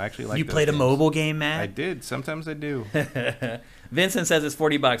iPhone. I actually like. You played a mobile game, Matt? I did. Sometimes I do. Vincent says it's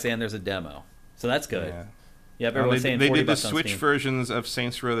 $40 and there's a demo, so that's good. Yeah. Yep, everyone's saying $40 they did the on Switch Steam. versions of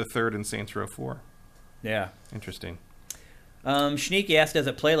Saints Row the Third and Saints Row 4. Yeah. Interesting. Sneaky asked, does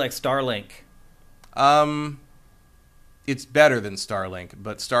it play like Starlink? It's better than Starlink,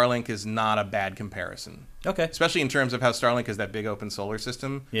 but Starlink is not a bad comparison. Okay. Especially in terms of how Starlink is that big open solar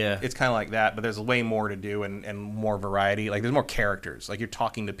system. Yeah. It's kind of like that, but there's way more to do and more variety. Like there's more characters. Like you're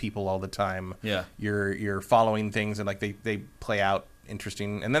talking to people all the time. Yeah. You're following things and like they play out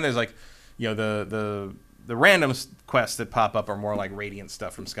interesting. And then there's like, the random quests that pop up are more like Radiant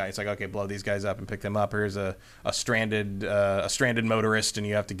stuff from Sky. It's like, okay, blow these guys up and pick them up. Here's a stranded motorist, and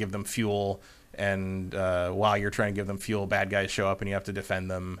you have to give them fuel. And while you're trying to give them fuel, bad guys show up, and you have to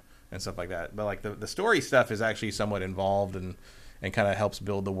defend them and stuff like that. But like the story stuff is actually somewhat involved and kind of helps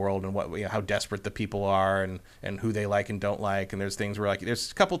build the world and what how desperate the people are and who they like and don't like. And there's things where like there's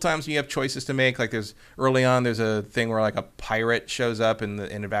a couple times you have choices to make. Like there's early on there's a thing where like a pirate shows up in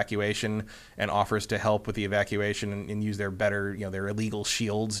evacuation and offers to help with the evacuation and use their better their illegal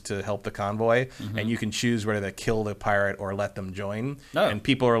shields to help the convoy. Mm-hmm. And you can choose whether to kill the pirate or let them join. Oh. And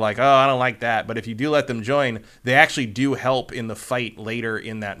people are like, oh, I don't like that. But if you do let them join, they actually do help in the fight later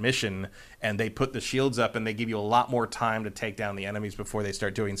in that mission. And they put the shields up, and they give you a lot more time to take down the enemies before they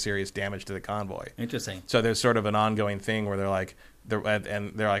start doing serious damage to the convoy. Interesting. So there's sort of an ongoing thing where they're like,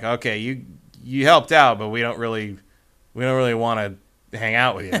 okay, you helped out, but we don't really want to hang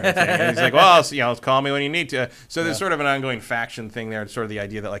out with you. And he's like, well, call me when you need to. So there's sort of an ongoing faction thing there. It's sort of the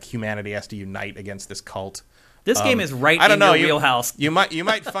idea that like humanity has to unite against this cult. This game is right in your wheelhouse. You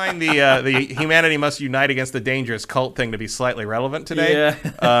might find the humanity must unite against the dangerous cult thing to be slightly relevant today.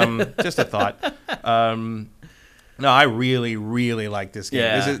 Yeah. Just a thought. No, I really, really like this game.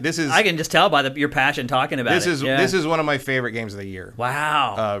 Yeah. This is. I can just tell by your passion talking about it. This is one of my favorite games of the year.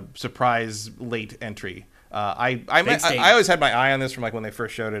 Wow. Surprise late entry. I always had my eye on this from like when they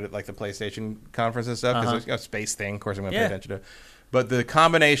first showed it at like the PlayStation conference and stuff because it's a space thing. Of course, I'm going to pay attention to it. But the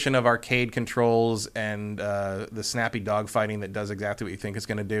combination of arcade controls and the snappy dogfighting that does exactly what you think it's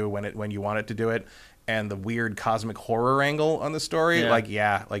going to do when you want it to do it, and the weird cosmic horror angle on the story,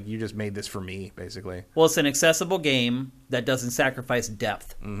 you just made this for me, basically. Well, it's an accessible game that doesn't sacrifice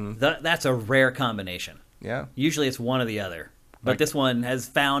depth. Mm-hmm. That's a rare combination. Yeah. Usually it's one or the other. But this one has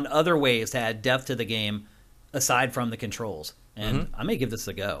found other ways to add depth to the game aside from the controls. And I may give this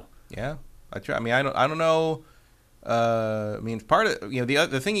a go. Yeah. I try. I mean, I don't know I mean, part of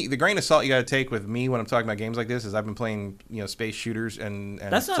the grain of salt you got to take with me when I'm talking about games like this is I've been playing space shooters and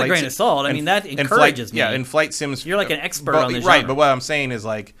that's not a grain of salt. I mean, that encourages me. Yeah, and flight sims. You're like an expert on this, right? But what I'm saying is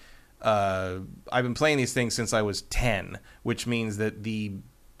like I've been playing these things since I was 10, which means that the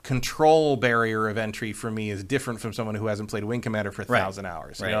control barrier of entry for me is different from someone who hasn't played Wing Commander for 1,000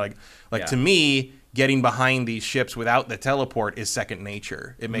 hours. Right. To me, getting behind these ships without the teleport is second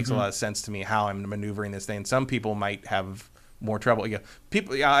nature. It makes a lot of sense to me how I'm maneuvering this thing. Some people might have more trouble.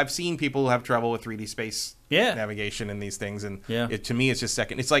 I've seen people have trouble with 3D space navigation in these things, and to me, it's just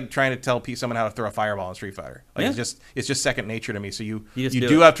second. It's like trying to tell someone how to throw a fireball in Street Fighter. It's just second nature to me. So you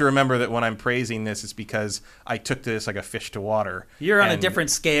do have to remember that when I'm praising this, it's because I took this like a fish to water. You're on a different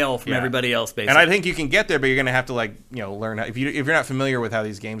scale from everybody else, basically. And I think you can get there, but you're going to have to learn how, if you're not familiar with how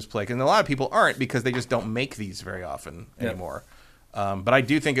these games play, and a lot of people aren't because they just don't make these very often anymore. But I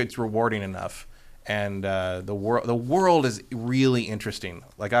do think it's rewarding enough. And the world is really interesting.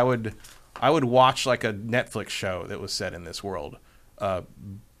 Like I would watch like a Netflix show that was set in this world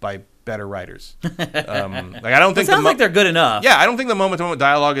by better writers. I don't think like they're good enough. Yeah, I don't think the moment-to-moment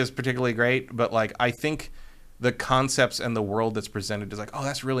dialogue is particularly great, but like I think the concepts and the world that's presented is like, oh,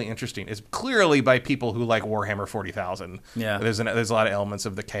 that's really interesting. It's clearly by people who like Warhammer 40,000. Yeah, there's a lot of elements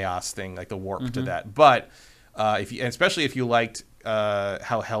of the chaos thing, like the warp to that. But especially if you liked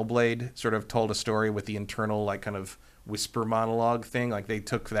how Hellblade sort of told a story with the internal like kind of whisper monologue thing, like they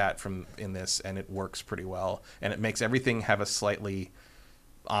took that from in this, and it works pretty well, and it makes everything have a slightly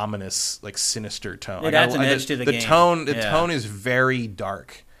ominous, like sinister tone. It adds an edge to the game. The tone is very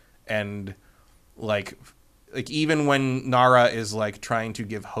dark, and like even when Nara is like trying to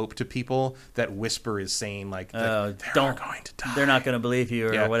give hope to people, that whisper is saying like they're going to die. They're not going to believe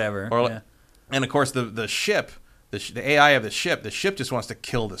you or whatever. And of course the ship. The AI of the ship just wants to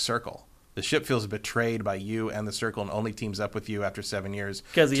kill the Circle. The ship feels betrayed by you and the Circle and only teams up with you after 7 years.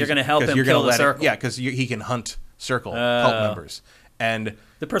 Because you're going to help him kill the Circle. Because he can hunt Circle cult members. And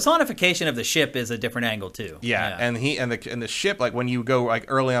the personification of the ship is a different angle too. Yeah. And the ship, like when you go like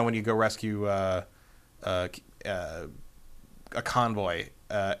early on when you go rescue a convoy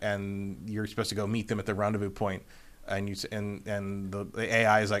and you're supposed to go meet them at the rendezvous point. And the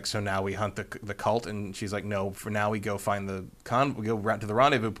AI is like, so now we hunt the cult, and she's like, no, for now we go find we go to the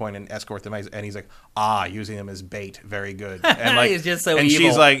rendezvous point and escort them. And he's like, using them as bait, very good. And like, he's just so and evil.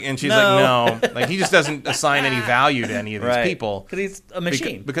 She's like, no, like he just doesn't assign any value to any of these people because he's a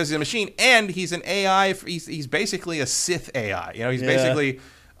machine. Because he's a machine, and he's an AI. He's basically a Sith AI. He's basically,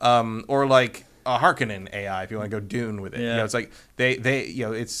 or like a Harkonnen AI if you want to go Dune with it. It's like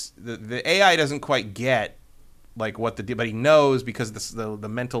it's the AI doesn't quite get like what but he knows because the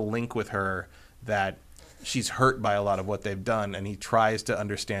mental link with her that she's hurt by a lot of what they've done, and he tries to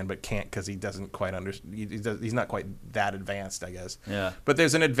understand but can't because he doesn't quite understand. He's not quite that advanced, I guess. Yeah. But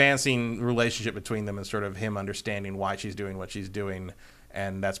there's an advancing relationship between them and sort of him understanding why she's doing what she's doing,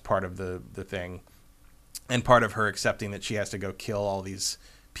 and that's part of the thing, and part of her accepting that she has to go kill all these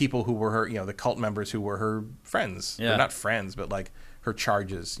people who were her, the cult members who were her friends. Yeah. They're not friends, but like her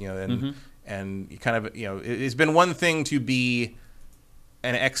charges, and. And you kind of, it's been one thing to be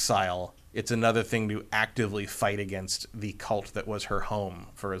an exile. It's another thing to actively fight against the cult that was her home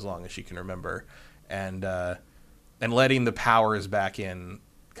for as long as she can remember. And letting the powers back in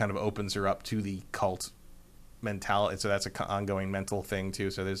kind of opens her up to the cult mentality. So that's an ongoing mental thing too.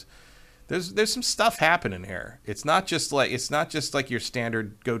 So there's some stuff happening here. It's not just like your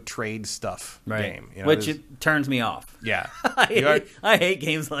standard go trade stuff game, which it turns me off. Yeah, I hate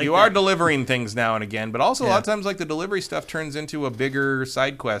games like that. You are delivering things now and again, but also a lot of times like the delivery stuff turns into a bigger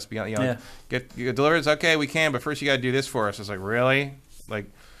side quest. Get delivered. It's okay, we can, but first you got to do this for us. It's like really, like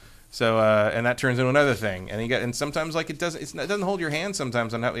so, and that turns into another thing, and sometimes like it doesn't hold your hand.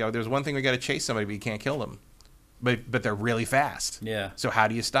 Sometimes on how there's one thing we got to chase somebody, but you can't kill them. But they're really fast. Yeah. So how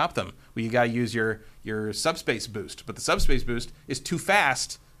do you stop them? Well, you got to use your subspace boost, but the subspace boost is too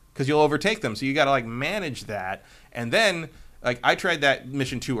fast because you'll overtake them. So you got to like manage that. And then like I tried that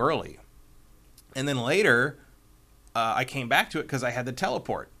mission too early, and then later I came back to it because I had the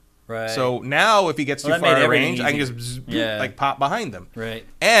teleport. Right. So now if he gets too far out of range, I can just like pop behind them. Right.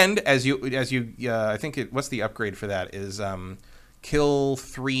 And as you I think what's the upgrade for that is kill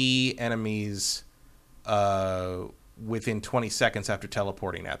 3 enemies within 20 seconds after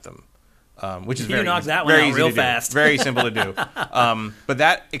teleporting at them, which is very knock that one out real fast. Very simple to do. But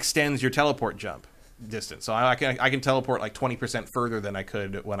that extends your teleport jump distance. So I can teleport like 20% further than I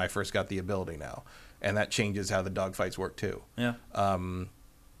could when I first got the ability now, and that changes how the dogfights work too. Yeah.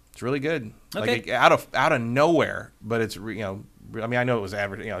 It's really good. Okay. Like out of nowhere, but it's I mean, I know it was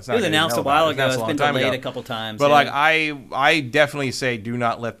advertised. It's not. It was announced a while ago. It's been delayed a couple times. But I definitely say do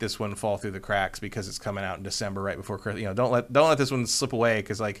not let this one fall through the cracks because it's coming out in December right before Christmas. Don't let this one slip away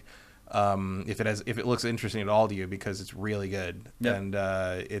because if it looks interesting at all to you because it's really good and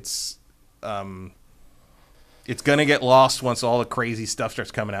it's gonna get lost once all the crazy stuff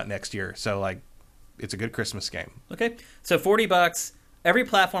starts coming out next year. So it's a good Christmas game. Okay, so $40, every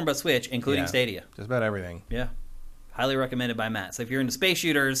platform but Switch, including Stadia. Just about everything. Yeah. Highly recommended by Matt. So if you're into space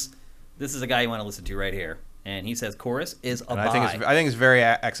shooters, this is a guy you want to listen to right here. And he says Chorus is a buy. I think it's very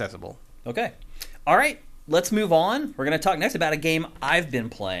accessible. Okay. All right. Let's move on. We're going to talk next about a game I've been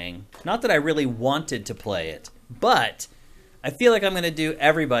playing. Not that I really wanted to play it, but I feel like I'm going to do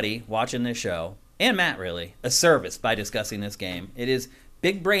everybody watching this show, and Matt really, a service by discussing this game. It is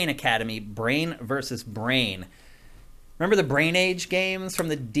Big Brain Academy, Brain versus Brain. Remember the Brain Age games from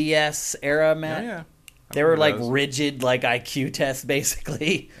the DS era, Matt? Yeah. They were rigid, IQ tests,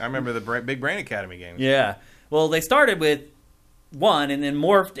 basically. I remember the Big Brain Academy games. Yeah. Well, they started with one and then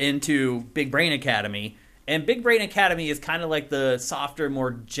morphed into Big Brain Academy. And Big Brain Academy is kind of like the softer,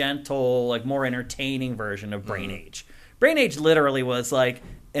 more gentle, more entertaining version of Brain Age. Brain Age literally was like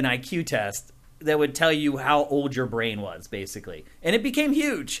an IQ test that would tell you how old your brain was, basically. And it became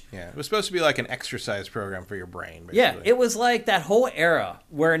huge. Yeah, it was supposed to be like an exercise program for your brain, basically. Yeah, it was like that whole era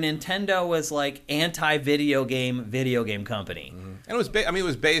where Nintendo was anti-video game company. Mm-hmm. And it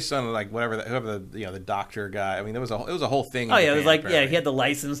was based on whoever the doctor guy. I mean, it was a whole thing. Oh yeah, it was he had the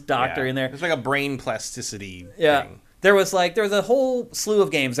licensed doctor in there. It was like a brain plasticity thing. There was a whole slew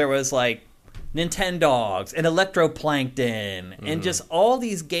of games. There was Nintendogs and Electroplankton and just all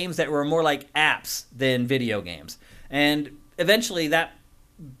these games that were more like apps than video games. And eventually that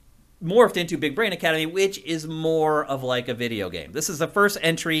morphed into Big Brain Academy, which is more of a video game. This is the first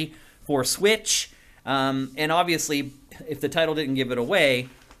entry for Switch. And obviously, if the title didn't give it away,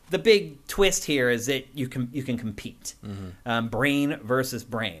 the big twist here is that you can compete. Mm-hmm. Brain versus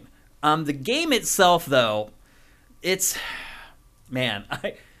brain. The game itself, though, it's... Man,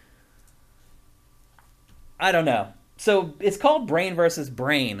 I don't know. So it's called Brain versus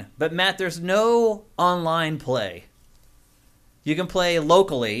Brain, but Matt, there's no online play. You can play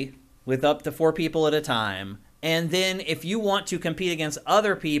locally with up to 4 people at a time, and then if you want to compete against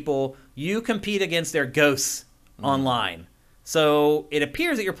other people, you compete against their ghosts online. So it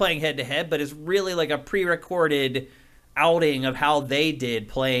appears that you're playing head-to-head, but it's really like a pre-recorded outing of how they did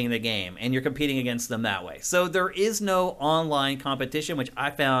playing the game, and you're competing against them that way. So there is no online competition, which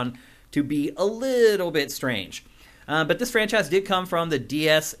I found to be a little bit strange. But this franchise did come from the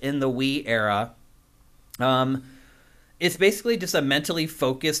DS and the Wii era. It's basically just a mentally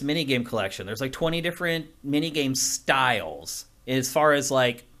focused minigame collection. There's 20 different minigame styles as far as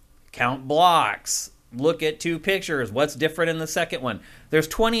count blocks, look at 2 pictures, what's different in the second one. There's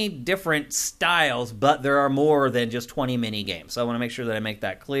 20 different styles, but there are more than just 20 minigames. So I want to make sure that I make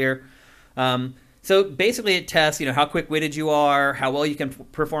that clear. So basically it tests, how quick-witted you are, how well you can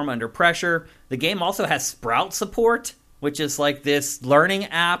perform under pressure. The game also has Sprout support, which is this learning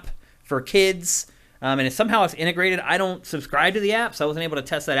app for kids. And somehow it's integrated. I don't subscribe to the app, so I wasn't able to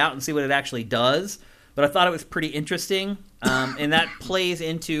test that out and see what it actually does. But I thought it was pretty interesting. And that plays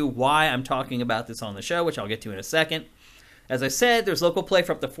into why I'm talking about this on the show, which I'll get to in a second. As I said, there's local play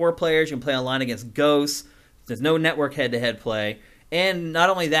for up to 4 players. You can play online against ghosts. There's no network head-to-head play. And not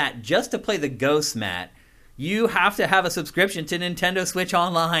only that, just to play the Ghost, Matt, you have to have a subscription to Nintendo Switch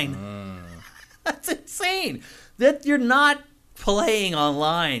Online. That's insane. That you're not playing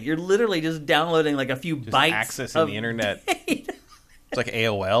online. You're literally just downloading a few bytes. Accessing the internet. It's like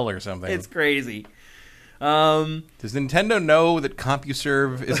AOL or something. It's crazy. Does Nintendo know that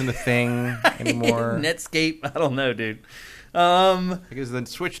CompuServe isn't a thing anymore? Netscape? I don't know, dude. Is the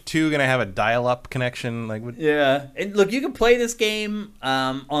Switch 2 going to have a dial-up connection? Yeah. And look, you can play this game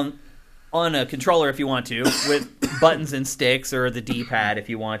on a controller if you want to, with buttons and sticks, or the D-pad if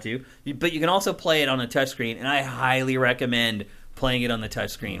you want to. But you can also play it on a touchscreen, and I highly recommend playing it on the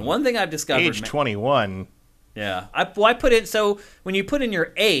touchscreen. One thing I've discovered... Age 21. Yeah. I put in... So when you put in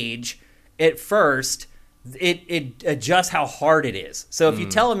your age, at first... It adjusts how hard it is. So if you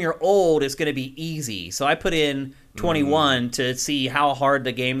tell them you're old, it's going to be easy. So I put in 21 to see how hard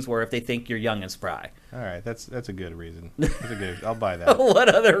the games were if they think you're young and spry. All right, that's a good reason. I'll buy that.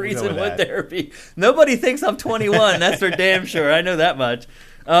 What other reason would there be? Nobody thinks I'm 21. That's for damn sure. I know that much.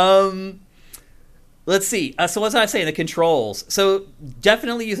 Let's see. So what was I saying? The controls. So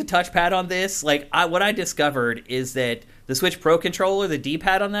definitely use a touchpad on this. What I discovered is that the Switch Pro controller, the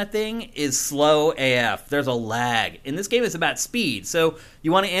D-pad on that thing, is slow AF. There's a lag. And this game is about speed. So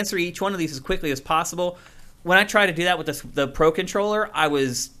you want to answer each one of these as quickly as possible. when I tried to do that with the Pro Controller, I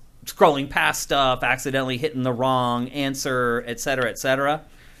was scrolling past stuff, accidentally hitting the wrong answer, etc., etc.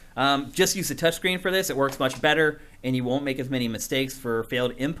 Just use the touchscreen for this. It works much better, and you won't make as many mistakes for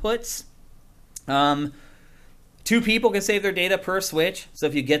failed inputs. 2 people can save their data per Switch. So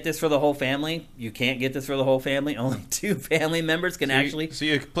if you get this for the whole family, you can't get this for the whole family. Only 2 family members can So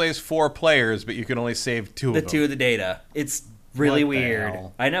you play as 4 players, but you can only save 2 of them. The 2 of the data. It's really What the weird.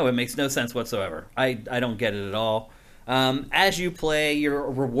 hell? I know, it makes no sense whatsoever. I don't get it at all. As you play,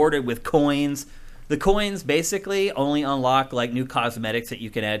 you're rewarded with coins. The coins basically only unlock like new cosmetics that you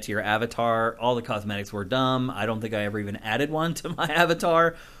can add to your avatar. All the cosmetics were dumb. I don't think I ever even added one to my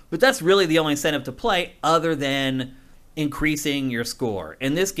avatar. But that's really the only incentive to play other than increasing your score.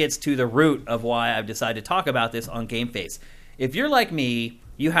 And this gets to the root of why I've decided to talk about this on GameFace. If you're like me,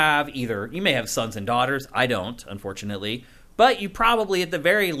 you may have sons and daughters. I don't, unfortunately. But you probably, at the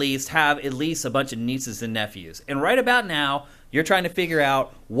very least, have at least a bunch of nieces and nephews. And right about now, you're trying to figure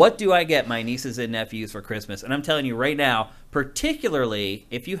out, what do I get my nieces and nephews for Christmas? And I'm telling you right now, particularly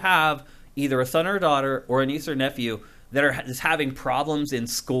if you have either a son or a daughter or a niece or nephew that is having problems in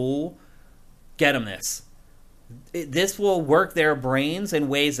school, get them this. This will work their brains in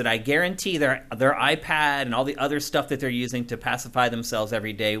ways that I guarantee their iPad and all the other stuff that they're using to pacify themselves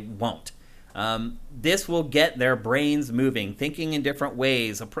every day won't. This will get their brains moving, thinking in different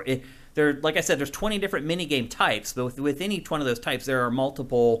ways. Like I said, there's 20 different minigame types, but within each one of those types, there are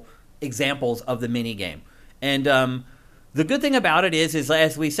multiple examples of the minigame. And the good thing about it is,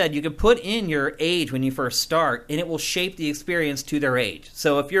 as we said, you can put in your age when you first start, and it will shape the experience to their age.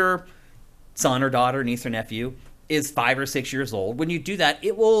 So if your son or daughter, niece or nephew, is 5 or 6 years old, when you do that,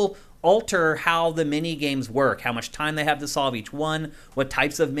 it will alter how the mini games work, how much time they have to solve each one, what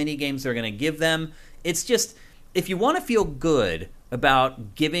types of mini games they're going to give them. It's just, if you want to feel good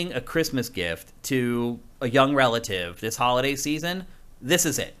about giving a Christmas gift to a young relative this holiday season, this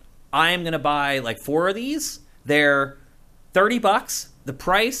is it. I am going to buy like 4 of these. They're $30. The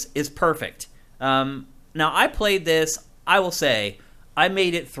price is perfect. Now, I played this, I will say, I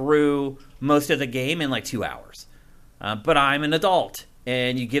made it through most of the game in like 2 hours. But I'm an adult,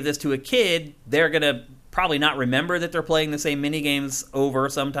 and you give this to a kid, they're going to probably not remember that they're playing the same mini games over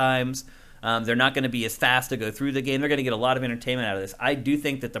sometimes. They're not going to be as fast to go through the game. They're going to get a lot of entertainment out of this. I do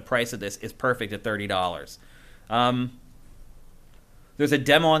think that the price of this is perfect at $30. There's a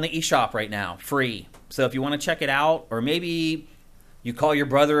demo on the eShop right now, free. So if you want to check it out, or maybe you call your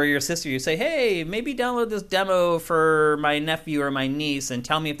brother or your sister, you say, hey, maybe download this demo for my nephew or my niece and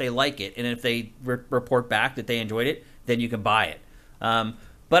tell me if they like it. And if they report back that they enjoyed it, then you can buy it.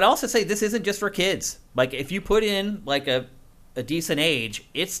 But I also say this isn't just for kids. Like, if you put in like a decent age,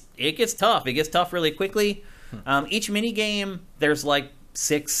 it gets tough. It gets tough really quickly. Each mini game, there's like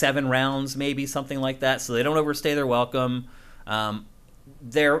 6-7 rounds, maybe something like that, so they don't overstay their welcome.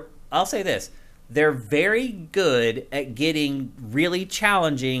 I'll say this: they're very good at getting really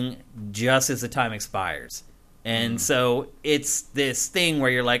challenging just as the time expires. And so it's this thing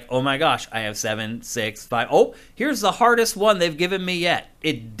where you're like, oh my gosh, I have 7, 6, 5. Oh, here's the hardest one they've given me yet.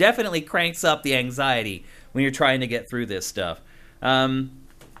 It definitely cranks up the anxiety when you're trying to get through this stuff.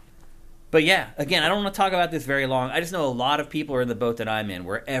 But yeah, again, I don't want to talk about this very long. I just know a lot of people are in the boat that I'm in,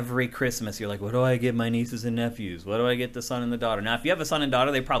 where every Christmas you're like, what do I get my nieces and nephews? What do I get the son and the daughter? Now, if you have a son and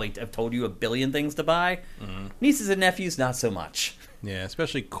daughter, they probably have told you a billion things to buy. Mm-hmm. Nieces and nephews, not so much. Yeah,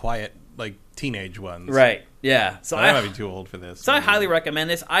 especially quiet, like teenage ones. Right, yeah. So I might be too old for this. So I highly recommend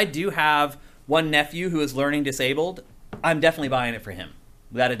this. I do have one nephew who is learning disabled. I'm definitely buying it for him,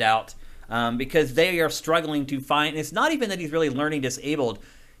 without a doubt, because they are struggling to find... It's not even that he's really learning disabled.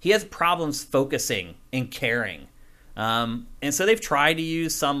 He has problems focusing and caring. And so they've tried to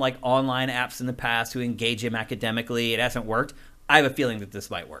use some like online apps in the past to engage him academically. It hasn't worked. I have a feeling that this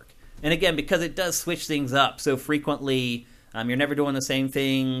might work. And again, because it does switch things up so frequently, you're never doing the same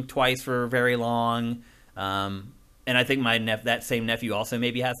thing twice for very long. And I think that same nephew also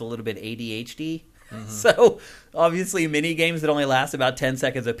maybe has a little bit ADHD. Mm-hmm. So obviously mini games that only last about 10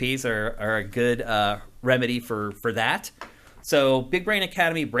 seconds a piece are a good remedy for that. So Big Brain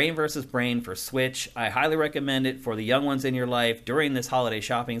Academy, Brain vs. Brain for Switch. I highly recommend it for the young ones in your life during this holiday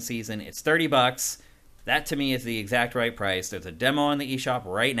shopping season. It's $30. That to me is the exact right price. There's a demo on the eShop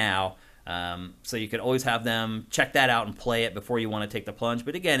right now. So you can always have them check that out and play it before you want to take the plunge.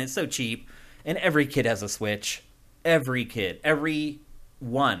 But again, it's so cheap. And every kid has a Switch. Every kid. Every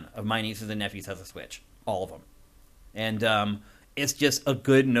one of my nieces and nephews has a Switch. All of them. And it's just a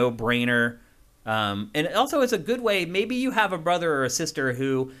good no-brainer. And also it's a good way, maybe you have a brother or a sister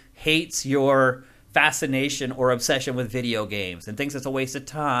who hates your fascination or obsession with video games and thinks it's a waste of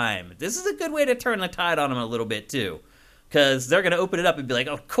time, this is a good way to turn the tide on them a little bit too. Because they're going to open it up and be like,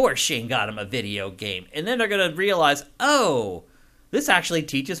 of course Shane got him a video game. And then they're going to realize, oh, this actually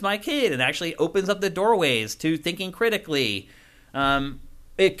teaches my kid and actually opens up the doorways to thinking critically.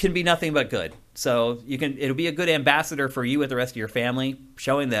 It can be nothing but good. So it'll be a good ambassador for you and the rest of your family,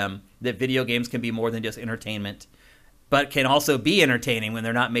 showing them that video games can be more than just entertainment, but can also be entertaining when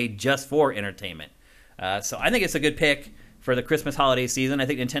they're not made just for entertainment. So I think it's a good pick for the Christmas holiday season. I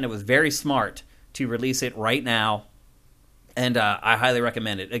think Nintendo was very smart to release it right now, and I highly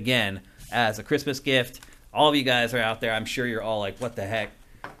recommend it. Again, as a Christmas gift, all of you guys are out there. I'm sure you're all like, what the heck?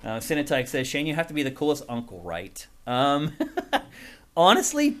 Cinetyke says, Shane, you have to be the coolest uncle, right?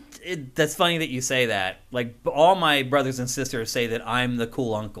 Honestly, that's funny that you say that. Like, all my brothers and sisters say that I'm the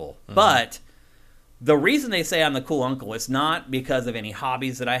cool uncle. Mm-hmm. But the reason they say I'm the cool uncle is not because of any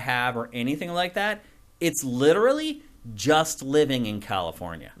hobbies that I have or anything like that. It's literally just living in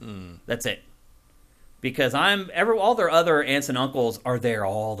California. That's it. Because all their other aunts and uncles are there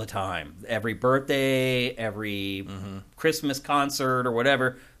all the time. Every birthday, every Christmas concert or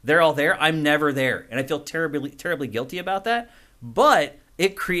whatever, they're all there. I'm never there. And I feel terribly, terribly guilty about that. But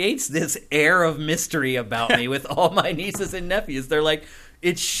it creates this air of mystery about me with all my nieces and nephews. They're like,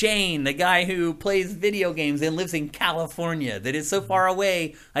 it's Shane, the guy who plays video games and lives in California that is so far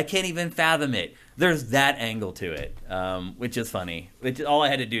away, I can't even fathom it. There's that angle to it, which is funny. All I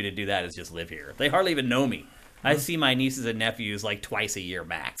had to do that is just live here. They hardly even know me. I see my nieces and nephews like twice a year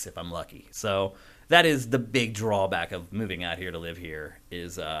max if I'm lucky. So that is the big drawback of moving out here to live here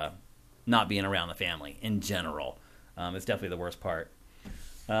is not being around the family in general. It's definitely the worst part.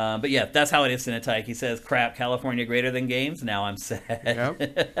 But yeah, that's how it is, Cinetyke. He says, crap, California greater than games? Now I'm sad.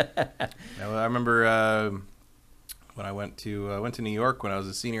 Yep. I remember when I went to New York when I was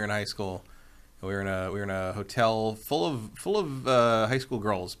a senior in high school. We were in a hotel full of high school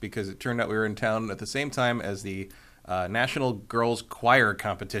girls because it turned out we were in town at the same time as the National Girls Choir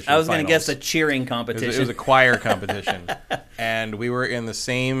Competition. I was going to guess a cheering competition. It was a choir competition, and we were in the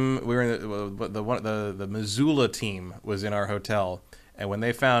same. We were in the Missoula team was in our hotel, and when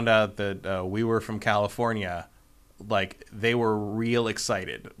they found out that we were from California, like they were real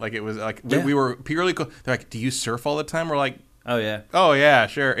excited. Like it was like we were purely. They're like, "Do you surf all the time?" We're like, "Oh yeah,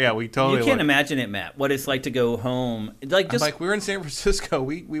 sure, yeah, we totally." You can't imagine it, Matt. What it's like to go home. Like we were in San Francisco,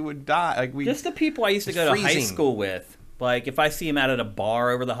 we would die. Like just the people I used to go to high school with. Like if I see them out at a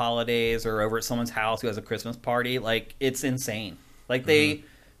bar over the holidays or over at someone's house who has a Christmas party, like it's insane. Like they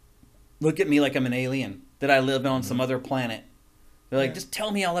look at me like I'm an alien that I live on some other planet. They're like, just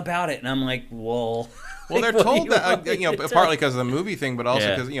tell me all about it, and I'm like, well. Well, they're told that, partly because of the movie thing, but also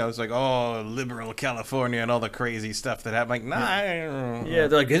because, it's like, oh, liberal California and all the crazy stuff that happened. Like, nah. Yeah,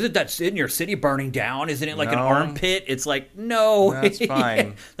 they're like, isn't that in your city burning down? Isn't it like an armpit? It's like, no. That's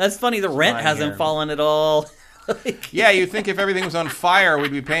fine. That's funny. The rent hasn't fallen at all. Yeah, you'd think if everything was on fire,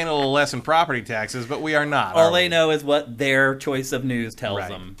 we'd be paying a little less in property taxes, but we are not. All they know is what their choice of news tells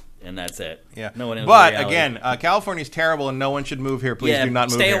them. And that's it. Yeah. No one knows. But again, California's terrible, and no one should move here. Please do not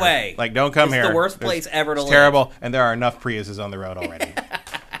move here. Stay away. Like, don't come here. It's the worst place ever to live. It's terrible, and there are enough Priuses on the road already.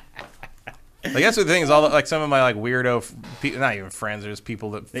 Like that's the thing is all like some of my like weirdo, not even friends, there's people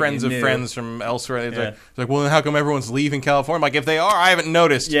that friends of friends from elsewhere. It's like, well, how come everyone's leaving California? Like if they are, I haven't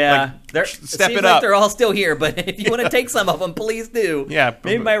noticed. Yeah, like, step it up. Like they're all still here, but if you want to take some of them, please do. Yeah,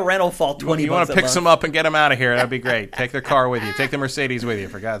 maybe my rent will fall $20. You want to pick some up and get them out of here? That'd be great. Take their car with you. Take the Mercedes with you,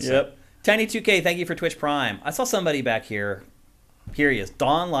 for God's sake. Tiny2K, thank you for Twitch Prime. I saw somebody back here. Here he is,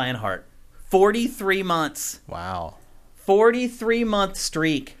 Don Lionheart. 43 months. Wow. 43-month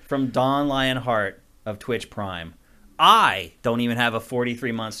streak from Don Lionheart of Twitch Prime. I don't even have a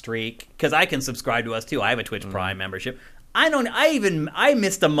 43-month streak because I can subscribe to us too. I have a Twitch Prime membership. I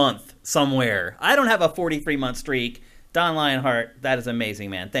missed a month somewhere. I don't have a 43-month streak. Don Lionheart, that is amazing,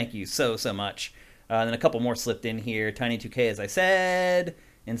 man. Thank you so much. Then a couple more slipped in here. Tiny2K, as I said.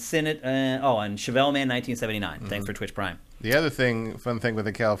 And and Chevelle Man 1979. Thanks for Twitch Prime. The other fun thing with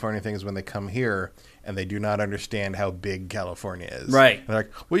the California thing is when they come here and they do not understand how big California is. Right. They're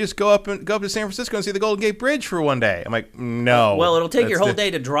like, "We just go up to San Francisco and see the Golden Gate Bridge for one day." I'm like, "No." Well, it'll take your whole day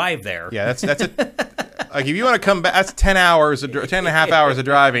to drive there. Yeah, that's it. Like if you want to come back, that's 10 and a half hours of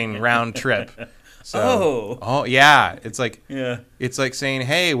driving round trip. So, oh yeah, it's like it's like saying,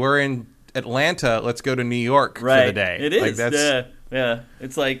 "Hey, we're in Atlanta. Let's go to New York for the day." It is. Like, yeah.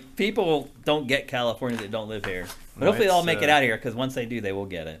 It's like people don't get California that don't live here. But hopefully they'll make it out here because once they do, they will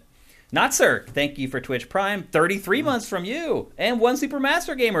get it. Not Sir, thank you for Twitch Prime. 33 months from you. And one Super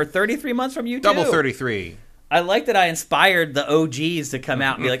Master Gamer, 33 months from you too. Double 33. I like that I inspired the OGs to come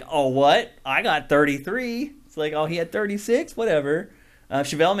out and be like, oh, what? I got 33. It's like, oh, he had 36? Whatever.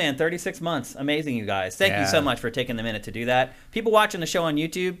 Chevelle Man, 36 months. Amazing, you guys. Thank you so much for taking the minute to do that. People watching the show on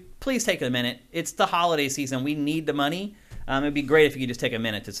YouTube, please take a minute. It's the holiday season. We need the money. It'd be great if you could just take a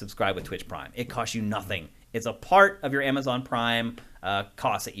minute to subscribe with Twitch Prime. It costs you nothing. It's a part of your Amazon Prime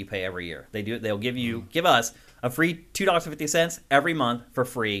cost that you pay every year. They'll give us a free $2.50 every month for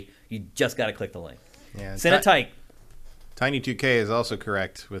free. You just got to click the link. Yeah, Send it tight. Tiny2K is also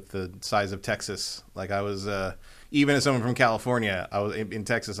correct with the size of Texas. Like I was, even as someone from California, I was in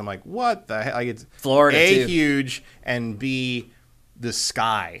Texas. I'm like, what the heck? Like it's Florida A, too. huge, and B, the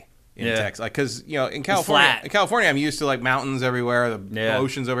sky in Texas. Like because in flat. California, I'm used to like mountains everywhere, the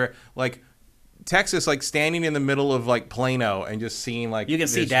oceans over here. Like Texas, like standing in the middle of like Plano and just seeing like you can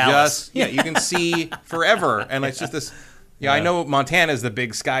see Dallas. You can see forever, and it's just this. Yeah, I know Montana is the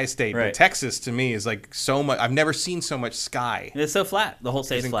big sky state, but Texas to me is like so much. I've never seen so much sky. It's so flat. The whole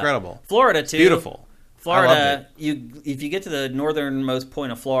state's flat. Incredible. Florida too. Beautiful. Florida. If you get to the northernmost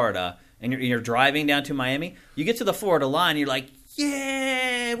point of Florida and you're driving down to Miami, you get to the Florida line. You're like,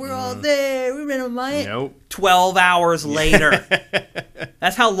 yeah, we're all there. We're in Miami. Nope. 12 hours later.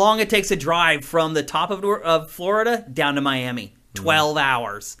 That's how long it takes to drive from the top of Florida down to Miami. 12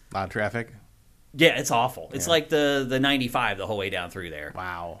 hours. A lot of traffic. Yeah, it's awful. It's like the 95 the whole way down through there.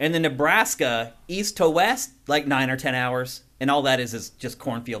 Wow. And then Nebraska, east to west, like 9 or 10 hours. And all that is just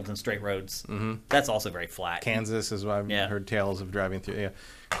cornfields and straight roads. Mm-hmm. That's also very flat. Kansas is what I've heard tales of driving through. Yeah.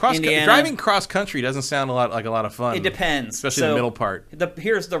 Indiana. Driving cross country doesn't sound like a lot of fun. It depends. Especially the middle part.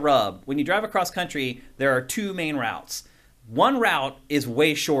 Here's the rub. When you drive across country, there are two main routes. One route is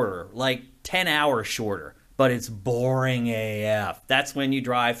way shorter, like 10 hours shorter. But it's boring AF. That's when you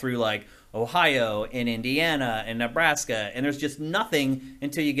drive through like Ohio and Indiana and Nebraska, and there's just nothing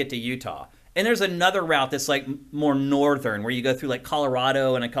until you get to Utah. And there's another route that's like more northern where you go through like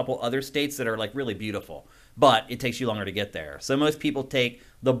Colorado and a couple other states that are like really beautiful, but it takes you longer to get there. So most people take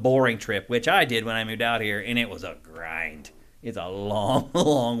the boring trip, which I did when I moved out here, and it was a grind. It's a long,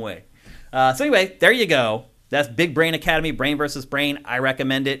 long way. So anyway, there you go. That's Big Brain Academy, Brain versus Brain. I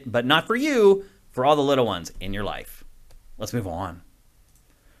recommend it, but not for you, for all the little ones in your life. Let's move on.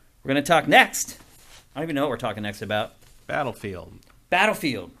 We're going to talk next. I don't even know what we're talking next about. Battlefield.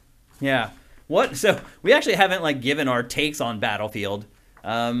 Yeah. What? So we actually haven't like given our takes on Battlefield.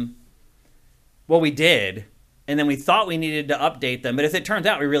 Well, we did, and then we thought we needed to update them, but as it turns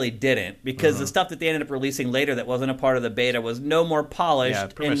out, we really didn't, because the stuff that they ended up releasing later that wasn't a part of the beta was no more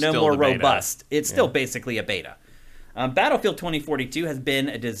polished and no more robust. It's still basically a beta. Battlefield 2042 has been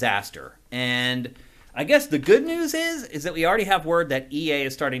a disaster, and I guess the good news is that we already have word that EA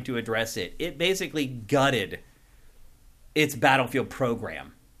is starting to address it. It basically gutted its Battlefield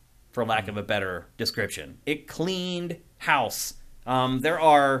program, for lack of a better description. It cleaned house.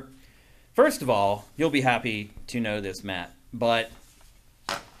 First of all, you'll be happy to know this, Matt, but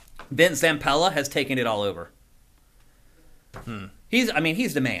Vince Zampella has taken it all over. He's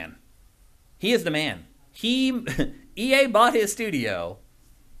the man. He is the man. EA bought his studio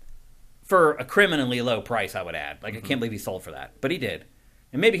for a criminally low price, I would add. Like, I can't believe he sold for that. But he did.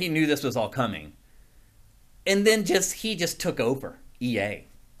 And maybe he knew this was all coming. And then he just took over EA.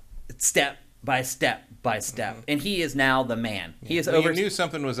 Step by step by step. And he is now the man. He is over. You knew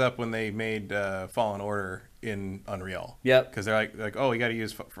something was up when they made Fallen Order in Unreal. Yep. Because they're like, oh, we got to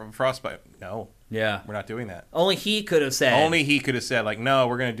use Frostbite. No. Yeah. We're not doing that. Only he could have said. Like, no,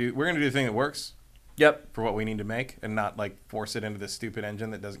 we're gonna do the thing that works. Yep. For what we need to make, and not like force it into this stupid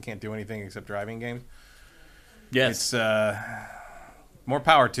engine that can't do anything except driving games. Yes. It's more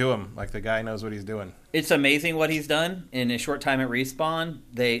power to him. Like, the guy knows what he's doing. It's amazing what he's done in a short time at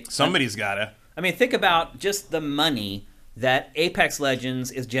Respawn. Somebody's gotta. I mean, think about just the money that Apex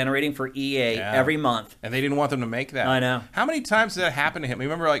Legends is generating for EA every month. And they didn't want them to make that. I know. How many times did that happen to him?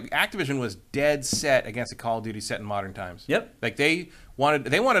 Remember, like, Activision was dead set against a Call of Duty set in modern times. Yep. Like, they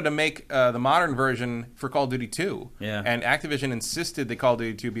wanted to make the modern version for Call of Duty 2. Yeah. And Activision insisted that Call of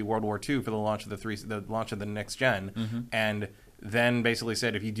Duty 2 be World War II for the launch of the next gen. Mm-hmm. And then basically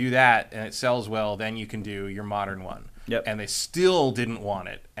said, if you do that and it sells well, then you can do your modern one. Yep. And they still didn't want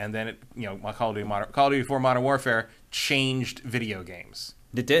it. And then Call of Duty 4 Modern Warfare changed video games.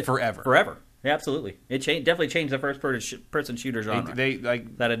 It did forever. Yeah, absolutely. It definitely changed the first-person shooter genre. They like,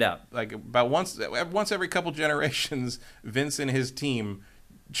 without a doubt. Like, about once every couple generations, Vince and his team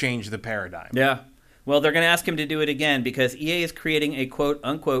changed the paradigm. Yeah. Well, they're going to ask him to do it again because EA is creating a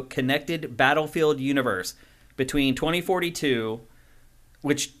quote-unquote connected Battlefield universe between 2042,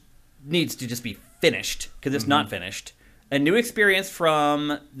 which needs to just be finished because it's not finished, A new experience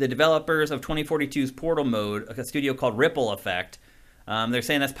from the developers of 2042's Portal mode, a studio called Ripple Effect. They're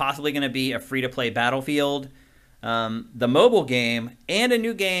saying that's possibly going to be a free-to-play Battlefield. The mobile game, and a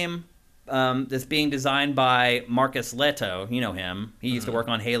new game that's being designed by Marcus Leto. You know him. He used to work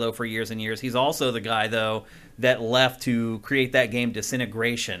on Halo for years and years. He's also the guy, though, that left to create that game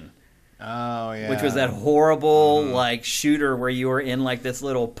Disintegration. Oh, yeah. Which was that horrible, like, shooter where you were in, like, this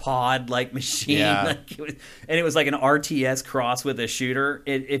little pod, like, machine. Yeah. Like, it was like an RTS cross with a shooter.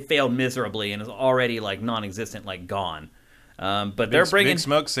 It failed miserably and is already, like, non-existent, like, gone. But they're bringing... Big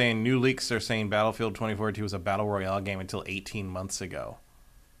Smoke saying new leaks are saying Battlefield 2042 was a Battle Royale game until 18 months ago.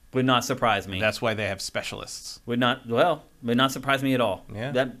 Would not surprise me. That's why they have specialists. Would not surprise me at all.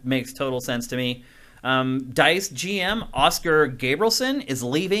 Yeah. That makes total sense to me. DICE GM Oscar Gabrielson is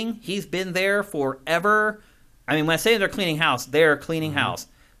leaving. He's been there forever. I mean, when I say they're cleaning house, they're cleaning house.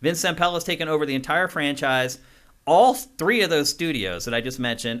 Vince Zampella has taken over the entire franchise. All three of those studios that I just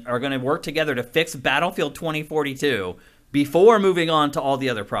mentioned are going to work together to fix Battlefield 2042 before moving on to all the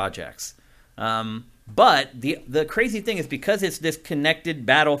other projects. But the crazy thing is, because it's this connected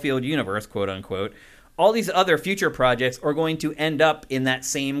Battlefield universe, quote unquote, all these other future projects are going to end up in that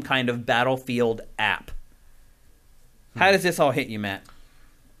same kind of Battlefield app. How does this all hit you, Matt?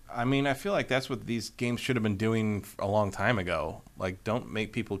 I mean, I feel like that's what these games should have been doing a long time ago. Like, don't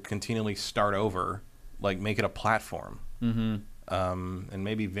make people continually start over. Like, make it a platform. Mm-hmm. And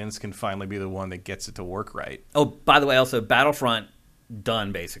maybe Vince can finally be the one that gets it to work right. Oh, by the way, also, Battlefront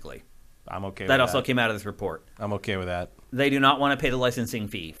done, basically. I'm okay with that. That also came out of this report. I'm okay with that. They do not want to pay the licensing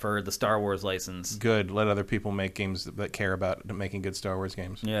fee for the Star Wars license. Good. Let other people make games that care about making good Star Wars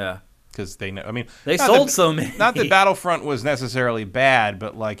games. Yeah. Because they know. I mean, they sold so many. Not that Battlefront was necessarily bad,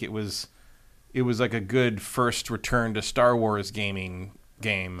 but like it was like a good first return to Star Wars gaming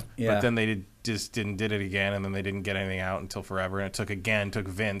game. Yeah. But then they did it again, and then they didn't get anything out until forever. And it took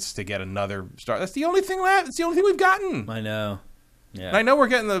Vince to get another Star. That's the only thing left. It's the only thing we've gotten. I know. Yeah. And I know we're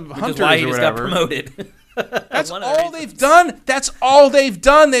getting the Which Hunters is why he or just whatever. got promoted. That's all they've done. That's all they've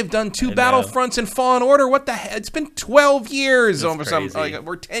done. They've done 2 Battlefronts and Fallen Order. What the hell? It's been 12 years. That's almost. crazy.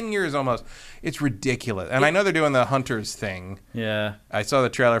 We're 10 years almost. It's ridiculous. And I know they're doing the Hunters thing. Yeah. I saw the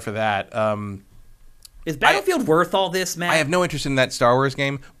trailer for that. Is Battlefield worth all this, Matt? I have no interest in that Star Wars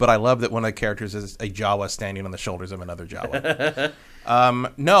game, but I love that one of the characters is a Jawa standing on the shoulders of another Jawa.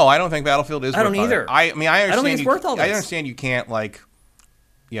 No, I don't think Battlefield is worth all don't either. I mean, I understand. I don't think it's worth all this. I understand you can't, like,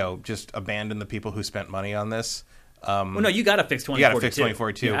 just abandon the people who spent money on this. Well, no, you got to fix 2042. You got to fix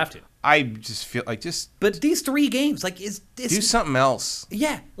 2042. You have to. I just feel like But these 3 games, like, is this... Do something else.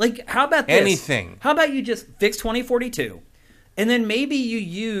 Yeah, like, how about this? Anything. How about you just fix 2042, and then maybe you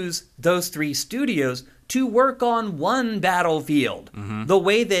use those 3 studios to work on one Battlefield, the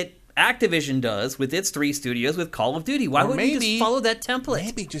way that Activision does with its 3 studios with Call of Duty. Why wouldn't you just follow that template?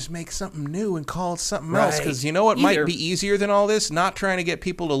 Maybe just make something new and call it something else. Because you know what might be easier than all this? Not trying to get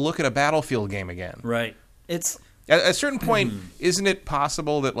people to look at a Battlefield game again. Right. It's... At a certain point, isn't it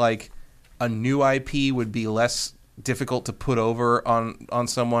possible that, like, a new IP would be less difficult to put over on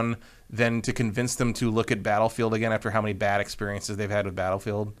someone than to convince them to look at Battlefield again after how many bad experiences they've had with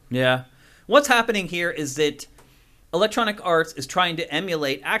Battlefield? Yeah. What's happening here is that Electronic Arts is trying to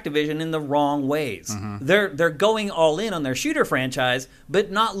emulate Activision in the wrong ways. They're going all in on their shooter franchise,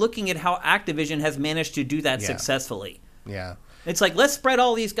 but not looking at how Activision has managed to do that successfully. Yeah. It's like, let's spread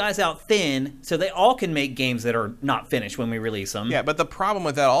all these guys out thin so they all can make games that are not finished when we release them. Yeah, but the problem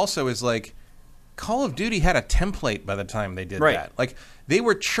with that also is, like, Call of Duty had a template by the time they did that. Like, they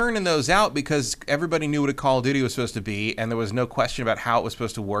were churning those out because everybody knew what a Call of Duty was supposed to be, and there was no question about how it was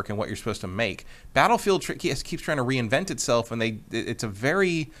supposed to work and what you're supposed to make. Battlefield keeps trying to reinvent itself, and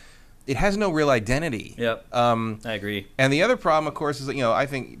it has no real identity. Yep. I agree. And the other problem, of course, is that, I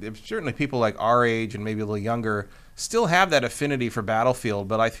think certainly people like our age and maybe a little younger still have that affinity for Battlefield,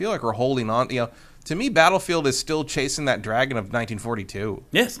 but I feel like we're holding on. To me, Battlefield is still chasing that dragon of 1942.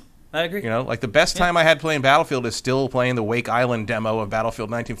 Yes, I agree. Like the best time I had playing Battlefield is still playing the Wake Island demo of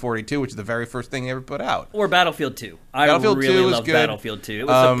Battlefield 1942, which is the very first thing they ever put out. Or Battlefield 2. Battlefield I really 2 was loved good. Battlefield 2. It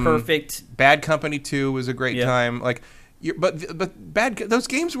was a perfect... Bad Company 2 was a great time. Like, but those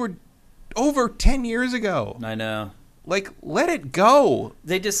games were over 10 years ago. I know. Like, let it go.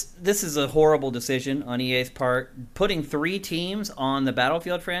 This is a horrible decision on EA's part. Putting 3 teams on the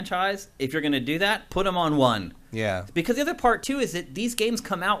Battlefield franchise, if you're going to do that, put them on 1. Yeah. Because the other part, too, is that these games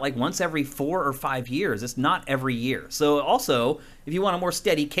come out like once every 4 or 5 years. It's not every year. So also, if you want a more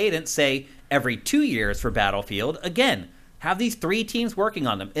steady cadence, say every 2 years for Battlefield, again, have these 3 teams working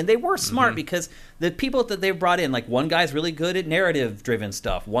on them. And they were smart because the people that they brought in, like one guy's really good at narrative-driven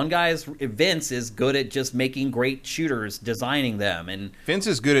stuff. One guy's, Vince, is good at just making great shooters, designing them. And Vince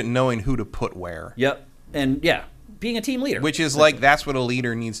is good at knowing who to put where. Yep. And, being a team leader. Which is that's what a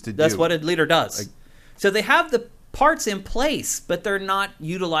leader needs to do. That's what a leader does. So they have the parts in place, but they're not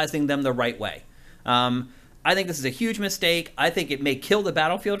utilizing them the right way. I think this is a huge mistake. I think it may kill the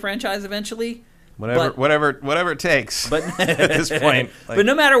Battlefield franchise eventually. Whatever it takes. But at this point, but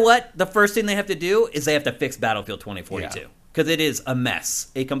no matter what, the first thing they have to do is they have to fix Battlefield 2042 because it is a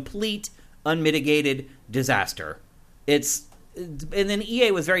mess, a complete, unmitigated disaster. And then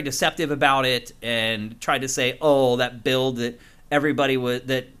EA was very deceptive about it and tried to say, "Oh, that build that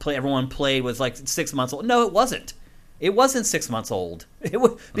everyone played was like 6 months old." No, it wasn't. It wasn't 6 months old.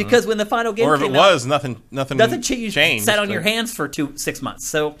 Because when the final game came out, nothing changed. Sat on your hands for 6 months.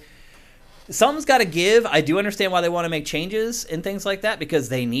 So something's got to give. I do understand why they want to make changes and things like that because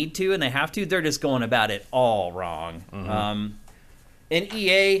they need to and they have to. They're just going about it all wrong. And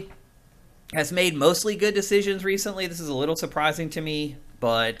EA has made mostly good decisions recently. This is a little surprising to me,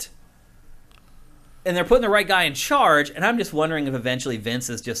 and they're putting the right guy in charge. And I'm just wondering if eventually Vince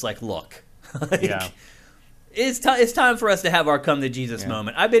is just like, look, it's time for us to have our come to Jesus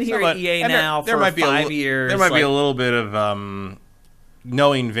moment. I've been here at EA now for 5 years. There might be a little bit of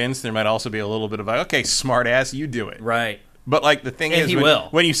knowing Vince. There might also be a little bit of okay, smart ass, you do it. Right. But the thing is, will.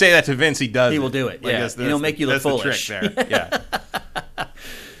 When you say that to Vince, he does. He will do it. And he'll make you look foolish. The trick there. Yeah.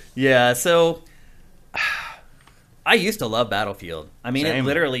 Yeah. So I used to love Battlefield. I mean, It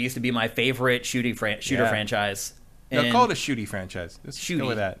literally used to be my favorite shooter franchise. No, call it a shooty franchise. Just go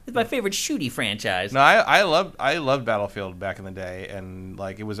with that. It's my favorite shooty franchise. No, I loved Battlefield back in the day, and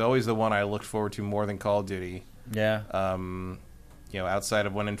it was always the one I looked forward to more than Call of Duty. Yeah. Outside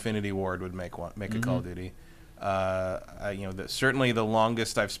of when Infinity Ward would make a Call of Duty. Certainly the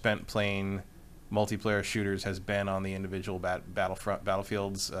longest I've spent playing multiplayer shooters has been on the individual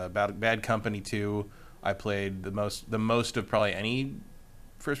battlefields. Bad Company 2, I played the most of probably any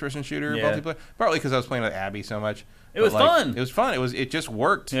first-person shooter multiplayer. Partly because I was playing with Abby so much. It was fun. It was fun. It just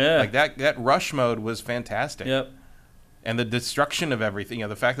worked. Yeah. That rush mode was fantastic. Yep. And the destruction of everything.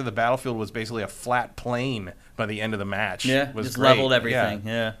 The fact that the battlefield was basically a flat plane by the end of the match. Was just great. Leveled everything.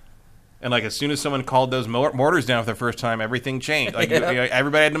 Yeah. And as soon as someone called those mortars down for the first time, everything changed.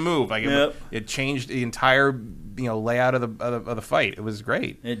 Everybody had to move. It changed the entire layout of the fight. It was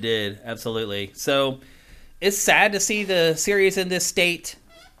great. It did, absolutely. So it's sad to see the series in this state,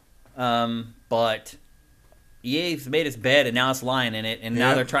 but EA's made its bed and now it's lying in it, and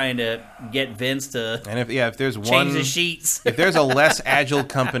now they're trying to get Vince to if there's change the sheets. If there's a less agile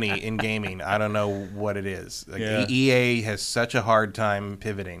company in gaming, I don't know what it is. EA has such a hard time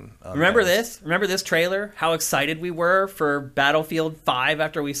pivoting. Remember this? Remember this trailer? How excited we were for Battlefield 5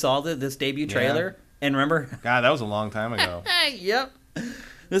 after we saw this debut trailer? And remember? God, that was a long time ago. Yep.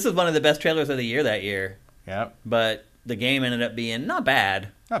 This is one of the best trailers of the year that year. Yep. But the game ended up being not bad.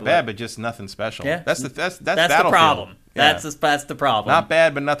 Not bad, but just nothing special. Yeah. That's the problem. Yeah. That's the problem. Not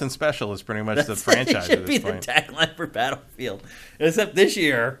bad, but nothing special is pretty much the franchise at this point. It should be the tagline for Battlefield. Except this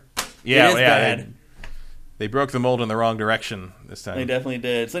year, bad. They broke the mold in the wrong direction this time. They definitely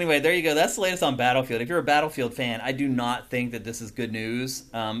did. So anyway, there you go. That's the latest on Battlefield. If you're a Battlefield fan, I do not think that this is good news.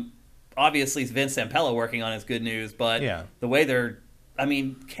 Obviously, it's Vince Zampella working on it is good news, but the way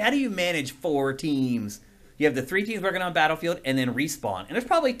how do you manage 4 teams? You have the 3 teams working on Battlefield and then Respawn. And there's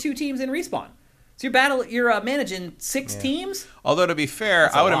probably 2 teams in Respawn. So you're managing 6 teams? Although, to be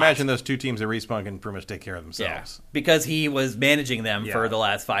fair, I would imagine those 2 teams at Respawn can pretty much take care of themselves. Yeah, because he was managing them for the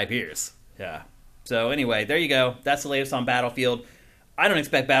last 5 years. Yeah. So anyway, there you go. That's the latest on Battlefield. I don't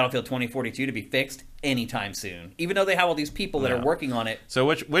expect Battlefield 2042 to be fixed anytime soon, even though they have all these people that are working on it. So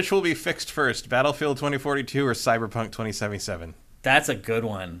which will be fixed first, Battlefield 2042 or Cyberpunk 2077? That's a good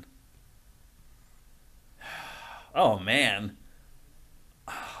one. Oh, man.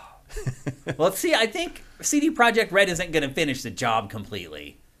 Well, see, I think CD Projekt Red isn't going to finish the job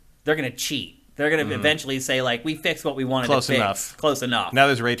completely. They're going to cheat. They're going to eventually say, we fixed what we wanted to fix. Close enough. Now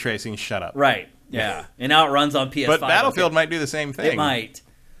there's ray tracing. Shut up. Right. Yeah. And now it runs on PS5. But Battlefield might do the same thing. It might.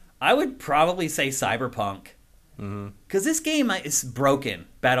 I would probably say Cyberpunk. Because this game is broken,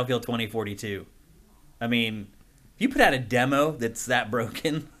 Battlefield 2042. I mean, if you put out a demo that's that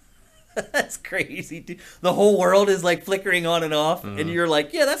broken... That's crazy, dude. The whole world is flickering on and off, and you're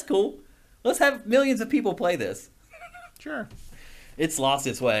like, yeah, that's cool. Let's have millions of people play this. Sure. It's lost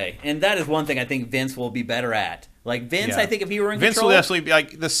its way. And that is one thing I think Vince will be better at. Vince, I think if he were in Vince control... Vince will actually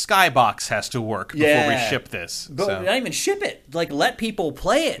be the skybox has to work before we ship this. But not even ship it. Let people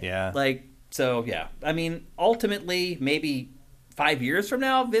play it. Yeah. So, yeah. I mean, ultimately, maybe 5 years from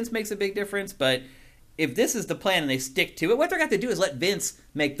now, Vince makes a big difference. But if this is the plan and they stick to it, what they're going to have to do is let Vince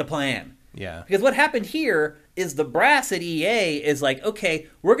make the plan. Yeah. Because what happened here is the brass at EA is like, okay,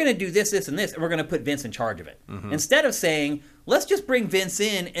 we're going to do this, this, and this, and we're going to put Vince in charge of it. Mm-hmm. Instead of saying, let's just bring Vince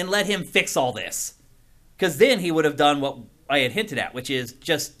in and let him fix all this. Because then he would have done what I had hinted at, which is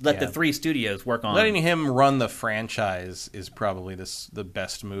just let the 3 studios work on. Letting him run the franchise is probably the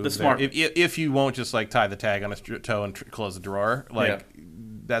best move. The smart. If you won't just like tie the tag on his toe and close the drawer,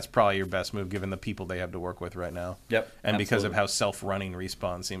 that's probably your best move given the people they have to work with right now. Yep, and because of how self-running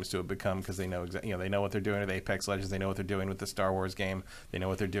Respawn seems to have become, because they know they know what they're doing with Apex Legends, they know what they're doing with the Star Wars game, they know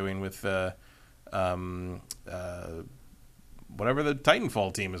what they're doing with whatever the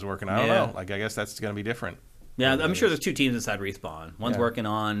Titanfall team is working on. I don't know. Like, I guess that's going to be different. Yeah, I'm sure there's 2 teams inside Respawn. One's working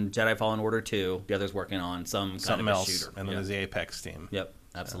on Jedi Fallen Order 2. The other's working on something kind of else, shooter. And then there's the Apex team. Yep,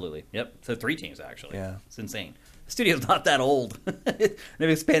 absolutely. Yep, so 3 teams, actually. Yeah. It's insane. The studio's not that old. They've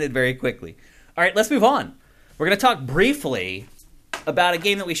expanded very quickly. All right, let's move on. We're going to talk briefly about a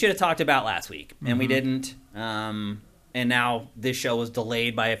game that we should have talked about last week, and we didn't. And now this show was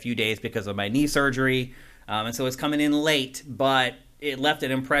delayed by a few days because of my knee surgery. And so it's coming in late, but it left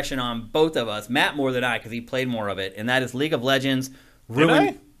an impression on both of us. Matt more than I, because he played more of it, and that is League of Legends. Did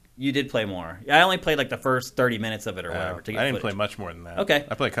I? You did play more. I only played like the first 30 minutes of it or whatever. To get I didn't footage. play much more than that. Okay.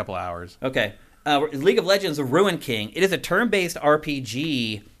 I played a couple hours. Okay. League of Legends Ruin King. It is a turn-based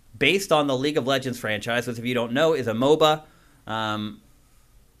RPG based on the League of Legends franchise, which if you don't know is a MOBA.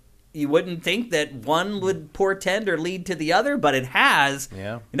 You wouldn't think that one would portend or lead to the other, but it has.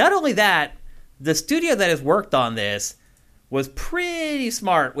 Yeah. Not only that, the studio that has worked on this was pretty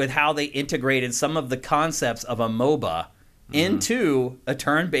smart with how they integrated some of the concepts of a MOBA into a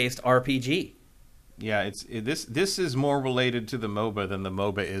turn-based RPG. Yeah, this is more related to the MOBA than the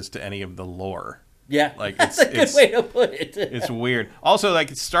MOBA is to any of the lore. Yeah, like that's a good way to put it. It's weird. Also, like,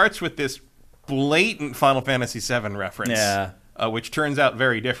 it starts with this blatant Final Fantasy VII reference. Yeah. Which turns out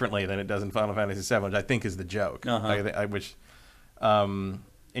very differently than it does in Final Fantasy VII, which I think is the joke.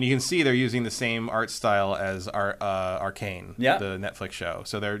 And you can see they're using the same art style as Arcane, the Netflix show.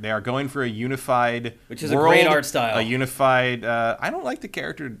 So they are going for a unified which is world, a great art style. A unified. I don't like the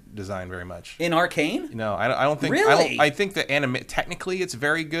character design very much in Arcane. No, I don't think. Really? I think the technically it's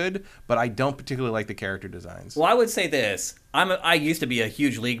very good, but I don't particularly like the character designs. Well, I would say this: I used to be a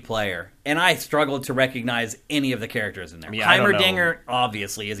huge League player, and I struggled to recognize any of the characters in there. Yeah, Heimerdinger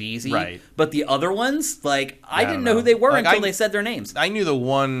obviously is easy, right? But the other ones, like, I didn't know who they were until they said their names. I knew the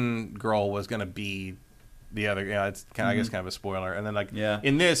one girl was going to be the other. Yeah, it's I guess kind of a spoiler. And then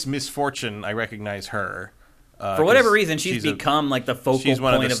in this Misfortune, I recognize her. For whatever reason, she's become like the focal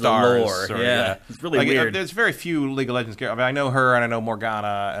point of the lore. It's really weird. There's very few League of Legends characters. I mean, I know her, and I know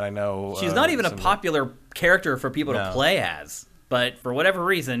Morgana, and I know she's not even a popular character for people to play as. But for whatever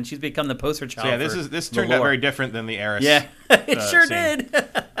reason, she's become the poster child. So this turned out very different than the Eris. Yeah, it sure did.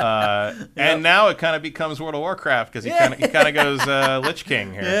 And now it kind of becomes World of Warcraft because he kind of goes Lich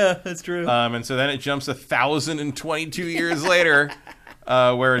King here. Yeah, that's true. And so then it jumps 1,022 years later,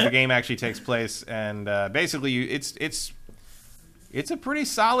 where the game actually takes place, and basically it's a pretty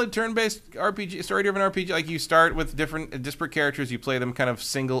solid turn-based RPG, story-driven RPG. Like, you start with different disparate characters, you play them kind of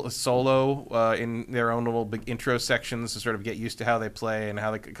solo in their own little big intro sections to sort of get used to how they play and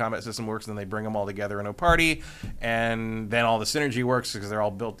how the combat system works, and then they bring them all together in a party, and then all the synergy works because they're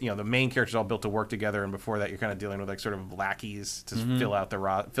all built, the main characters are all built to work together, and before that you're kind of dealing with like sort of lackeys to fill out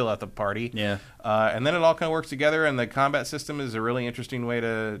the party. Yeah. And then it all kind of works together, and the combat system is a really interesting way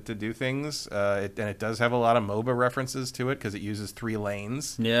to do things, and it does have a lot of MOBA references to it because it uses 3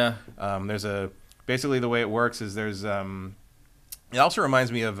 lanes. Yeah. There's basically the way it works is there's it also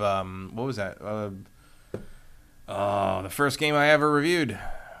reminds me of what was that? The first game I ever reviewed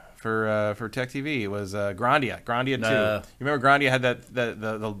for Tech TV was Grandia 2. You remember Grandia had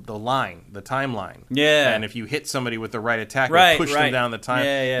the line, the timeline. Yeah. And if you hit somebody with the right attack, it push them down the time.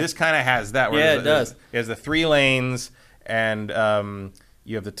 Yeah. This kind of has that. Where it does. It has the 3 lanes, and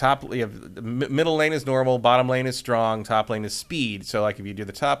you have the middle lane is normal, bottom lane is strong, top lane is speed. So like if you do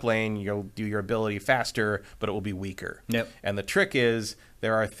the top lane, you'll do your ability faster, but it will be weaker. Yep. And the trick is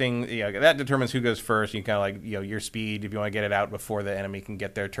there are things that determines who goes first. You kind of like your speed if you want to get it out before the enemy can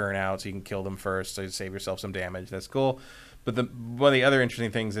get their turn out, so you can kill them first, so you save yourself some damage. That's cool. But one of the other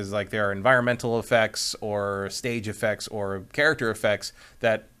interesting things is like there are environmental effects or stage effects or character effects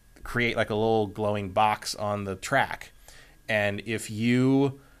that create like a little glowing box on the track. And if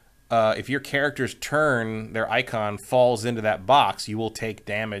your character's turn, their icon falls into that box, you will take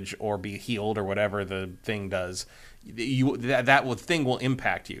damage or be healed or whatever the thing does that thing will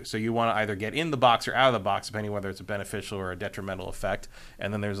impact you. So you want to either get in the box or out of the box, depending whether it's a beneficial or a detrimental effect.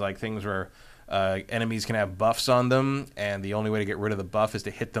 And then there's like things where enemies can have buffs on them, and the only way to get rid of the buff is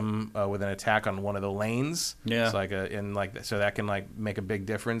to hit them with an attack on one of the lanes. Yeah. It's so that can like make a big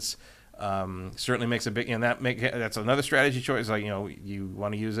difference. Certainly makes a big, that's another strategy choice. Like, you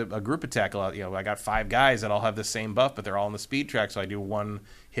want to use a group attack a lot. I got 5 guys that all have the same buff, but they're all on the speed track. So I do one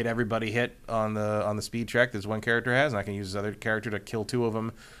hit everybody hit on the speed track that one character has, and I can use this other character to kill 2 of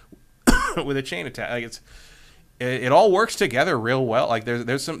them with a chain attack. Like it all works together real well. Like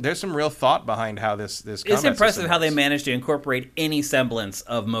there's some real thought behind how this it's impressive how they managed to incorporate any semblance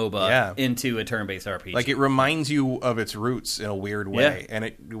of MOBA into a turn-based RPG. Like it reminds you of its roots in a weird way, and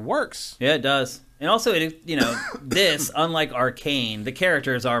it works. Yeah, it does. And also, this, unlike Arcane, the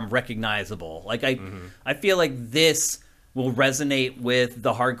characters are recognizable. Like I feel like this will resonate with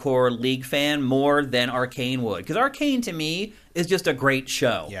the hardcore League fan more than Arcane would, because Arcane to me is just a great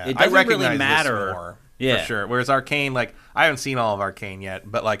show. Yeah, it doesn't I recognize really matter. This more. Yeah. For sure. Whereas Arcane, like, I haven't seen all of Arcane yet,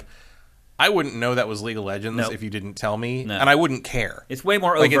 but, like, I wouldn't know that was League of Legends if you didn't tell me, and I wouldn't care. It's way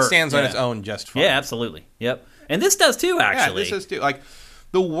more overt. Like, it stands on its own just fine. Yeah, absolutely. Yep. And this does, too, actually. Yeah, this does, too. Like,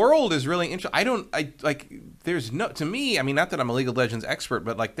 the world is really interesting. There's no, to me, I mean, not that I'm a League of Legends expert,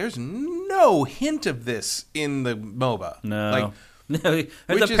 but, like, there's no hint of this in the MOBA. No. Like, no,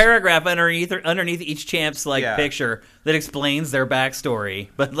 there's a paragraph underneath each champ's, picture that explains their backstory.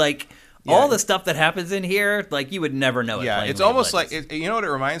 But, like... Yeah. All the stuff that happens in here, like, you would never know it. Yeah, it's almost like, you know what it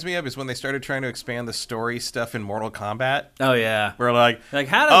reminds me of? Is when they started trying to expand the story stuff in Mortal Kombat. Oh, yeah. Where, like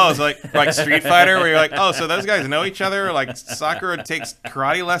how does... it's like Street Fighter, where you're like, so those guys know each other? Like, Sakura takes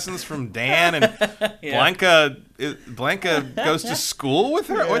karate lessons from Dan, and Blanca goes to school with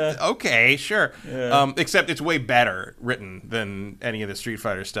her? Yeah. Okay, sure. Yeah. Except it's way better written than any of the Street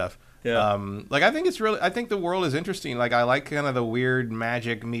Fighter stuff. Yeah. I think the world is interesting. Like, I like kind of the weird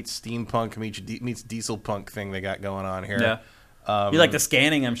magic meets steampunk meets diesel punk thing they got going on here. Yeah. You like the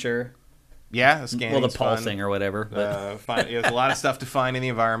scanning, I'm sure. Yeah, the scanning. Well, the pulsing or whatever. But. There's a lot of stuff to find in the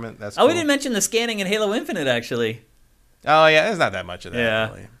environment. That's we didn't mention the scanning in Halo Infinite, actually. Oh, yeah, there's not that much of that. Yeah,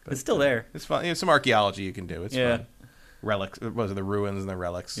 really, but it's still there. It's fun. Some archaeology you can do. It's fun. Relics. Was it the ruins and the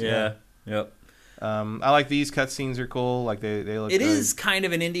relics? Yeah. Yep. I like these cutscenes are cool. Like they look. It good. is kind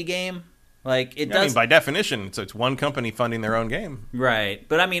of an indie game. Like it does. I mean, by definition, it's one company funding their own game. Right,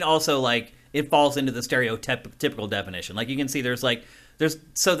 but I mean, also like it falls into the stereotypical definition. Like you can see, there's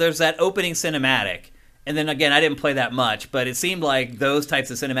that opening cinematic. And then again, I didn't play that much, but it seemed like those types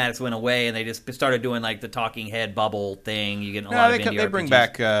of cinematics went away, and they just started doing like the talking head bubble thing. You get a lot of indie they bring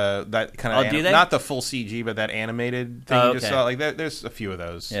back that kind of do they? Not the full CG, but that animated thing you just saw. Like there's a few of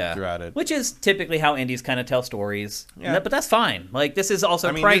those throughout it, which is typically how indies kind of tell stories. Yeah, but that's fine. Like this is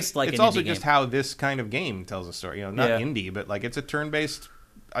also priced like an indie game. It's also just how this kind of game tells a story. Not indie, but like it's a turn-based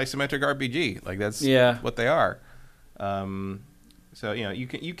isometric RPG. Like that's what they are. So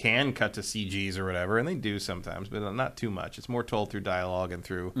you can cut to CGs or whatever, and they do sometimes, but not too much. It's more told through dialogue and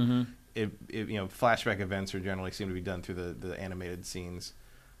through flashback events, or generally seem to be done through the animated scenes.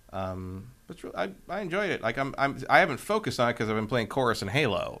 But I enjoyed it. Like I haven't focused on it because I've been playing Chorus and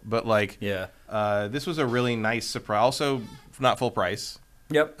Halo, but like this was a really nice surprise. Also, not full price.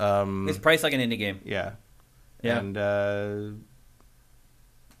 Yep. It's priced like an indie game. Yeah. And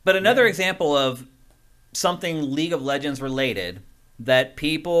but another example of something League of Legends related that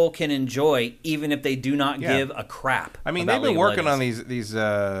people can enjoy even if they do not give a crap. I mean, they've been working on these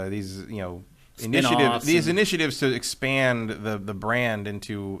initiatives to expand the brand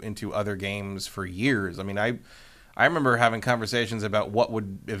into other games for years. I mean, I remember having conversations about what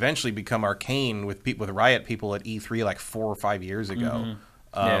would eventually become Arcane with Riot people at E3 like 4 or 5 years ago.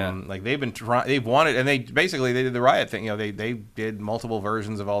 Like they've wanted, and they did the Riot thing. They did multiple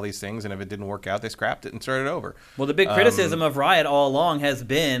versions of all these things, and if it didn't work out, they scrapped it and started over. Well, the big criticism of Riot all along has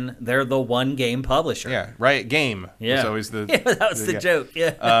been they're the one game publisher. Yeah, Riot Game. Yeah, was always the that was the joke.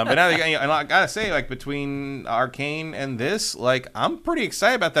 Yeah, but now and I gotta say, like between Arcane and this, like I'm pretty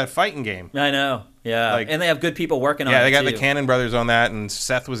excited about that fighting game. I know. Yeah, and they have good people working on it. Yeah, they got the Cannon brothers on that, and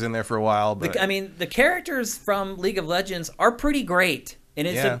Seth was in there for a while. But the characters from League of Legends are pretty great. And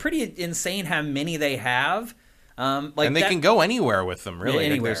it's pretty insane how many they have. And they can go anywhere with them, really.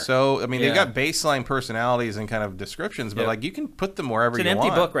 Anywhere. They've got baseline personalities and kind of descriptions, but like you can put them wherever you want. It's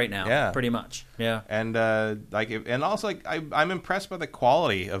an empty book right now, pretty much. Yeah. And I'm impressed by the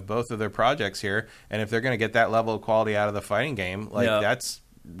quality of both of their projects here. And if they're going to get that level of quality out of the fighting game, like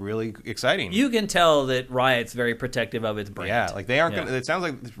really exciting. You can tell that Riot's very protective of its brand. Yeah, like they aren't going to, it sounds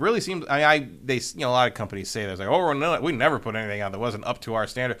like, it really seems, a lot of companies say that, like, oh, we never put anything out that wasn't up to our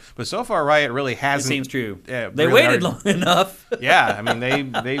standard. But so far, Riot really hasn't. It seems true. They really waited long enough. Yeah, I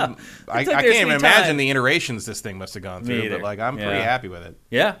mean, I can't even imagine the iterations this thing must have gone through, but like, I'm pretty happy with it.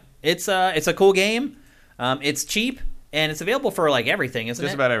 Yeah, it's a cool game. It's cheap, and it's available for like everything, isn't it?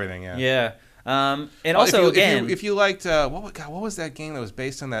 Just about everything, yeah. Yeah. And also, if you liked, what was that game that was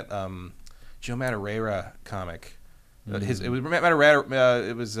based on that Joe Madureira comic?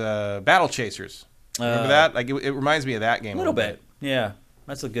 It was Battle Chasers. Remember that? Like it reminds me of that game a little bit. Yeah,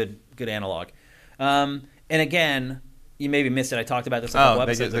 that's a good analog. And again, you maybe missed it. I talked about this a couple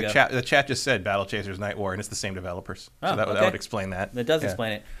episodes ago. The chat just said Battle Chasers Night War, and it's the same developers. So that would explain that. That does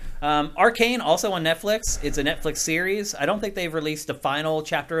explain it. Arcane, also on Netflix. It's a Netflix series. I don't think they've released the final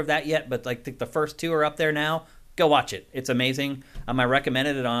chapter of that yet, but like the first 2 are up there now. Go watch it. It's amazing. I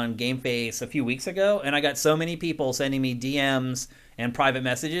recommended it on GameFace a few weeks ago, and I got so many people sending me DMs and private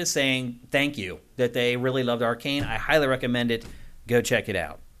messages saying thank you, that they really loved Arcane. I highly recommend it. Go check it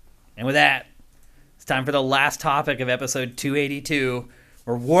out. And with that, it's time for the last topic of episode 282.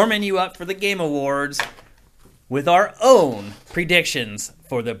 We're warming you up for the Game Awards with our own predictions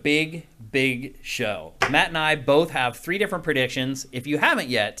for the big show. Matt and I both have 3 different predictions. If you haven't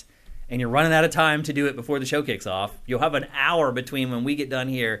yet, and you're running out of time to do it before the show kicks off, you'll have an hour between when we get done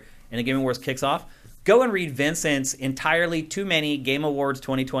here and the Game Awards kicks off. Go and read Vincent's entirely too many Game Awards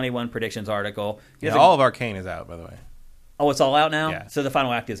 2021 predictions article. Yeah, all of Arcane is out, by the way. Oh, it's all out now? Yeah. So the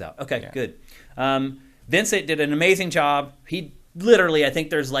final act is out. Okay, good. Vincent did an amazing job. He literally, I think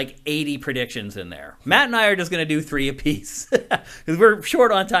there's like 80 predictions in there. Matt and I are just going to do 3 apiece because we're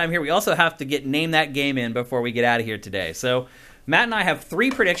short on time here. We also have to Name That Game in before we get out of here today. So Matt and I have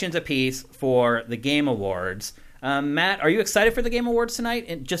 3 predictions apiece for the Game Awards. Matt, are you excited for the Game Awards tonight?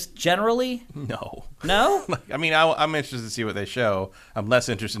 And just generally? No. No? I mean, I'm interested to see what they show. I'm less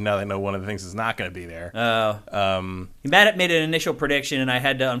interested now that I know one of the things is not going to be there. Oh. Matt made an initial prediction, and I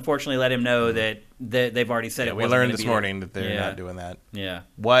had to unfortunately let him know that they've already said it wasn't. We learned this morning that they're not doing that. Yeah.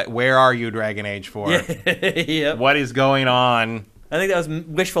 Where are you, Dragon Age 4? Yep. What is going on? I think that was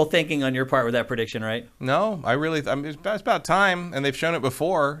wishful thinking on your part with that prediction, right? No, it's about time, and they've shown it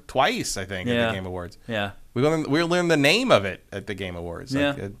before, twice, I think, at the Game Awards. Yeah. We learned the name of it at the Game Awards.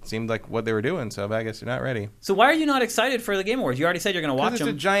 Yeah. It seemed like what they were doing, so I guess you're not ready. So why are you not excited for the Game Awards? You already said you're going to watch them.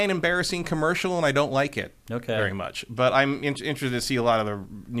 It's a giant, embarrassing commercial, and I don't like it very much. But I'm interested to see a lot of the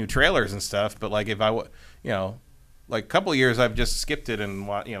new trailers and stuff. But like if like a couple of years, I've just skipped it and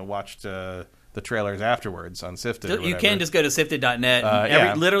watched the trailers afterwards on Sifted. You can just go to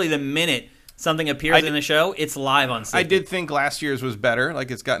sifted.net. Literally the minute something appears in the show, it's live on Sifted. I did think last year's was better. Like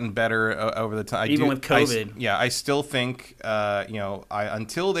it's gotten better over the time. Even with COVID. I still think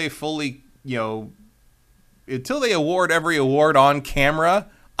until they fully until they award every award on camera,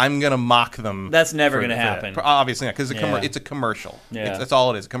 I'm gonna mock them. That's never gonna happen. Obviously not, because it's a commercial. Yeah. That's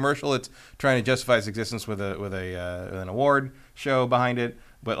all it is. A commercial. It's trying to justify its existence with an award show behind it.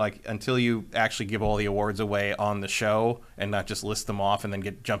 But like until you actually give all the awards away on the show and not just list them off and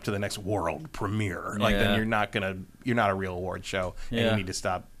then jump to the next world premiere, then you're not a real award show, and you need to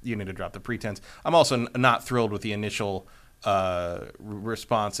stop. You need to drop the pretense. I'm also not thrilled with the initial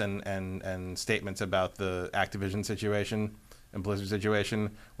response and statements about the Activision situation and Blizzard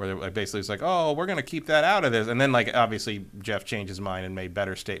situation, where like basically it's like, oh, we're going to keep that out of this, and then like obviously Jeff changed his mind and made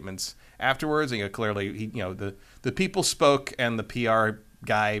better statements afterwards. And clearly, the people spoke, and the PR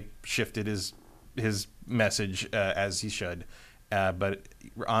guy shifted his message as he should. But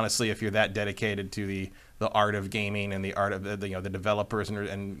honestly, if you're that dedicated to the art of gaming and the art of the developers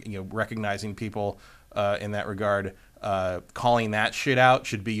and recognizing people in that regard, calling that shit out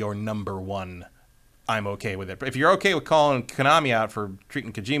should be your number one. I'm okay with it. But if you're okay with calling Konami out for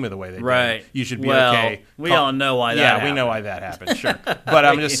treating Kojima the way they did, you should be okay. We all know why that happened. Yeah, we know why that happened, sure. But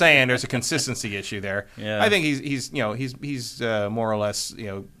I'm just saying there's a consistency issue there. Yeah. I think he's more or less,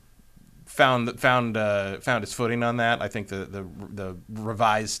 found his footing on that. I think the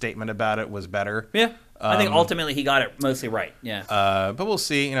revised statement about it was better. Yeah. I think ultimately he got it mostly right. Yeah. But we'll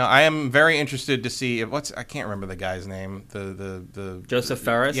see. I am very interested to see I can't remember the guy's name. The Joseph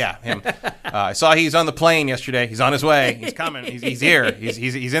Ferris. Yeah, him. I saw he's on the plane yesterday. He's on his way. He's coming. He's here.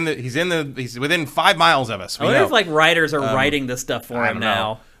 He's within 5 miles of us. I wonder if writers are writing this stuff for him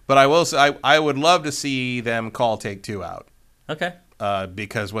now. But I will say I would love to see them call Take-Two out. Okay.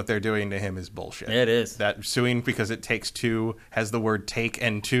 Because what they're doing to him is bullshit. It is. That suing because it takes two has the word take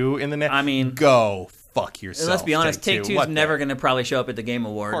and two in the name. I mean, go fuck yourself. Let's be honest, Take-Two's never going to probably show up at the Game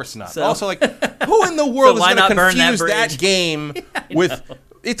Awards. Of course not. So. Also, who in the world is going to confuse that game with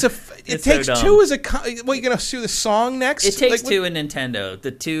It It's takes so dumb. two as a. What, you gonna sue the song next? It takes Like, two and Nintendo,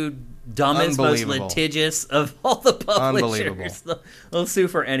 the two dumbest, most Unbelievable. litigious of all the Unbelievable. publishers. They'll sue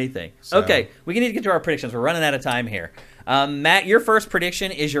for anything. So- Okay, we need to get to our predictions. We're running out of time here. Matt, your first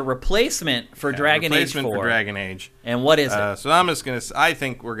prediction is your replacement for Dragon Age 4. replacement for Dragon Age. And what is it? So I'm just gonna. I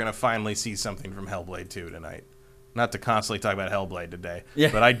think we're gonna finally see something from Hellblade 2 tonight. Not to constantly talk about Hellblade today,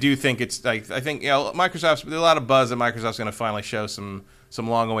 but I do think it's. I think Microsoft's. There's a lot of buzz that Microsoft's going to finally show some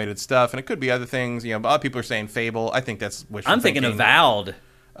long-awaited stuff, and it could be other things. A lot of people are saying Fable. I think that's wishful I'm thinking thinking. Avowed.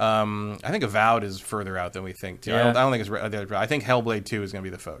 I think Avowed is further out than we think too. Yeah. I don't think it's. I think Hellblade 2 is going to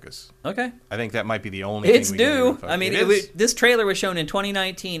be the focus. Okay. I think that might be the only. It's thing we due. can I mean, this trailer was shown in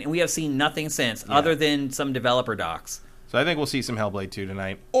 2019, and we have seen nothing since, other than some developer docs. So I think we'll see some Hellblade 2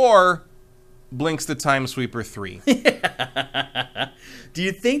 tonight, or Blinks the Time Sweeper 3. Do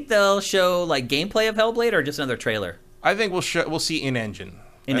you think they'll show like gameplay of Hellblade or just another trailer? I think we'll see in-engine.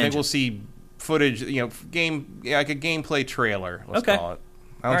 I think we'll see footage, like a gameplay trailer, let's call it.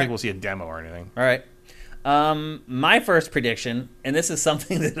 I don't think we'll see a demo or anything. All right. My first prediction, and this is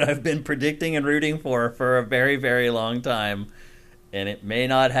something that I've been predicting and rooting for a very, very long time, and it may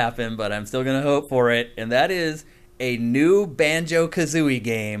not happen, but I'm still going to hope for it, and that is a new Banjo-Kazooie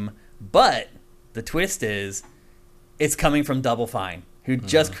game, but the twist is it's coming from Double Fine, who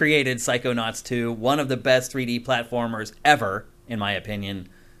just created Psychonauts 2, one of the best 3D platformers ever, in my opinion.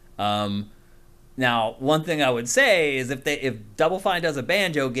 Now, one thing I would say is if Double Fine does a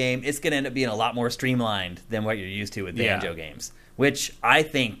Banjo game, it's going to end up being a lot more streamlined than what you're used to with Banjo games, which I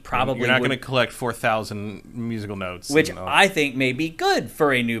think probably You're not going to collect 4,000 musical notes. Which I think may be good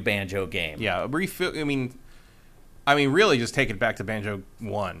for a new Banjo game. Yeah, I mean, really just take it back to Banjo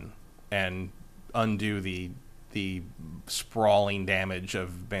 1 and undo the sprawling damage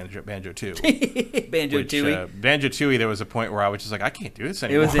of Banjo 2. Banjo-Tooie. Banjo-Tooie, there was a point where I was just like, I can't do this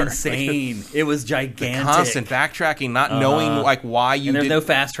anymore. It was insane. It was gigantic. The constant backtracking, not knowing why you and there's no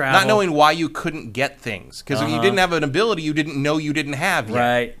fast travel. Not knowing why you couldn't get things. Because if you didn't have an ability you didn't know you didn't have yet.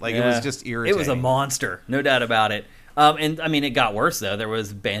 Right. It was just irritating. It was a monster, no doubt about it. And I mean, it got worse though. There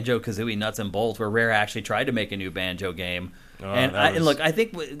was Banjo-Kazooie Nuts and Bolts, where Rare actually tried to make a new Banjo game. And look, I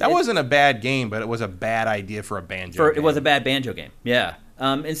think that wasn't a bad game, but it was a bad idea for a Banjo game. It was a bad Banjo game, yeah.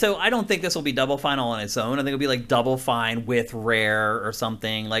 And so I don't think this will be Double Fine all on its own. I think it'll be like Double Fine with Rare or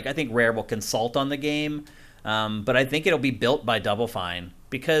something. Like, I think Rare will consult on the game, but I think it'll be built by Double Fine.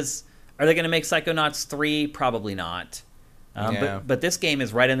 Because are they going to make Psychonauts 3? Probably not. But this game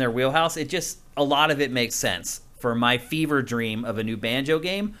is right in their wheelhouse. A lot of it makes sense for my fever dream of a new Banjo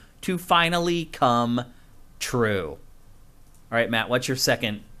game to finally come true. All right, Matt, what's your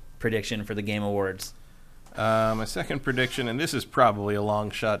second prediction for the Game Awards? My second prediction, and this is probably a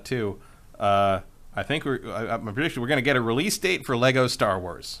long shot too. I think my prediction, we're going to get a release date for Lego Star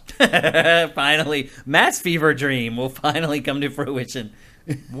Wars. Finally, Matt's fever dream will finally come to fruition.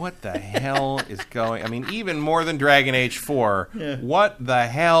 What the hell is going? I mean, even more than Dragon Age 4. Yeah. What the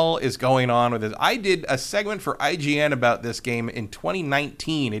hell is going on with this? I did a segment for IGN about this game in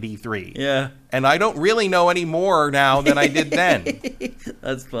 2019 at E3. Yeah. And I don't really know any more now than I did then.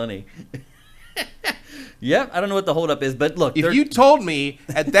 That's funny. Yep, I don't know what the holdup is, but look. If you told me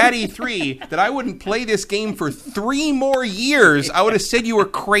at that E3 that I wouldn't play this game for 3 more years, I would have said you were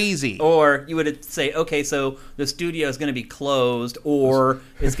crazy. Or you would say, okay, so the studio is going to be closed, or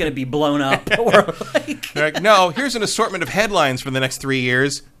it's going to be blown up. Or like, no, here's an assortment of headlines for the next 3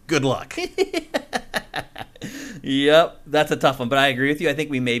 years. Good luck. Yep, that's a tough one, but I agree with you. I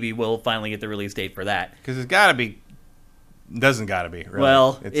think we maybe will finally get the release date for that. Because it's got to be. Doesn't got to be. Really.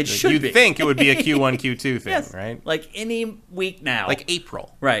 Well, it should be. You'd think it would be a Q1, Q2 thing, yes, right? Like any week now. Like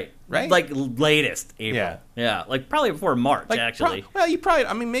April. Right. Like latest April. Yeah. Yeah. Like probably before March, actually. You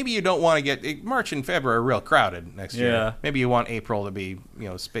probably, maybe you don't want to get, March and February are real crowded next year. Yeah. Maybe you want April to be,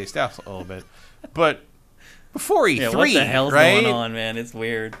 spaced out a little bit. But before E3, yeah, what the hell's right? going on, man? It's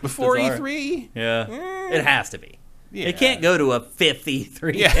weird. Before E3? Yeah. It has to be. Yeah. It can't go to a 5th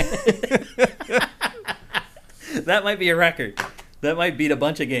E3. Yeah. That might be a record. That might beat a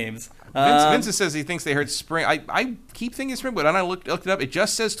bunch of games. Vincent says he thinks they heard spring. I keep thinking spring, but when I looked it up, it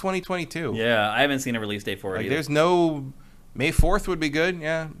just says 2022. Yeah, I haven't seen a release date for it either. There's no... May 4th would be good.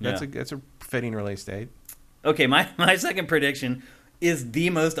 Yeah, that's a fitting release date. Okay, my second prediction is the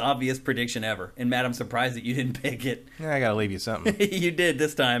most obvious prediction ever. And Matt, I'm surprised that you didn't pick it. Yeah, I got to leave you something. You did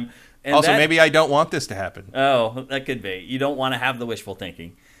this time. And also, maybe I don't want this to happen. Oh, that could be. You don't want to have the wishful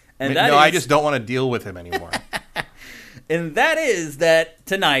thinking. And I just don't want to deal with him anymore. And that is that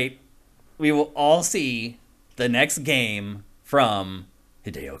tonight we will all see the next game from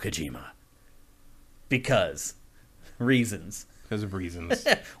Hideo Kojima. Because reasons. because of reasons.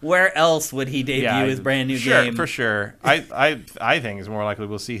 Where else would he debut his brand new game? For sure. I think it's more likely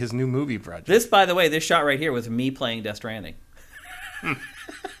we'll see his new movie project. This, by the way, this shot right here was me playing Death Stranding.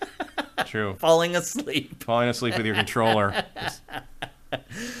 True. Falling asleep with your controller.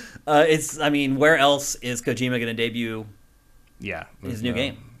 Where else is Kojima going to debut his new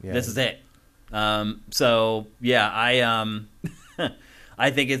game? Yeah. This is it. I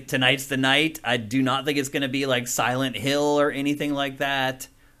think tonight's the night. I do not think it's going to be like Silent Hill or anything like that.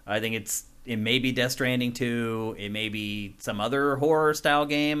 I think it may be Death Stranding 2. It may be some other horror-style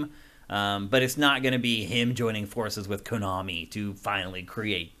game. But it's not going to be him joining forces with Konami to finally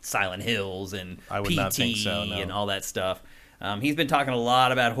create Silent Hills and not think so, no. and all that stuff. He's been talking a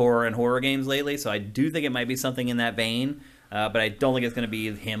lot about horror and horror games lately, so I do think it might be something in that vein. But I don't think it's going to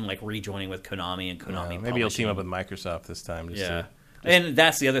be him like rejoining with Konami and Konami. Maybe he'll team up with Microsoft this time. And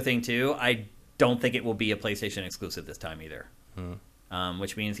that's the other thing too. I don't think it will be a PlayStation exclusive this time either.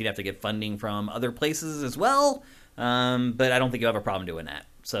 Which means he'd have to get funding from other places as well. But I don't think you'll have a problem doing that.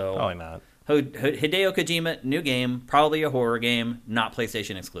 So probably not. Hideo Kojima, new game, probably a horror game, not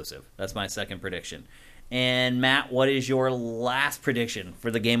PlayStation exclusive. That's my second prediction. And Matt, what is your last prediction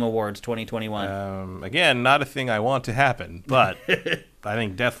for the Game Awards 2021? Again, not a thing I want to happen, but I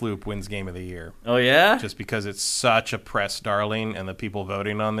think Deathloop wins Game of the Year. Oh, yeah? Just because it's such a press darling, and the people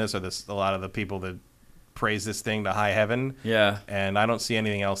voting on this are a lot of the people that praise this thing to high heaven. Yeah. And I don't see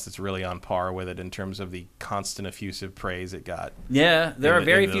anything else that's really on par with it in terms of the constant effusive praise it got. Yeah, there are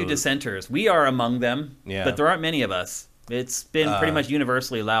very few dissenters. We are among them, but there aren't many of us. It's been pretty much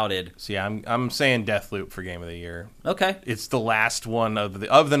universally lauded. So yeah, I'm saying Deathloop for Game of the Year. Okay. It's the last one of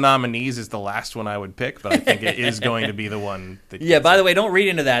the nominees is the last one I would pick, but I think it is going to be the one that by the way, don't read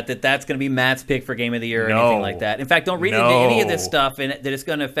into that's going to be Matt's pick for Game of the Year or anything like that. In fact, don't read into any of this stuff and that it's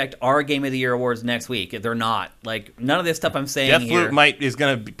going to affect our Game of the Year awards next week. They're not. Like, none of this stuff I'm saying Deathloop is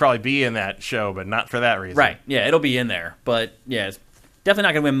going to probably be in that show, but not for that reason. Right. Yeah, it'll be in there. But yeah, it's definitely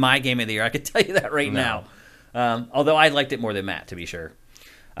not going to win my Game of the Year. I can tell you that right now. Although I liked it more than Matt, to be sure.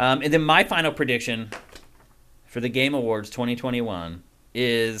 And then my final prediction for the Game Awards 2021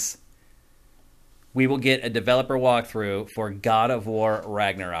 is we will get a developer walkthrough for God of War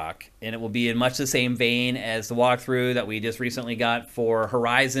Ragnarok. And it will be in much the same vein as the walkthrough that we just recently got for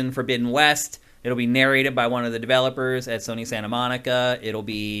Horizon Forbidden West. It'll be narrated by one of the developers at Sony Santa Monica. It'll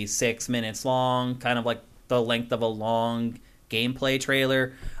be 6 minutes long, kind of like the length of a long gameplay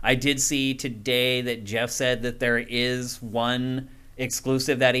trailer. I did see today that Jeff said that there is one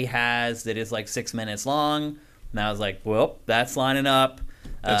exclusive that he has that is like 6 minutes long. And I was like, well, that's lining up.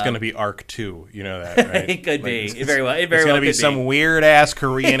 That's going to be Arc 2. You know that, right? It could be. It very well. It's going to be some weird-ass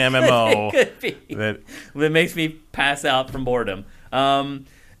Korean MMO. It could be. That makes me pass out from boredom.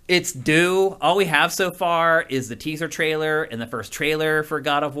 It's due. All we have so far is the teaser trailer and the first trailer for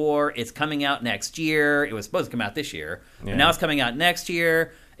God of War. It's coming out next year. It was supposed to come out this year. Yeah. But now it's coming out next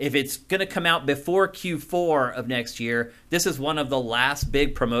year. If it's going to come out before Q4 of next year, this is one of the last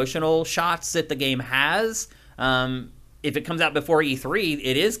big promotional shots that the game has. If it comes out before E3,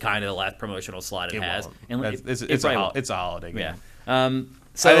 it is kind of the last promotional slot it has. And it's a holiday game. Yeah.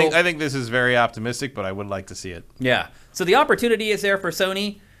 So I think this is very optimistic, but I would like to see it. Yeah. So the opportunity is there for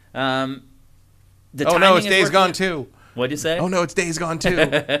Sony. It's Days Gone 2. What'd you say? Oh, no, it's Days Gone 2.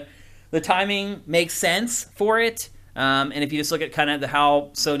 The timing makes sense for it. And if you just look at kind of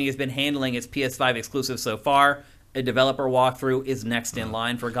how Sony has been handling its PS5 exclusive so far, a developer walkthrough is next in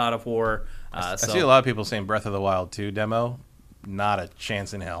line for God of War. I see a lot of people saying Breath of the Wild 2 demo. Not a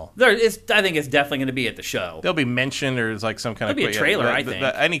chance in hell. I think it's definitely going to be at the show. They'll be mentioned, or it's like some kind There'll be a trailer, I think.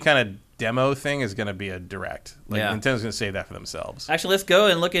 Any kind of demo thing is going to be a direct. Nintendo's going to save that for themselves. Actually, let's go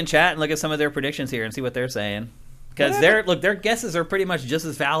and look in chat and look at some of their predictions here and see what they're saying. Because their guesses are pretty much just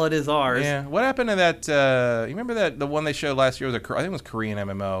as valid as ours. Yeah. What happened to that? You remember the one they showed last year was I think it was Korean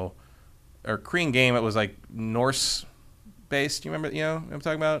MMO or Korean game. It was like Norse based. You remember? You know what I'm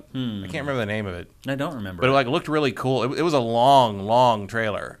talking about? I can't remember the name of it. I don't remember. But it looked really cool. It was a long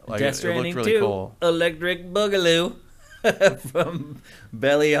trailer. Death Stranding it looked really cool. Electric Boogaloo from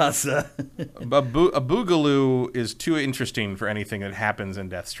Belliosa. A Boogaloo is too interesting for anything that happens in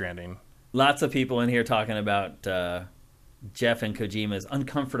Death Stranding. Lots of people in here talking about Jeff and Kojima's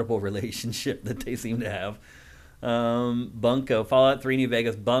uncomfortable relationship that they seem to have. Bunko, Fallout 3 New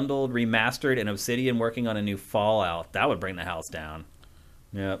Vegas bundled, remastered, and Obsidian working on a new Fallout. That would bring the house down.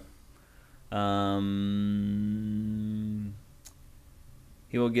 Yep.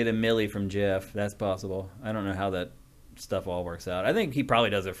 He will get a milli from Jeff. That's possible. I don't know how that stuff all works out. I think he probably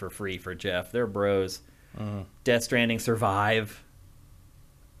does it for free for Jeff. They're bros. Death Stranding Survive.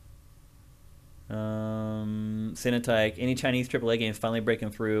 Cinetyke, any Chinese AAA games finally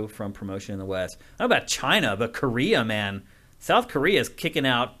breaking through from promotion in the West. I don't know about China, but Korea, man. South Korea is kicking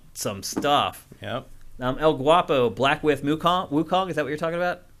out some stuff. Yep. El Guapo, Black Myth Wukong, is that what you're talking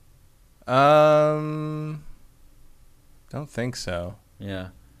about? Don't think so. Yeah.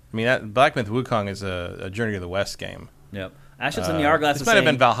 I mean, that Black Myth Wukong is a Journey to the West game. Yep. Ashes in the Hourglass This is might have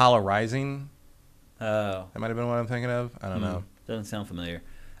saying, been Valhalla Rising. Oh. That might have been what I'm thinking of. I don't know. Doesn't sound familiar.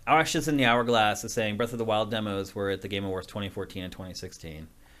 Ashes in the Hourglass is saying Breath of the Wild demos were at the Game Awards 2014 and 2016.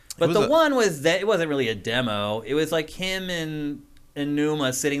 But the one was that it wasn't really a demo. It was like him and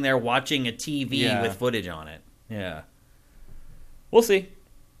Numa sitting there watching a TV with footage on it. Yeah. We'll see.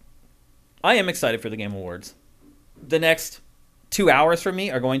 I am excited for the Game Awards. The next 2 hours for me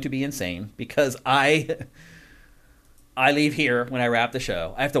are going to be insane because I leave here when I wrap the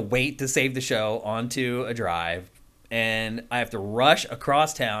show. I have to wait to save the show onto a drive, and I have to rush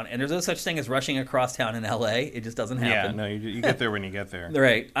across town. And there's no such thing as rushing across town in LA. It just doesn't happen. Yeah, no, you get there when you get there.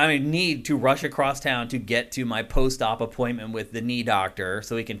 Right. I need to rush across town to get to my post-op appointment with the knee doctor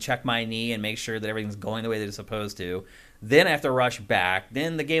so he can check my knee and make sure that everything's going the way that it's supposed to. Then I have to rush back.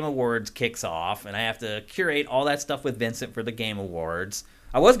 Then the Game Awards kicks off, and I have to curate all that stuff with Vincent for the Game Awards.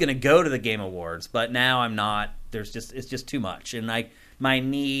 I was going to go to the Game Awards, but now I'm not. It's just too much. And my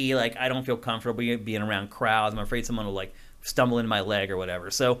knee, I don't feel comfortable being around crowds. I'm afraid someone will stumble into my leg or whatever.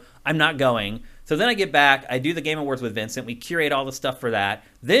 So I'm not going. So then I get back. I do the Game Awards with Vincent. We curate all the stuff for that.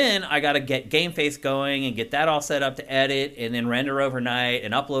 Then I got to get GameFace going and get that all set up to edit and then render overnight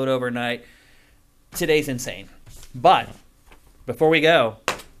and upload overnight. Today's insane. But before we go,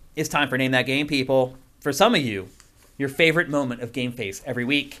 it's time for Name That Game, people. For some of you, your favorite moment of GameFace every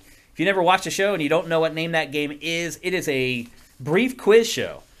week. If you never watched the show and you don't know what Name That Game is, it is a brief quiz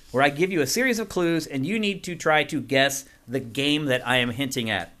show where I give you a series of clues and you need to try to guess the game that I am hinting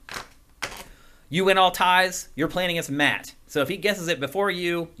at. You win all ties, you're playing against Matt. So if he guesses it before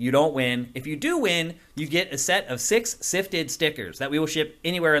you, you don't win. If you do win, you get a set of 6 sifted stickers that we will ship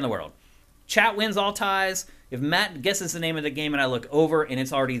anywhere in the world. Chat wins all ties. If Matt guesses the name of the game and I look over and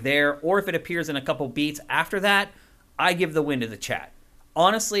it's already there, or if it appears in a couple beats after that, I give the win to the chat.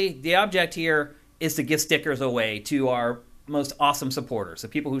 Honestly, the object here is to give stickers away to our most awesome supporters, the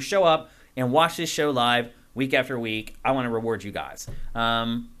people who show up and watch this show live week after week. I want to reward you guys.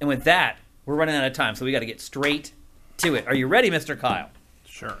 And with that, we're running out of time, so we got to get straight to it. Are you ready, Mr. Kyle?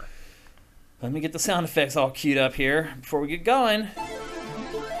 Sure. Let me get the sound effects all queued up here before we get going.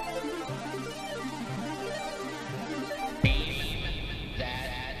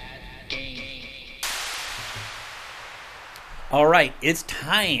 All right, it's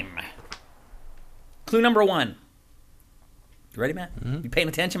time. Clue number 1. You ready, Matt? Mm-hmm. You paying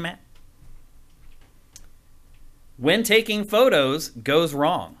attention, Matt? When taking photos goes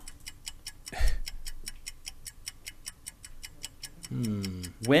wrong.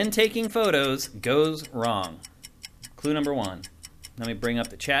 When taking photos goes wrong. Clue number 1. Let me bring up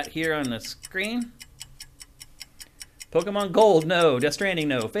the chat here on the screen. Pokemon Gold, no. Death Stranding,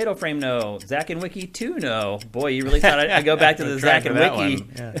 no. Fatal Frame, no. Zack and Wiki 2, no. Boy, you really thought I'd go back to the Zack and Wiki.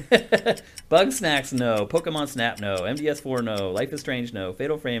 Yeah. Bug Snacks, no. Pokemon Snap, no. MGS4, no. Life is Strange, no.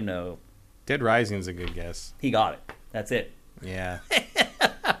 Fatal Frame, no. Dead Rising's a good guess. He got it. That's it. Yeah.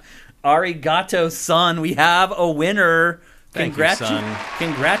 Arigato-san, we have a winner. Thank you, son.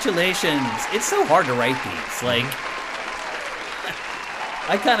 Congratulations. It's so hard to write these.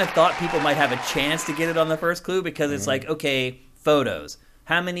 I kind of thought people might have a chance to get it on the first clue because it's okay, photos.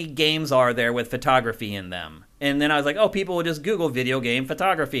 How many games are there with photography in them? And then I was like, people will just Google video game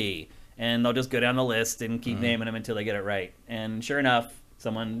photography. And they'll just go down the list and keep naming them until they get it right. And sure enough,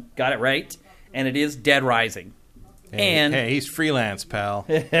 someone got it right. And it is Dead Rising. Hey, he's freelance, pal.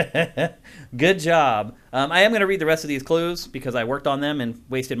 Good job. I am going to read the rest of these clues because I worked on them and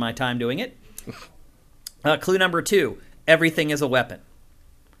wasted my time doing it. Clue number 2, everything is a weapon.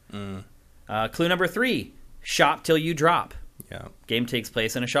 Clue number 3, shop till you drop. Yeah. Game takes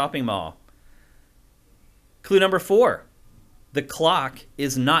place in a shopping mall. Clue number 4, the clock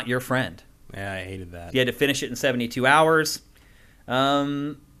is not your friend. Yeah, I hated that. You had to finish it in 72 hours.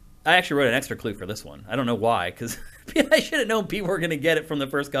 I actually wrote an extra clue for this one. I don't know why, because I should have known people were going to get it from the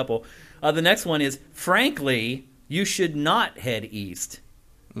first couple. The next one is, frankly, you should not head east.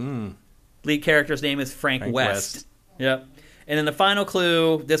 Lead character's name is Frank West. Yep. And then the final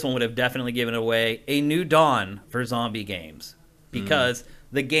clue, this one would have definitely given it away, a new dawn for zombie games. Because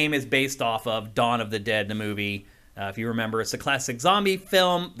the game is based off of Dawn of the Dead, the movie. If you remember, it's a classic zombie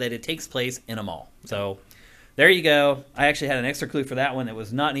film that it takes place in a mall. So there you go. I actually had an extra clue for that one that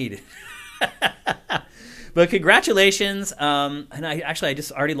was not needed. But congratulations. And I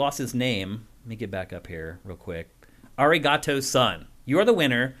just already lost his name. Let me get back up here real quick. Arigato Sun. You're the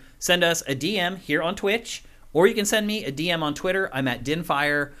winner. Send us a DM here on Twitch, or you can send me a DM on Twitter. I'm at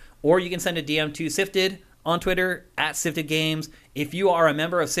Dinfire, or you can send a DM to Sifted on Twitter at Sifted Games. If you are a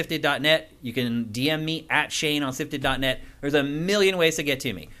member of Sifted.net, you can DM me at Shane on Sifted.net. There's a million ways to get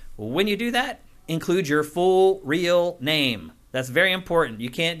to me. When you do that, include your full real name. That's very important. You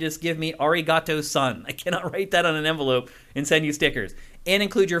can't just give me Arigato Sun. I cannot write that on an envelope and send you stickers. And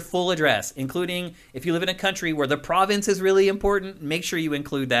include your full address, including if you live in a country where the province is really important, make sure you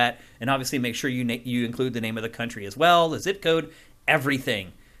include that. And obviously make sure you include the name of the country as well, the zip code,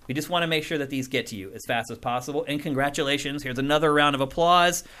 everything. We just want to make sure that these get to you as fast as possible. And congratulations. Here's another round of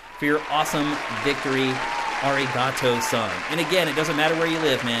applause for your awesome victory, Arigato Sun. And again, it doesn't matter where you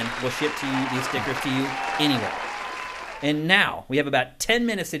live, man. We'll ship to you these stickers to you anywhere. And now, we have about 10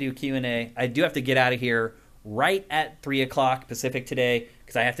 minutes to do Q&A. I do have to get out of here right at 3 o'clock Pacific today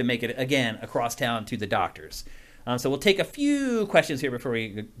because I have to make it, again, across town to the doctors. So we'll take a few questions here before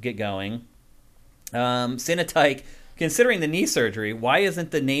we get going. Cinetyke, considering the knee surgery, why isn't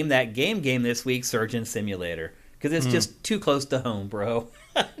the Name That Game this week Surgeon Simulator? Because it's just too close to home, bro.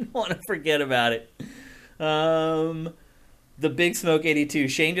 I don't want to forget about it. The Big Smoke 82.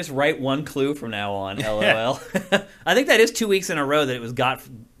 Shane, just write one clue from now on. LOL. I think that is 2 weeks in a row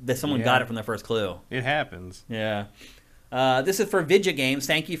that someone got it from the first clue. It happens. Yeah. This is for Vidya Games.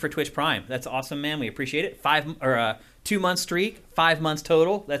 Thank you for Twitch Prime. That's awesome, man. We appreciate it. 2 month streak, 5 months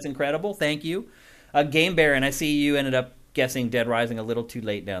total. That's incredible. Thank you. Game Baron. I see you ended up guessing Dead Rising a little too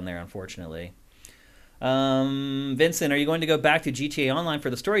late down there, unfortunately. Vincent, are you going to go back to GTA Online for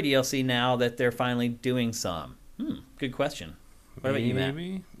the story DLC now that they're finally doing some? Good question. What about you, Matt?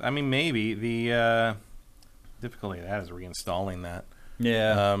 I mean, maybe. The difficulty of that is reinstalling that.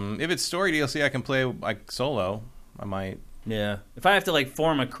 Yeah. If it's story DLC, I can play like solo. I might. Yeah. If I have to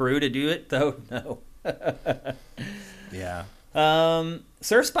form a crew to do it, though, no. Yeah.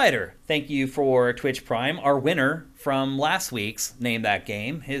 Sir Spider, thank you for Twitch Prime. Our winner from last week's Name That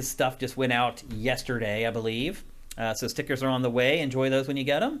Game. His stuff just went out yesterday, I believe. So stickers are on the way. Enjoy those when you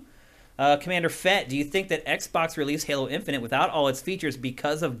get them. Commander Fett, do you think that Xbox released Halo Infinite without all its features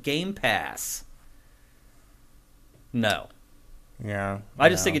because of Game Pass? No. Yeah. I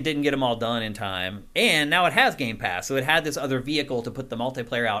just think it didn't get them all done in time. And now it has Game Pass, so it had this other vehicle to put the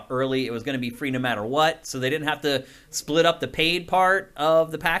multiplayer out early. It was going to be free no matter what, so they didn't have to split up the paid part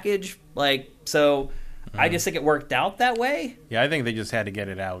of the package. I just think it worked out that way. Yeah, I think they just had to get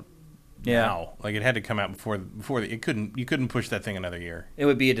it out. Yeah. Now. It had to come out before you couldn't push that thing another year. It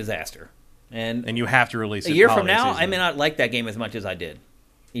would be a disaster. And you have to release it a year from now, season. I may not like that game as much as I did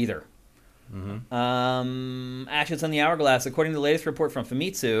either. Mm-hmm. Ashes on the Hourglass. According to the latest report from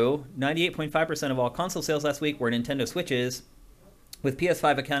Famitsu, 98.5% of all console sales last week were Nintendo Switches, with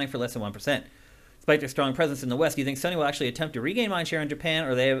PS5 accounting for less than 1%. Despite their strong presence in the West, do you think Sony will actually attempt to regain mindshare in Japan,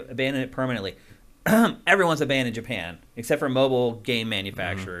 or they have abandoned it permanently? Everyone's abandoned Japan, except for mobile game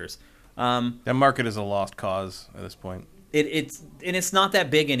manufacturers. That market is a lost cause at this point. It's not that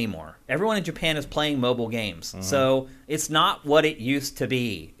big anymore. Everyone in Japan is playing mobile games. So it's not what it used to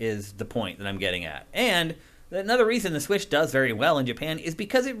be, is the point that I'm getting at. And another reason the Switch does very well in Japan is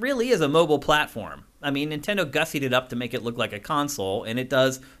because it really is a mobile platform. I mean, Nintendo gussied it up to make it look like a console, and it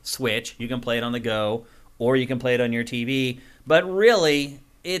does switch. You can play it on the go, or you can play it on your TV. But really,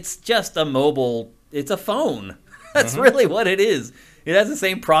 it's just a mobile... It's a phone. That's really what it is. It has the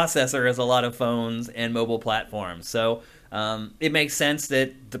same processor as a lot of phones and mobile platforms. So it makes sense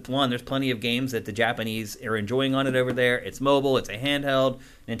that, there's plenty of games that the Japanese are enjoying on it over there. It's mobile. It's a handheld.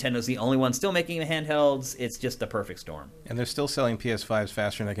 Nintendo's the only one still making the handhelds. It's just the perfect storm. And they're still selling PS5s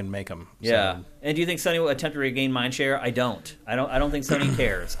faster than they can make them. Yeah. So. And do you think Sony will attempt to regain mindshare? I don't. I don't think Sony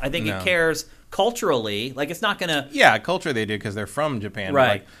cares. I think it cares culturally. It's not going to... Yeah, culture they do because they're from Japan.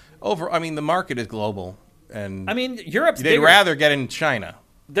 Right. The market is global. And I mean, Europe's they'd bigger. rather get in China.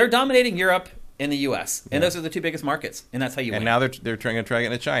 They're dominating Europe and the U.S., and those are the two biggest markets, and that's how you win. And now they're trying to get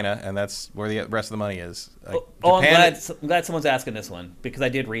into China, and that's where the rest of the money is. I'm glad someone's asking this one, because I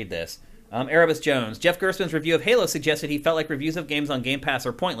did read this. Erebus Jones. Jeff Gerstmann's review of Halo suggested he felt like reviews of games on Game Pass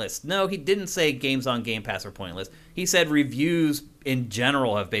are pointless. No, he didn't say games on Game Pass are pointless. He said reviews in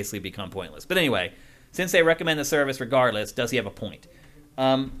general have basically become pointless. But anyway, since they recommend the service regardless, does he have a point?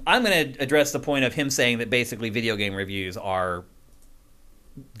 I'm going to address the point of him saying that basically video game reviews are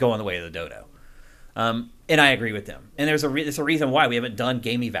going the way of the dodo. And I agree with them. And there's a reason why we haven't done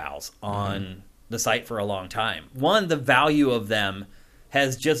game evals on the site for a long time. One, the value of them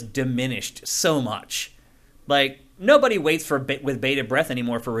has just diminished so much. Nobody waits with bated breath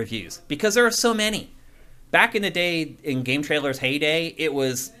anymore for reviews because there are so many. back in the day, in Game Trailer's heyday, it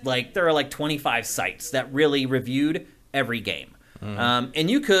was like there are like 25 sites that really reviewed every game.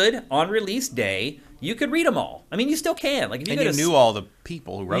 And you could, on release day, you could read them all. I mean, you still can. Like, if you knew all the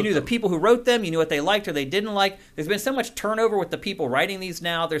people who wrote them. You knew the people who wrote them. You knew what they liked or they didn't like. There's been so much turnover with the people writing these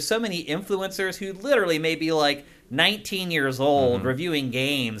now. There's so many influencers who literally may be like 19 years old reviewing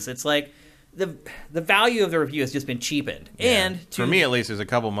games. It's like the value of the review has just been cheapened. Yeah. And for me, at least, there's a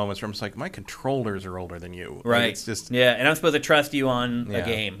couple moments where I'm just like, my controllers are older than you. Right. Like, it's just and I'm supposed to trust you on a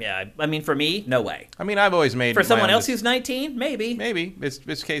game. Yeah. I mean, for me, no way. I mean, I've always made for someone else who's 19, maybe.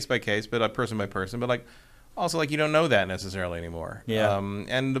 It's case by case, but person by person. But like, also, like, you don't know that necessarily anymore. Yeah.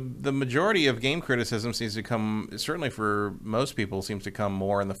 And the majority of game criticism seems to come, certainly for most people, seems to come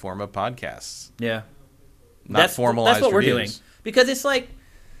more in the form of podcasts. Yeah. Not formalized That's what reviews. we're doing. Because it's like,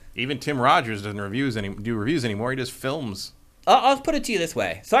 even Tim Rogers doesn't do reviews anymore. He does films. I'll put it to you this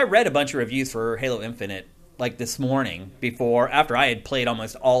way. So I read a bunch of reviews for Halo Infinite like this morning after I had played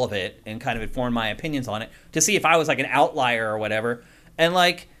almost all of it and kind of informed my opinions on it to see if I was like an outlier or whatever. And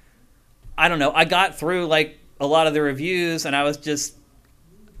like, I don't know, I got through like a lot of the reviews and I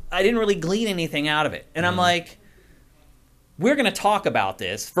didn't really glean anything out of it. And I'm like, we're going to talk about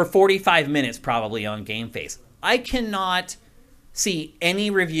this for 45 minutes probably on GameFace. I cannot see any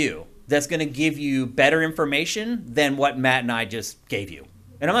review that's going to give you better information than what Matt and I just gave you.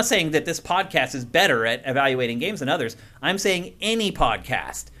 And I'm not saying that this podcast is better at evaluating games than others. I'm saying any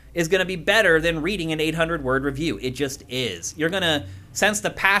podcast is going to be better than reading an 800-word review. It just is. You're going to sense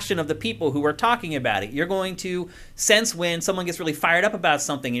the passion of the people who are talking about it. You're going to sense when someone gets really fired up about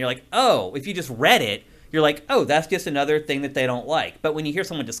something and you're like, oh, if you just read it, you're like, oh, that's just another thing that they don't like. But when you hear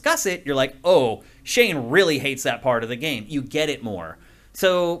someone discuss it, you're like, oh, Shane really hates that part of the game. You get it more.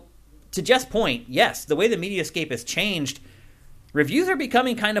 So to Jeff's point, yes, the way the mediascape has changed, reviews are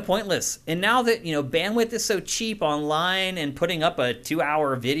becoming kind of pointless. And now that, bandwidth is so cheap online and putting up a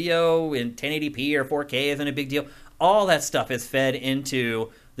 2-hour video in 1080p or 4K isn't a big deal, all that stuff is fed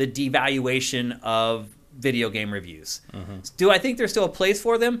into the devaluation of video game reviews. Do I think there's still a place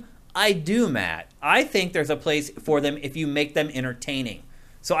for them? I do, Matt. I think there's a place for them if you make them entertaining.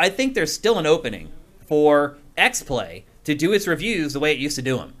 So I think there's still an opening for XPlay to do its reviews the way it used to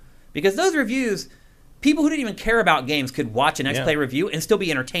do them. Because those reviews, people who didn't even care about games could watch an XPlay review and still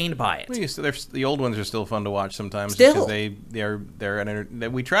be entertained by it. Well, the old ones are still fun to watch sometimes. Still. Because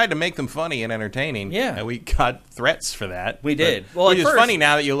we tried to make them funny and entertaining. Yeah. And we got threats for that. We did. Well, it's funny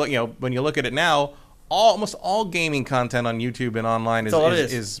now that you look, when you look at it now, almost all gaming content on YouTube and online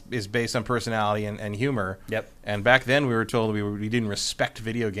is based on personality and humor. Yep. And back then we were told we didn't respect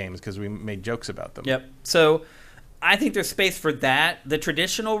video games because we made jokes about them. Yep. So I think there's space for that. The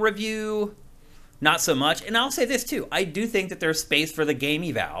traditional review, not so much. And I'll say this too. I do think that there's space for the game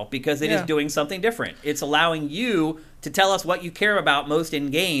eval because it is doing something different. It's allowing you to tell us what you care about most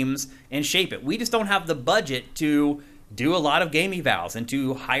in games and shape it. We just don't have the budget to do a lot of game evals and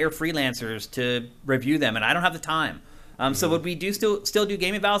to hire freelancers to review them, and I don't have the time. So would we still do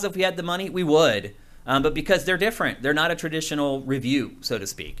game evals if we had the money? We would. But because they're different, they're not a traditional review, so to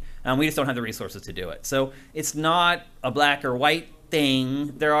speak. We just don't have the resources to do it. So it's not a black or white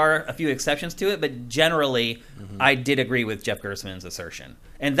thing. There are a few exceptions to it, but generally, I did agree with Jeff Gersman's assertion.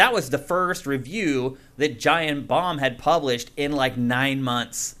 And that was the first review that Giant Bomb had published in like 9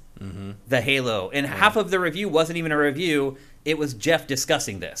 months. The Halo. And half of the review wasn't even a review. It was Jeff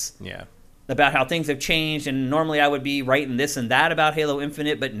discussing this. Yeah. About how things have changed, and normally I would be writing this and that about Halo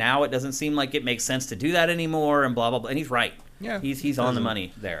Infinite, but now it doesn't seem like it makes sense to do that anymore, and blah, blah, blah. And he's right. Yeah. He's on the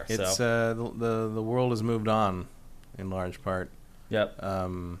money there. It's the world has moved on in large part. Yep. I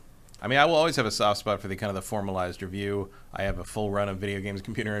mean, I will always have a soft spot for the kind of the formalized review. I have a full run of Video Games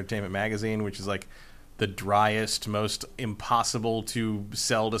Computer Entertainment Magazine, which is like the driest, most impossible to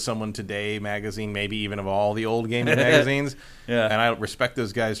sell to someone today magazine, maybe even of all the old gaming magazines. Yeah. And I respect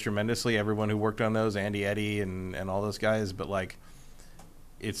those guys tremendously, everyone who worked on those, Andy Eddy and all those guys. But like,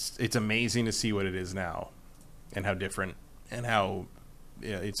 it's amazing to see what it is now and how different and how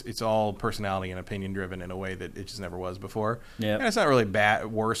it's all personality and opinion driven in a way that it just never was before. Yeah. And it's not really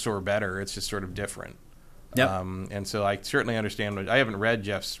worse or better. It's just sort of different. Yep. And so I certainly understand. I haven't read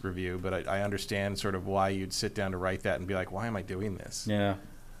Jeff's review, but I understand sort of why you'd sit down to write that and be like, why am I doing this? Yeah.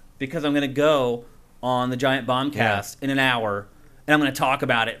 Because I'm going to go on the Giant Bombcast in an hour, and I'm going to talk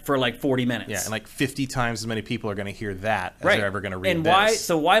about it for like 40 minutes. Yeah, and like 50 times as many people are going to hear that as they're ever going to read and this.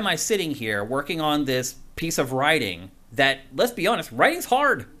 Why am I sitting here working on this piece of writing that, let's be honest, writing's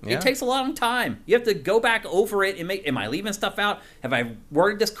hard. Yeah. It takes a lot of time. You have to go back over it and am I leaving stuff out? Have I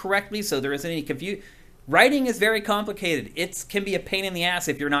worded this correctly so there isn't any confusion? Writing is very complicated. It can be a pain in the ass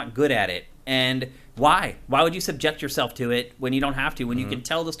if you're not good at it. And Why? Why would you subject yourself to it when you don't have to, when you can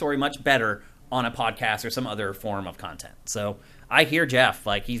tell the story much better on a podcast or some other form of content? So I hear Jeff,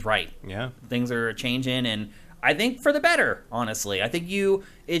 like, he's right. Yeah. Things are changing, and I think for the better, honestly. I think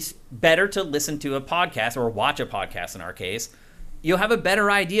it's better to listen to a podcast or watch a podcast in our case. You'll have a better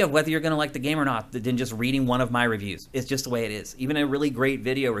idea of whether you're going to like the game or not than just reading one of my reviews. It's just the way it is. Even a really great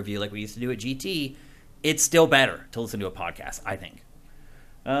video review like we used to do at GT, it's still better to listen to a podcast, I think.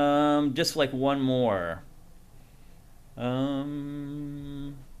 Just like one more.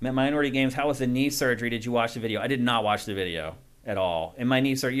 Minority Games, how was the knee surgery? Did you watch the video? I did not watch the video at all. In my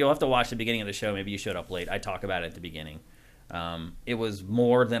knee surgery, you'll have to watch the beginning of the show. Maybe you showed up late. I talk about it at the beginning. It was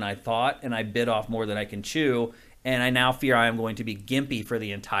more than I thought, and I bit off more than I can chew, and I now fear I am going to be gimpy for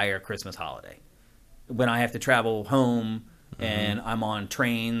the entire Christmas holiday. When I have to travel home, and I'm on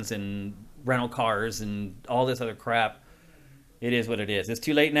trains and rental cars and all this other crap, it is what it is. It's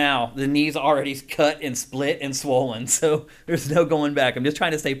too late now. The knee's already cut and split and swollen, so there's no going back. I'm just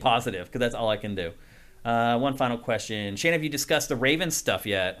trying to stay positive because that's all I can do. One final question. Shane, have you discussed the Raven stuff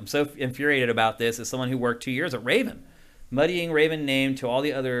yet? I'm so infuriated about this as someone who worked 2 years at Raven. Muddying Raven name to all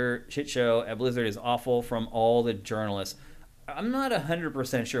the other shit show at Blizzard is awful from all the journalists. I'm not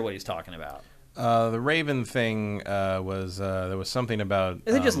 100% sure what he's talking about. The Raven thing was there was something about...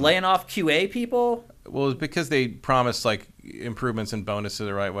 Is it just laying off QA people? Well, it's because they promised like improvements and bonuses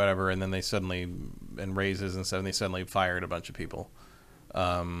or whatever, and then they suddenly, and raises and stuff, and they suddenly fired a bunch of people.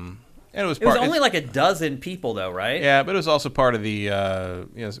 And it was only like a dozen people though, right? Yeah, but it was also part of the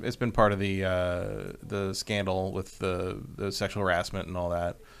it's been part of the scandal with the sexual harassment and all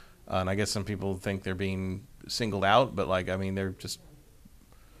that. And I guess some people think they're being singled out, but like, I mean, they're just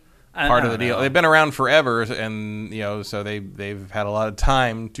part of the deal. They've been around forever, and so they've had a lot of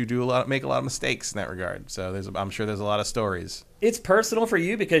time to make a lot of mistakes in that regard. So I'm sure there's a lot of stories. It's personal for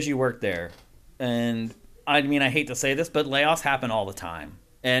you because you work there, and I mean, I hate to say this, but layoffs happen all the time.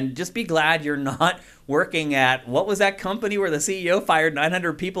 And just be glad you're not working at, what was that company where the CEO fired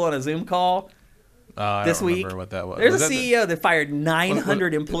 900 people on a Zoom call this week? I don't remember what that was. There's a CEO that fired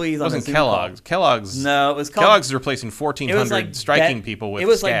 900 employees on a Zoom Kellogg's. call. Kellogg's. No, it was called... Kellogg's is replacing 1,400 striking people with scabs.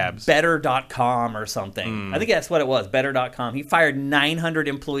 It was like Better.com or something. I think that's what it was, Better.com. He fired 900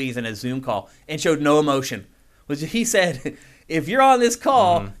 employees in a Zoom call and showed no emotion. He said, if you're on this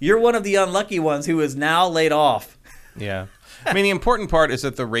call, you're one of the unlucky ones who is now laid off. Yeah. I mean, the important part is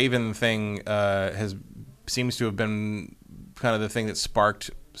that the Raven thing seems to have been kind of the thing that sparked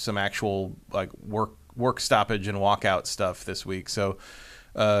some actual like work stoppage and walkout stuff this week. So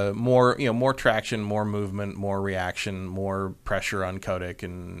more traction, more movement, more reaction, more pressure on Kotick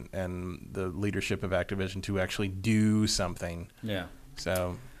and the leadership of Activision to actually do something. Yeah.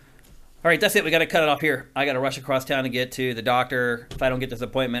 So. All right, that's it. We got to cut it off here. I got to rush across town to get to the doctor. If I don't get this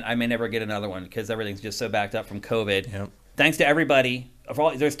appointment, I may never get another one because everything's just so backed up from COVID. Yep. Thanks to everybody.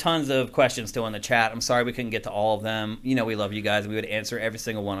 There's tons of questions still in the chat. I'm sorry we couldn't get to all of them. We love you guys. We would answer every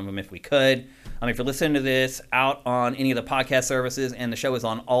single one of them if we could. If you're listening to this out on any of the podcast services, and the show is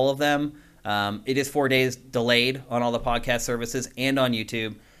on all of them, it is 4 days delayed on all the podcast services and on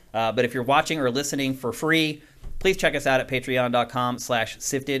YouTube. But if you're watching or listening for free, please check us out at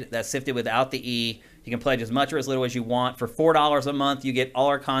patreon.com/sifted. That's sifted without the E. You can pledge as much or as little as you want. For $4 a month, you get all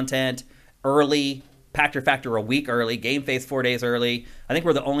our content early, Pachter Factor a week early, GameFace 4 days early. I think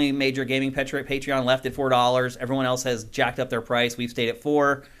we're the only major gaming Patreon left at $4. Everyone else has jacked up their price. We've stayed at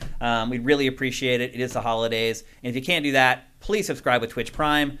 $4. We'd really appreciate it. It is the holidays. And if you can't do that, please subscribe with Twitch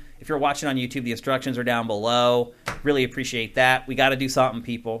Prime. If you're watching on YouTube, the instructions are down below. Really appreciate that. We got to do something,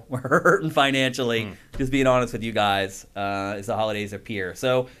 people. We're hurting financially. Just being honest with you guys as the holidays appear.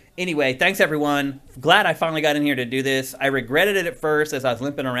 So anyway, thanks, everyone. Glad I finally got in here to do this. I regretted it at first as I was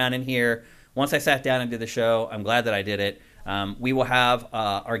limping around in here. Once I sat down and did the show, I'm glad that I did it. We will have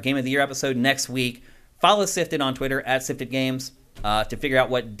our Game of the Year episode next week. Follow Sifted on Twitter at Sifted Games to figure out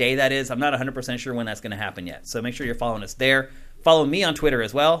what day that is. I'm not 100% sure when that's going to happen yet. So make sure you're following us there. Follow me on Twitter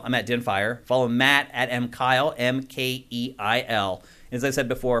as well. I'm at Dinfire. Follow Matt at MKeil, MKEIL. As I said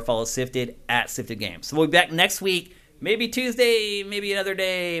before, follow Sifted at Sifted Games. So we'll be back next week. Maybe Tuesday, maybe another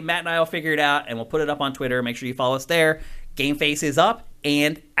day. Matt and I will figure it out, and we'll put it up on Twitter. Make sure you follow us there. GameFace is up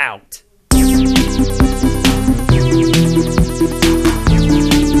and out.